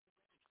 P?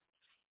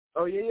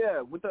 Oh,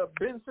 yeah. With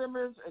Ben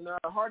Simmons and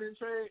Harden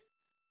trade,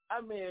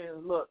 I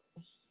mean, look,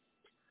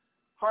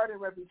 Harden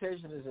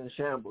reputation is in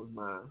shambles,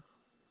 man.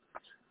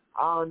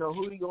 I don't know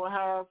who he going to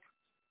have,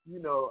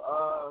 you know,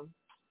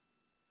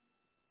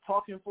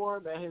 talking for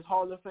him at his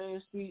Hall of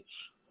Fame speech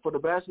for the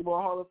Basketball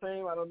Hall of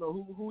Fame. I don't know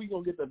who he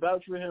going to get to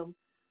vouch for him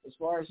as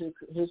far as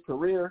his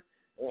career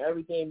and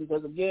everything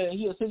because, again,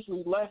 he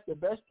essentially left the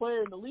best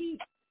player in the league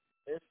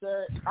and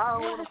said, I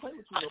don't want to play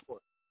with you no more.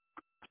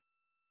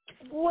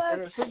 What?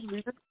 And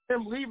essentially, this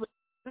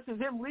is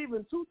him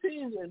leaving 2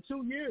 teams in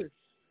 2 years.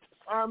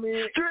 I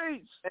mean,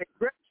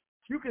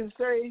 you can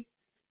say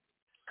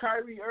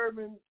Kyrie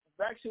Irving,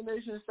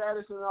 vaccination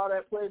status and all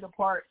that played a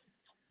part,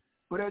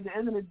 but at the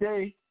end of the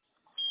day,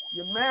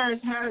 your man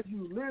had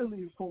you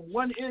literally from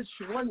 1 inch,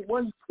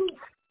 one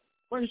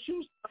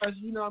shoe size,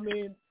 you know what I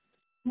mean,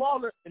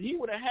 smaller, and he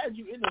would have had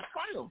you in the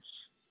finals.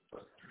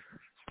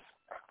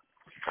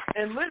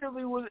 And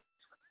literally was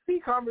a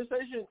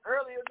conversation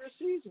earlier this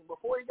season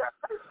before he got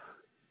hurt.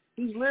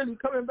 He's literally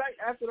coming back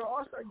after the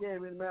All-Star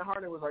game, and Matt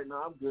Harden was like, "No,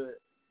 I'm good.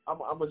 I'm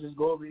gonna just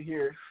go over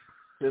here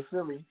to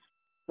Philly."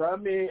 So I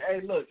mean,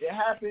 hey, look, it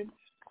happened.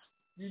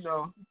 You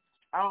know,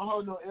 I don't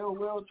hold no ill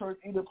will towards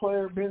either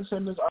player. Ben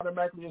Simmons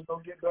automatically is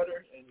gonna get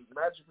better and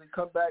magically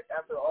come back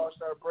after the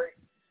All-Star break.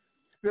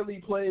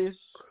 Brooklyn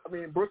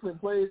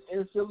plays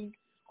in Philly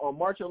on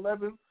March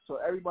 11th, so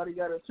everybody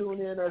got to tune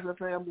in as a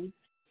family.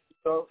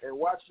 So, and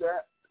watch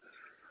that.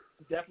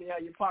 Definitely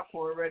have your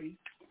popcorn ready.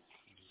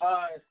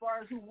 As far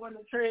as who won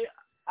the trade,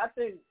 I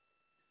think.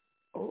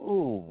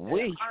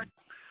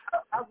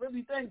 I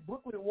really think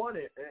Brooklyn won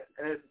it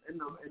in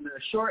the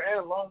short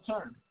and long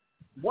term.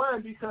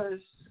 One, because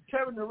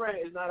Kevin Durant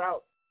is not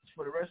out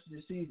for the rest of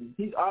the season.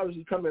 He's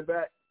obviously coming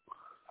back.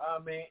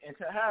 And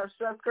to have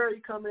Steph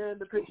Curry come in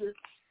the picture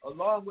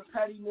along with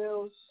Patty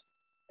Mills,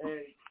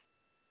 and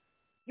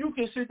you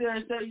can sit there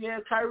and say, yeah,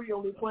 Kyrie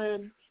only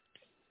playing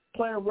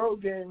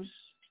road games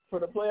for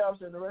the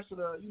playoffs and the rest of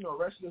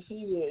the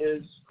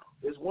season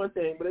is one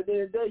thing. But at the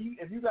end of the day,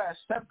 if you got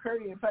Steph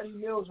Curry and Patty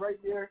Mills right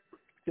there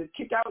to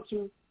kick out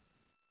to,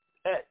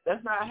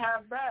 that's not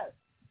half bad.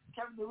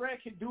 Kevin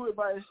Durant can do it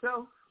by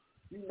himself.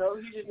 You know,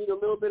 he just need a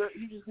little bit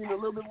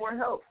more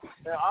help.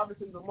 And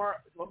obviously,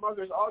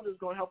 LaMarcus Aldridge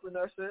going to help in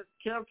that sense.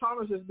 Cam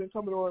Thomas has been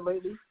coming on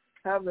lately,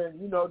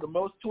 having the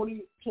most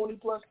 20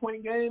 plus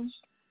point games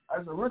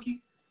as a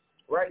rookie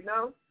right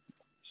now.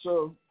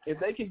 So if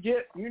they could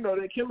get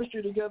their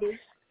chemistry together,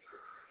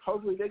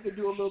 hopefully they could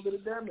do a little bit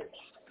of damage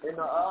in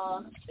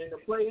the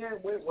play-in,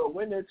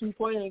 win their 2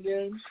 play-in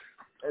games,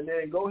 and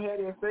then go ahead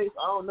and face.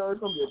 I don't know, it's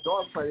gonna be a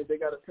dog fight if they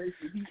got to face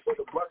the Heat or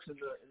the Bucks in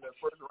the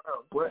first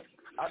round, but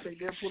I think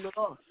they'll pull it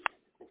off.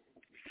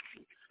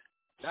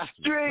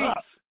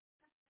 Streets.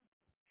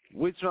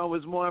 Which one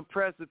was more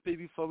impressive, P?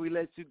 Before we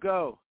let you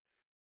go,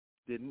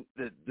 did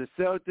the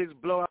Celtics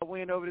blow out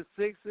win over the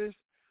Sixers,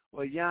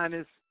 or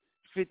Giannis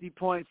 50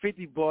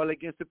 ball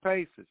against the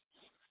Pacers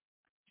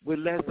with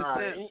less than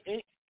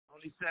 10?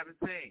 Only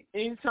 17.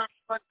 Anytime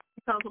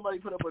somebody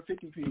put up a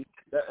 50-piece,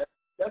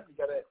 definitely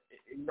got to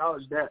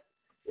acknowledge that.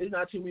 There's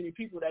not too many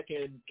people that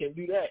can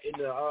do that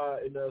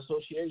in the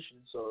association.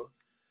 So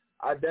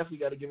I definitely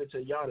got to give it to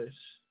Giannis.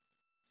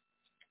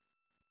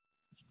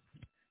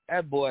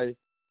 That boy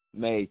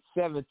made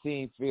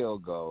 17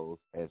 field goals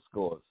and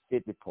scored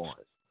 50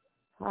 points.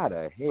 How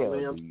the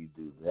hell do you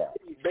do that?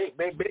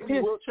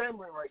 Baby Will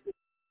Chamberlain right there.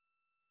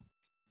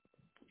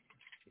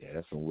 Yeah,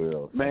 that's some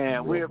Will.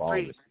 Man, we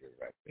appreciate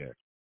right there.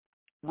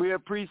 We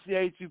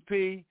appreciate you,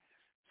 P.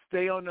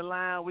 Stay on the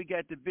line. We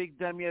got the big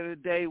dummy of the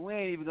day. We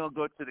ain't even going to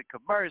go to the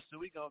commercial.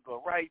 We're going to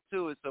go right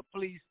to it. So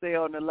please stay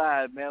on the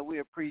line, man. We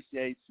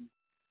appreciate you.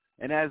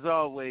 And as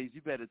always,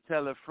 you better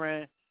tell a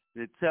friend,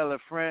 to tell a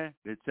friend,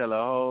 to tell a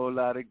whole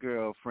lot of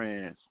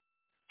girlfriends.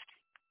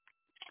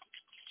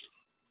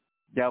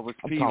 That was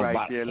P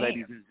right there,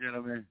 ladies and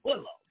gentlemen.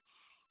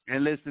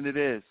 And listen to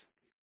this.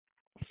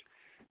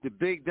 The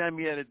big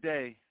dummy of the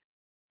day.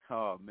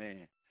 Oh,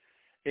 man.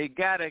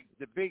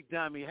 The big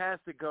dummy has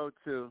to go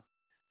to,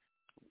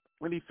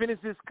 when he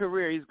finishes his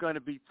career, he's going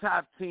to be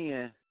top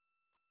 10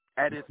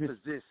 at his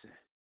position.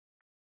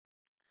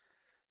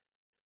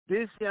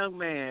 This young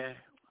man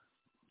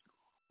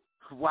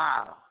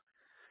wow.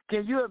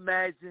 Can you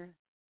imagine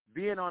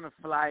being on a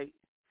flight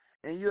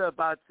and you're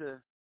about to,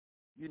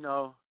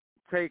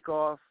 take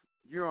off,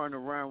 you're on the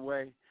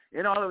runway,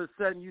 and all of a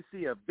sudden you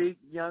see a big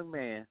young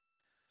man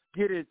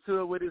get into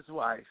it with his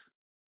wife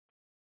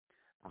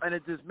in a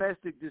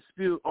domestic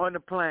dispute on the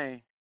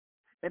plane,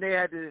 and they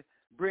had to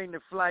bring the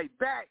flight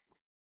back,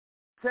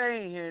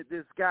 saying him,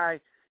 this guy,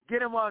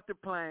 get him off the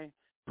plane,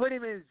 put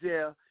him in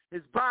jail.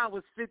 His bond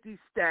was 50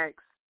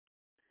 stacks,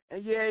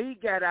 and yeah, he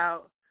got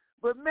out.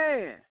 But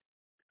man,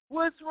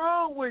 what's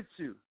wrong with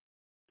you?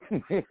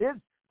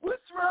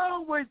 What's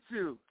wrong with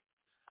you?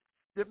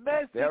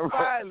 Domestic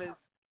violence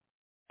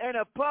in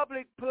a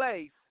public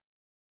place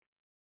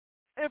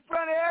in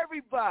front of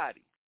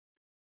everybody.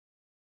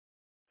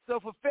 So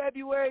for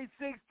February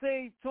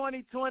 16,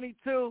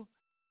 2022,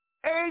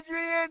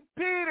 Adrian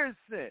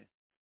Peterson,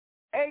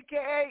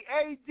 a.k.a.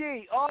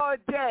 AD, all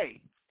day,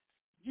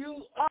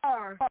 you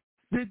are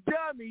the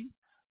dummy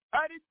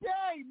of the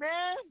day,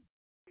 man.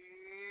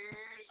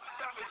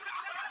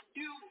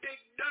 You big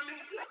dummy.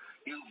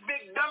 You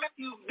big dummy.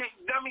 You big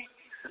dummy.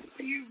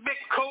 You big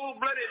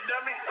cold-blooded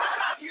dummy.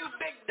 You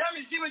big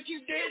dummy. See what you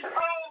did?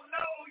 Oh,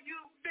 no, you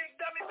big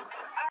dummy.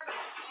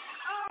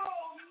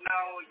 Oh, no,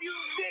 you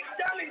big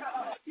dummy.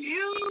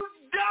 You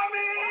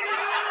dummy.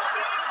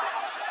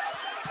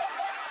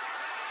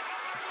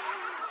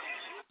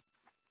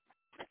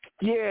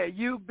 Yeah,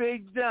 you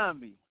big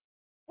dummy.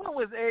 What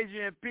was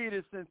Adrian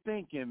Peterson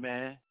thinking,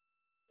 man?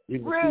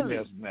 Really?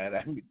 Mad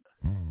at me.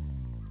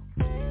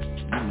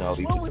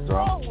 What was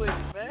wrong with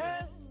him,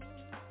 man?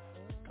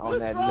 On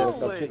that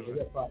little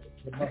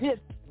And guess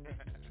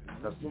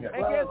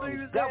where he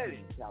was headed?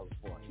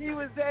 He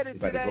was headed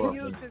to that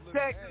Houston,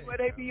 Texas, where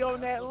they be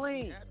on that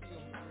lean.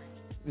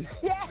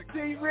 Yeah,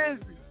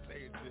 T-Rizzy.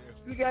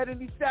 You got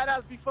any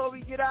shout-outs before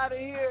we get out of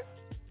here?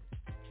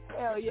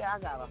 Hell yeah, I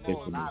got a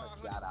whole lot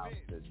of shout-outs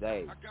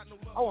today.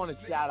 I want to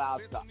shout out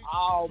to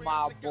all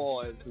my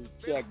boys who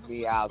checked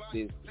me out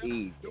this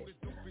evening.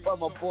 From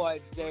my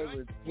boy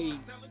James P,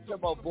 to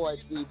my boy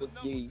Diva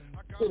G,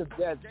 to the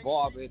best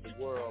barber in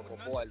the world,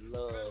 my boy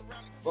Love,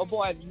 my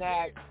boy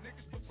Knack,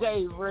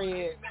 Jay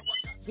Red,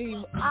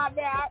 listen,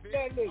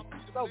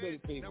 so many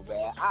people,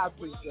 man. I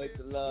appreciate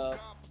the love.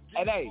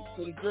 And hey,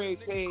 to the Dream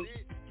Team,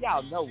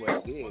 y'all know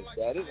what it is,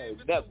 man. It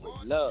ain't never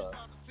love.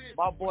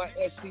 My boy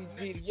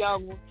SCG, the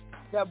young one,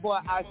 that boy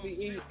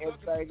ICE,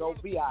 everything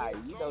gonna be all right.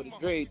 You know the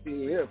Dream Team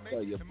here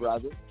for you,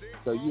 brother.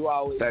 So you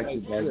always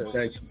make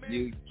sure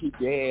you keep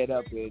your head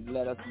up and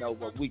let us know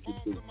what we can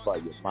do for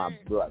you, my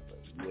brother.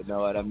 You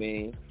know what I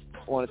mean?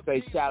 I want to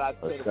say shout out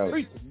to the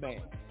preacher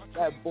man.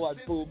 That boy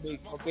Boo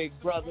Meek, my big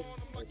brother,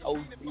 and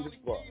OG the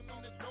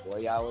fuck. Boy,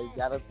 you always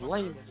got us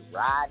leaning,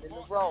 riding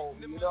the road.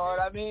 You know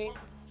what I mean?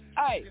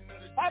 Hey,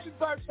 happy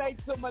birthday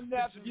to my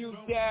nephew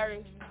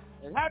Darius,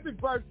 and happy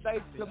birthday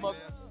to my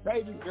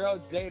baby girl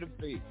Jada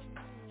B.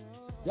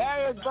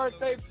 Darius'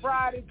 birthday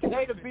Friday,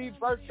 Jada B's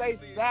birthday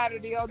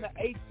Saturday on the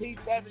 18th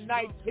and the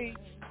 19th.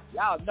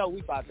 Y'all know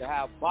we about to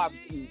have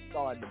barbecue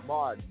starting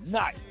tomorrow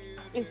night.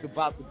 It's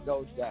about to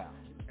go down.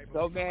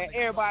 So, man,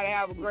 everybody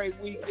have a great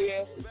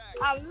weekend.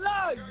 I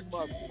love you,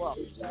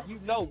 motherfuckers. You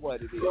know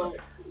what it is.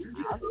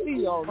 I'll see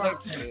you on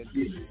next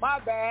week. My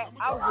bad.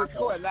 I was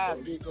recording last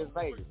week in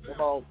Vegas. Come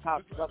on,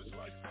 talk something.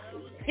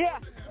 Yeah.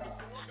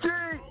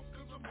 Street.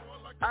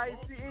 ICE,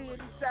 any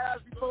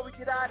shout-outs before we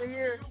get out of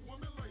here?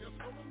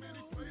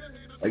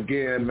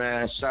 Again,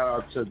 man, shout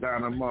out to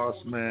Donna Moss,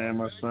 man,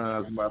 my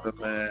son's mother,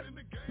 man.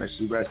 May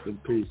she rest in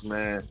peace,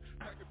 man.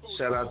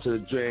 Shout out to the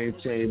Dream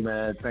Team,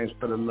 man. Thanks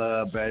for the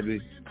love, baby.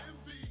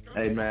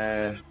 Hey,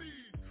 man,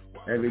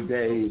 every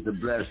day is a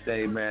blessed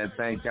day, man.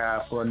 Thank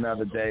God for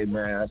another day,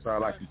 man. That's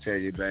all I can tell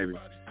you, baby.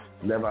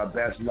 Live our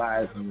best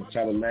lives and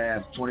try to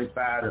laugh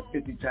 25 to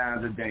 50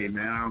 times a day,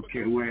 man. I don't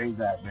care where he's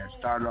at, man.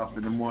 Start off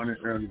in the morning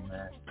early,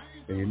 man.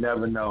 And you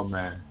never know,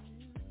 man.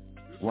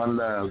 One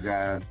love,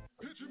 guys.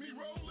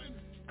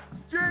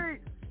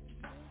 Street.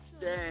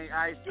 Dang,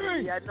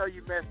 ICE, I know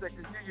you messed up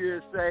because you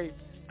used to say,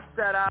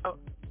 shout out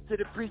to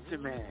the preacher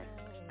man,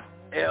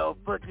 El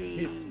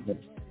Fucking.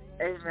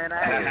 Hey, man,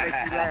 I had to make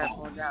you laugh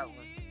on that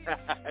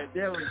one.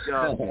 There we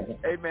go.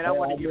 Hey, man, I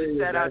want to give a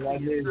shout out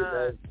to your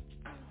son.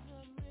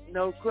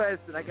 No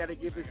question. I got to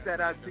give a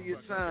shout out to your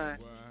son.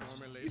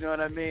 You know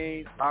what I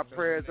mean? Our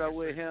prayers are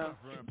with him.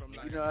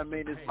 You know what I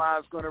mean? His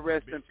mom's going to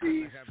rest in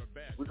peace.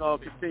 We're going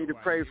to continue to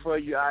pray for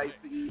you, ICE,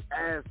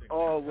 as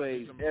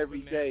always,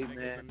 every day,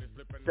 man.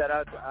 Shout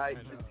out to ICE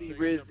and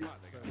T-Rizzy.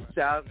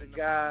 Shout out to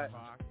God.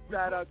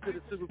 Shout out to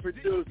the super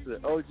producer,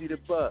 OG the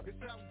Buck.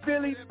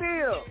 Philly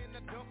Phil,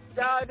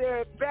 down there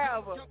at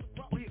Bama.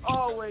 We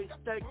always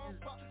thank you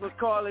for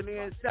calling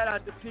in. Shout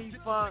out to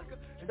P-Funk.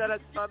 Shout out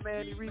to my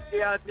man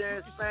Enrique out there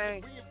in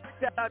Spain.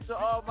 Shout out to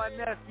all my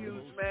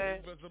nephews, man,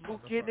 who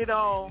getting it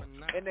on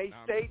in they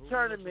state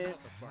tournament,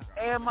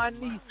 and my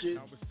nieces,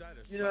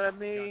 you know what I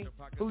mean,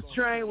 who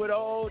train with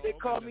they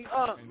call me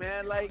Unc,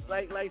 man, like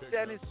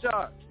Shannon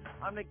Sharp.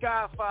 I'm the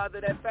godfather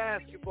of that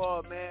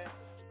basketball, man.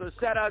 So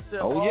shout out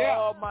to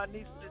all my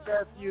nieces and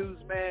nephews,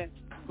 man,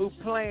 who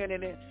playing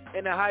in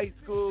the high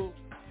school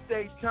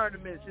state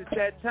tournaments. It's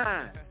that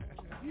time.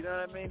 You know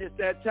what I mean? It's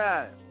that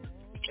time.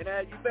 And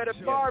you better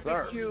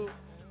barbecue.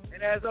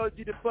 And as OG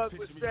the Buck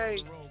would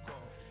say,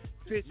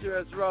 picture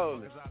us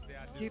rolling.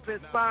 Keep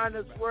inspiring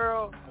this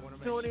world.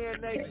 Tune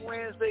in next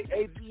Wednesday,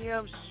 8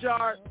 p.m.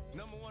 sharp. You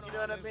know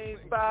what I mean?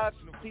 5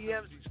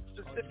 p.m.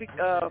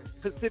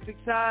 Pacific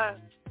time.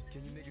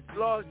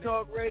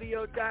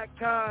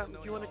 blogtalkradio.com.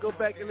 If you want to go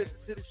back and listen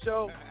to the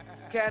show,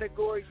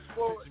 category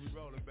sports,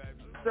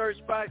 search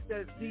box,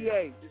 that's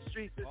DA. The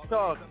streets is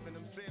talking.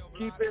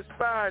 Keep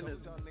inspiring us.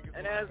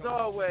 And as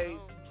always,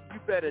 you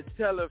better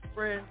tell a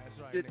friend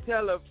to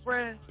tell a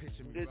friend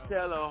to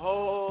tell a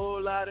whole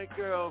lot of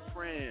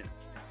girlfriends.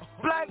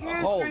 Black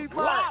History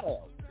Month.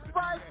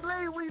 Spike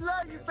Lee, we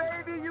love you,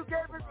 baby. You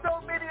gave us so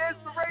many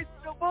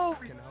inspirational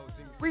movies.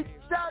 We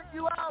shout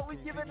you out. We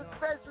giving a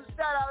special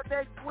shout out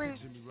next week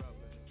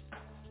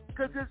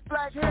because it's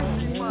Black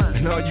History Month.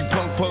 And all you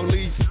punk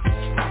police,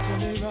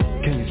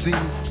 can you see me?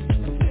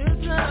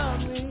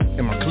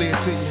 Am I clear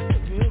to you?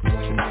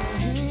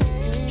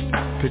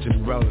 Picture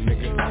me rolling,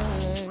 nigga.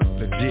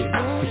 Legit.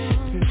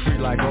 Free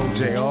like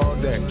OJ all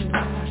day.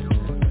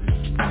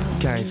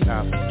 Can't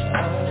stop it.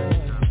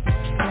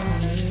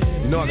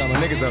 You know I got my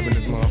niggas up in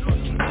this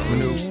motherfucker.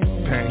 Manu,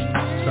 Pain,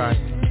 Sight,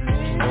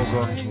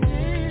 Mogo,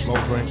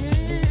 Mobrain.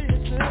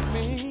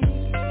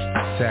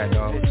 Sad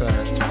dog,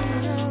 time.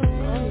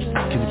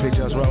 Can you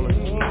picture us rolling?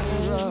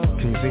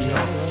 Can you see me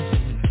on?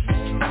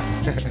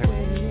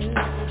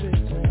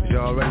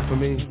 Y'all ready for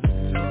me?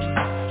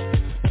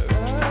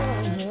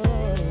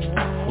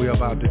 We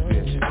about this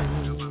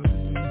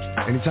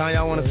bitch. Anytime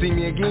y'all want to see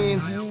me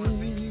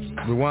again,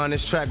 rewind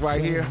this track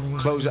right here,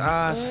 close your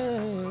eyes,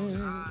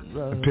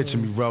 picture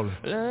me rolling.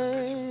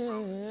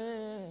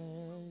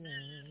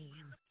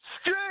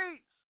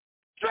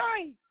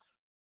 Street!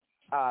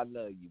 I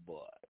love you, boy.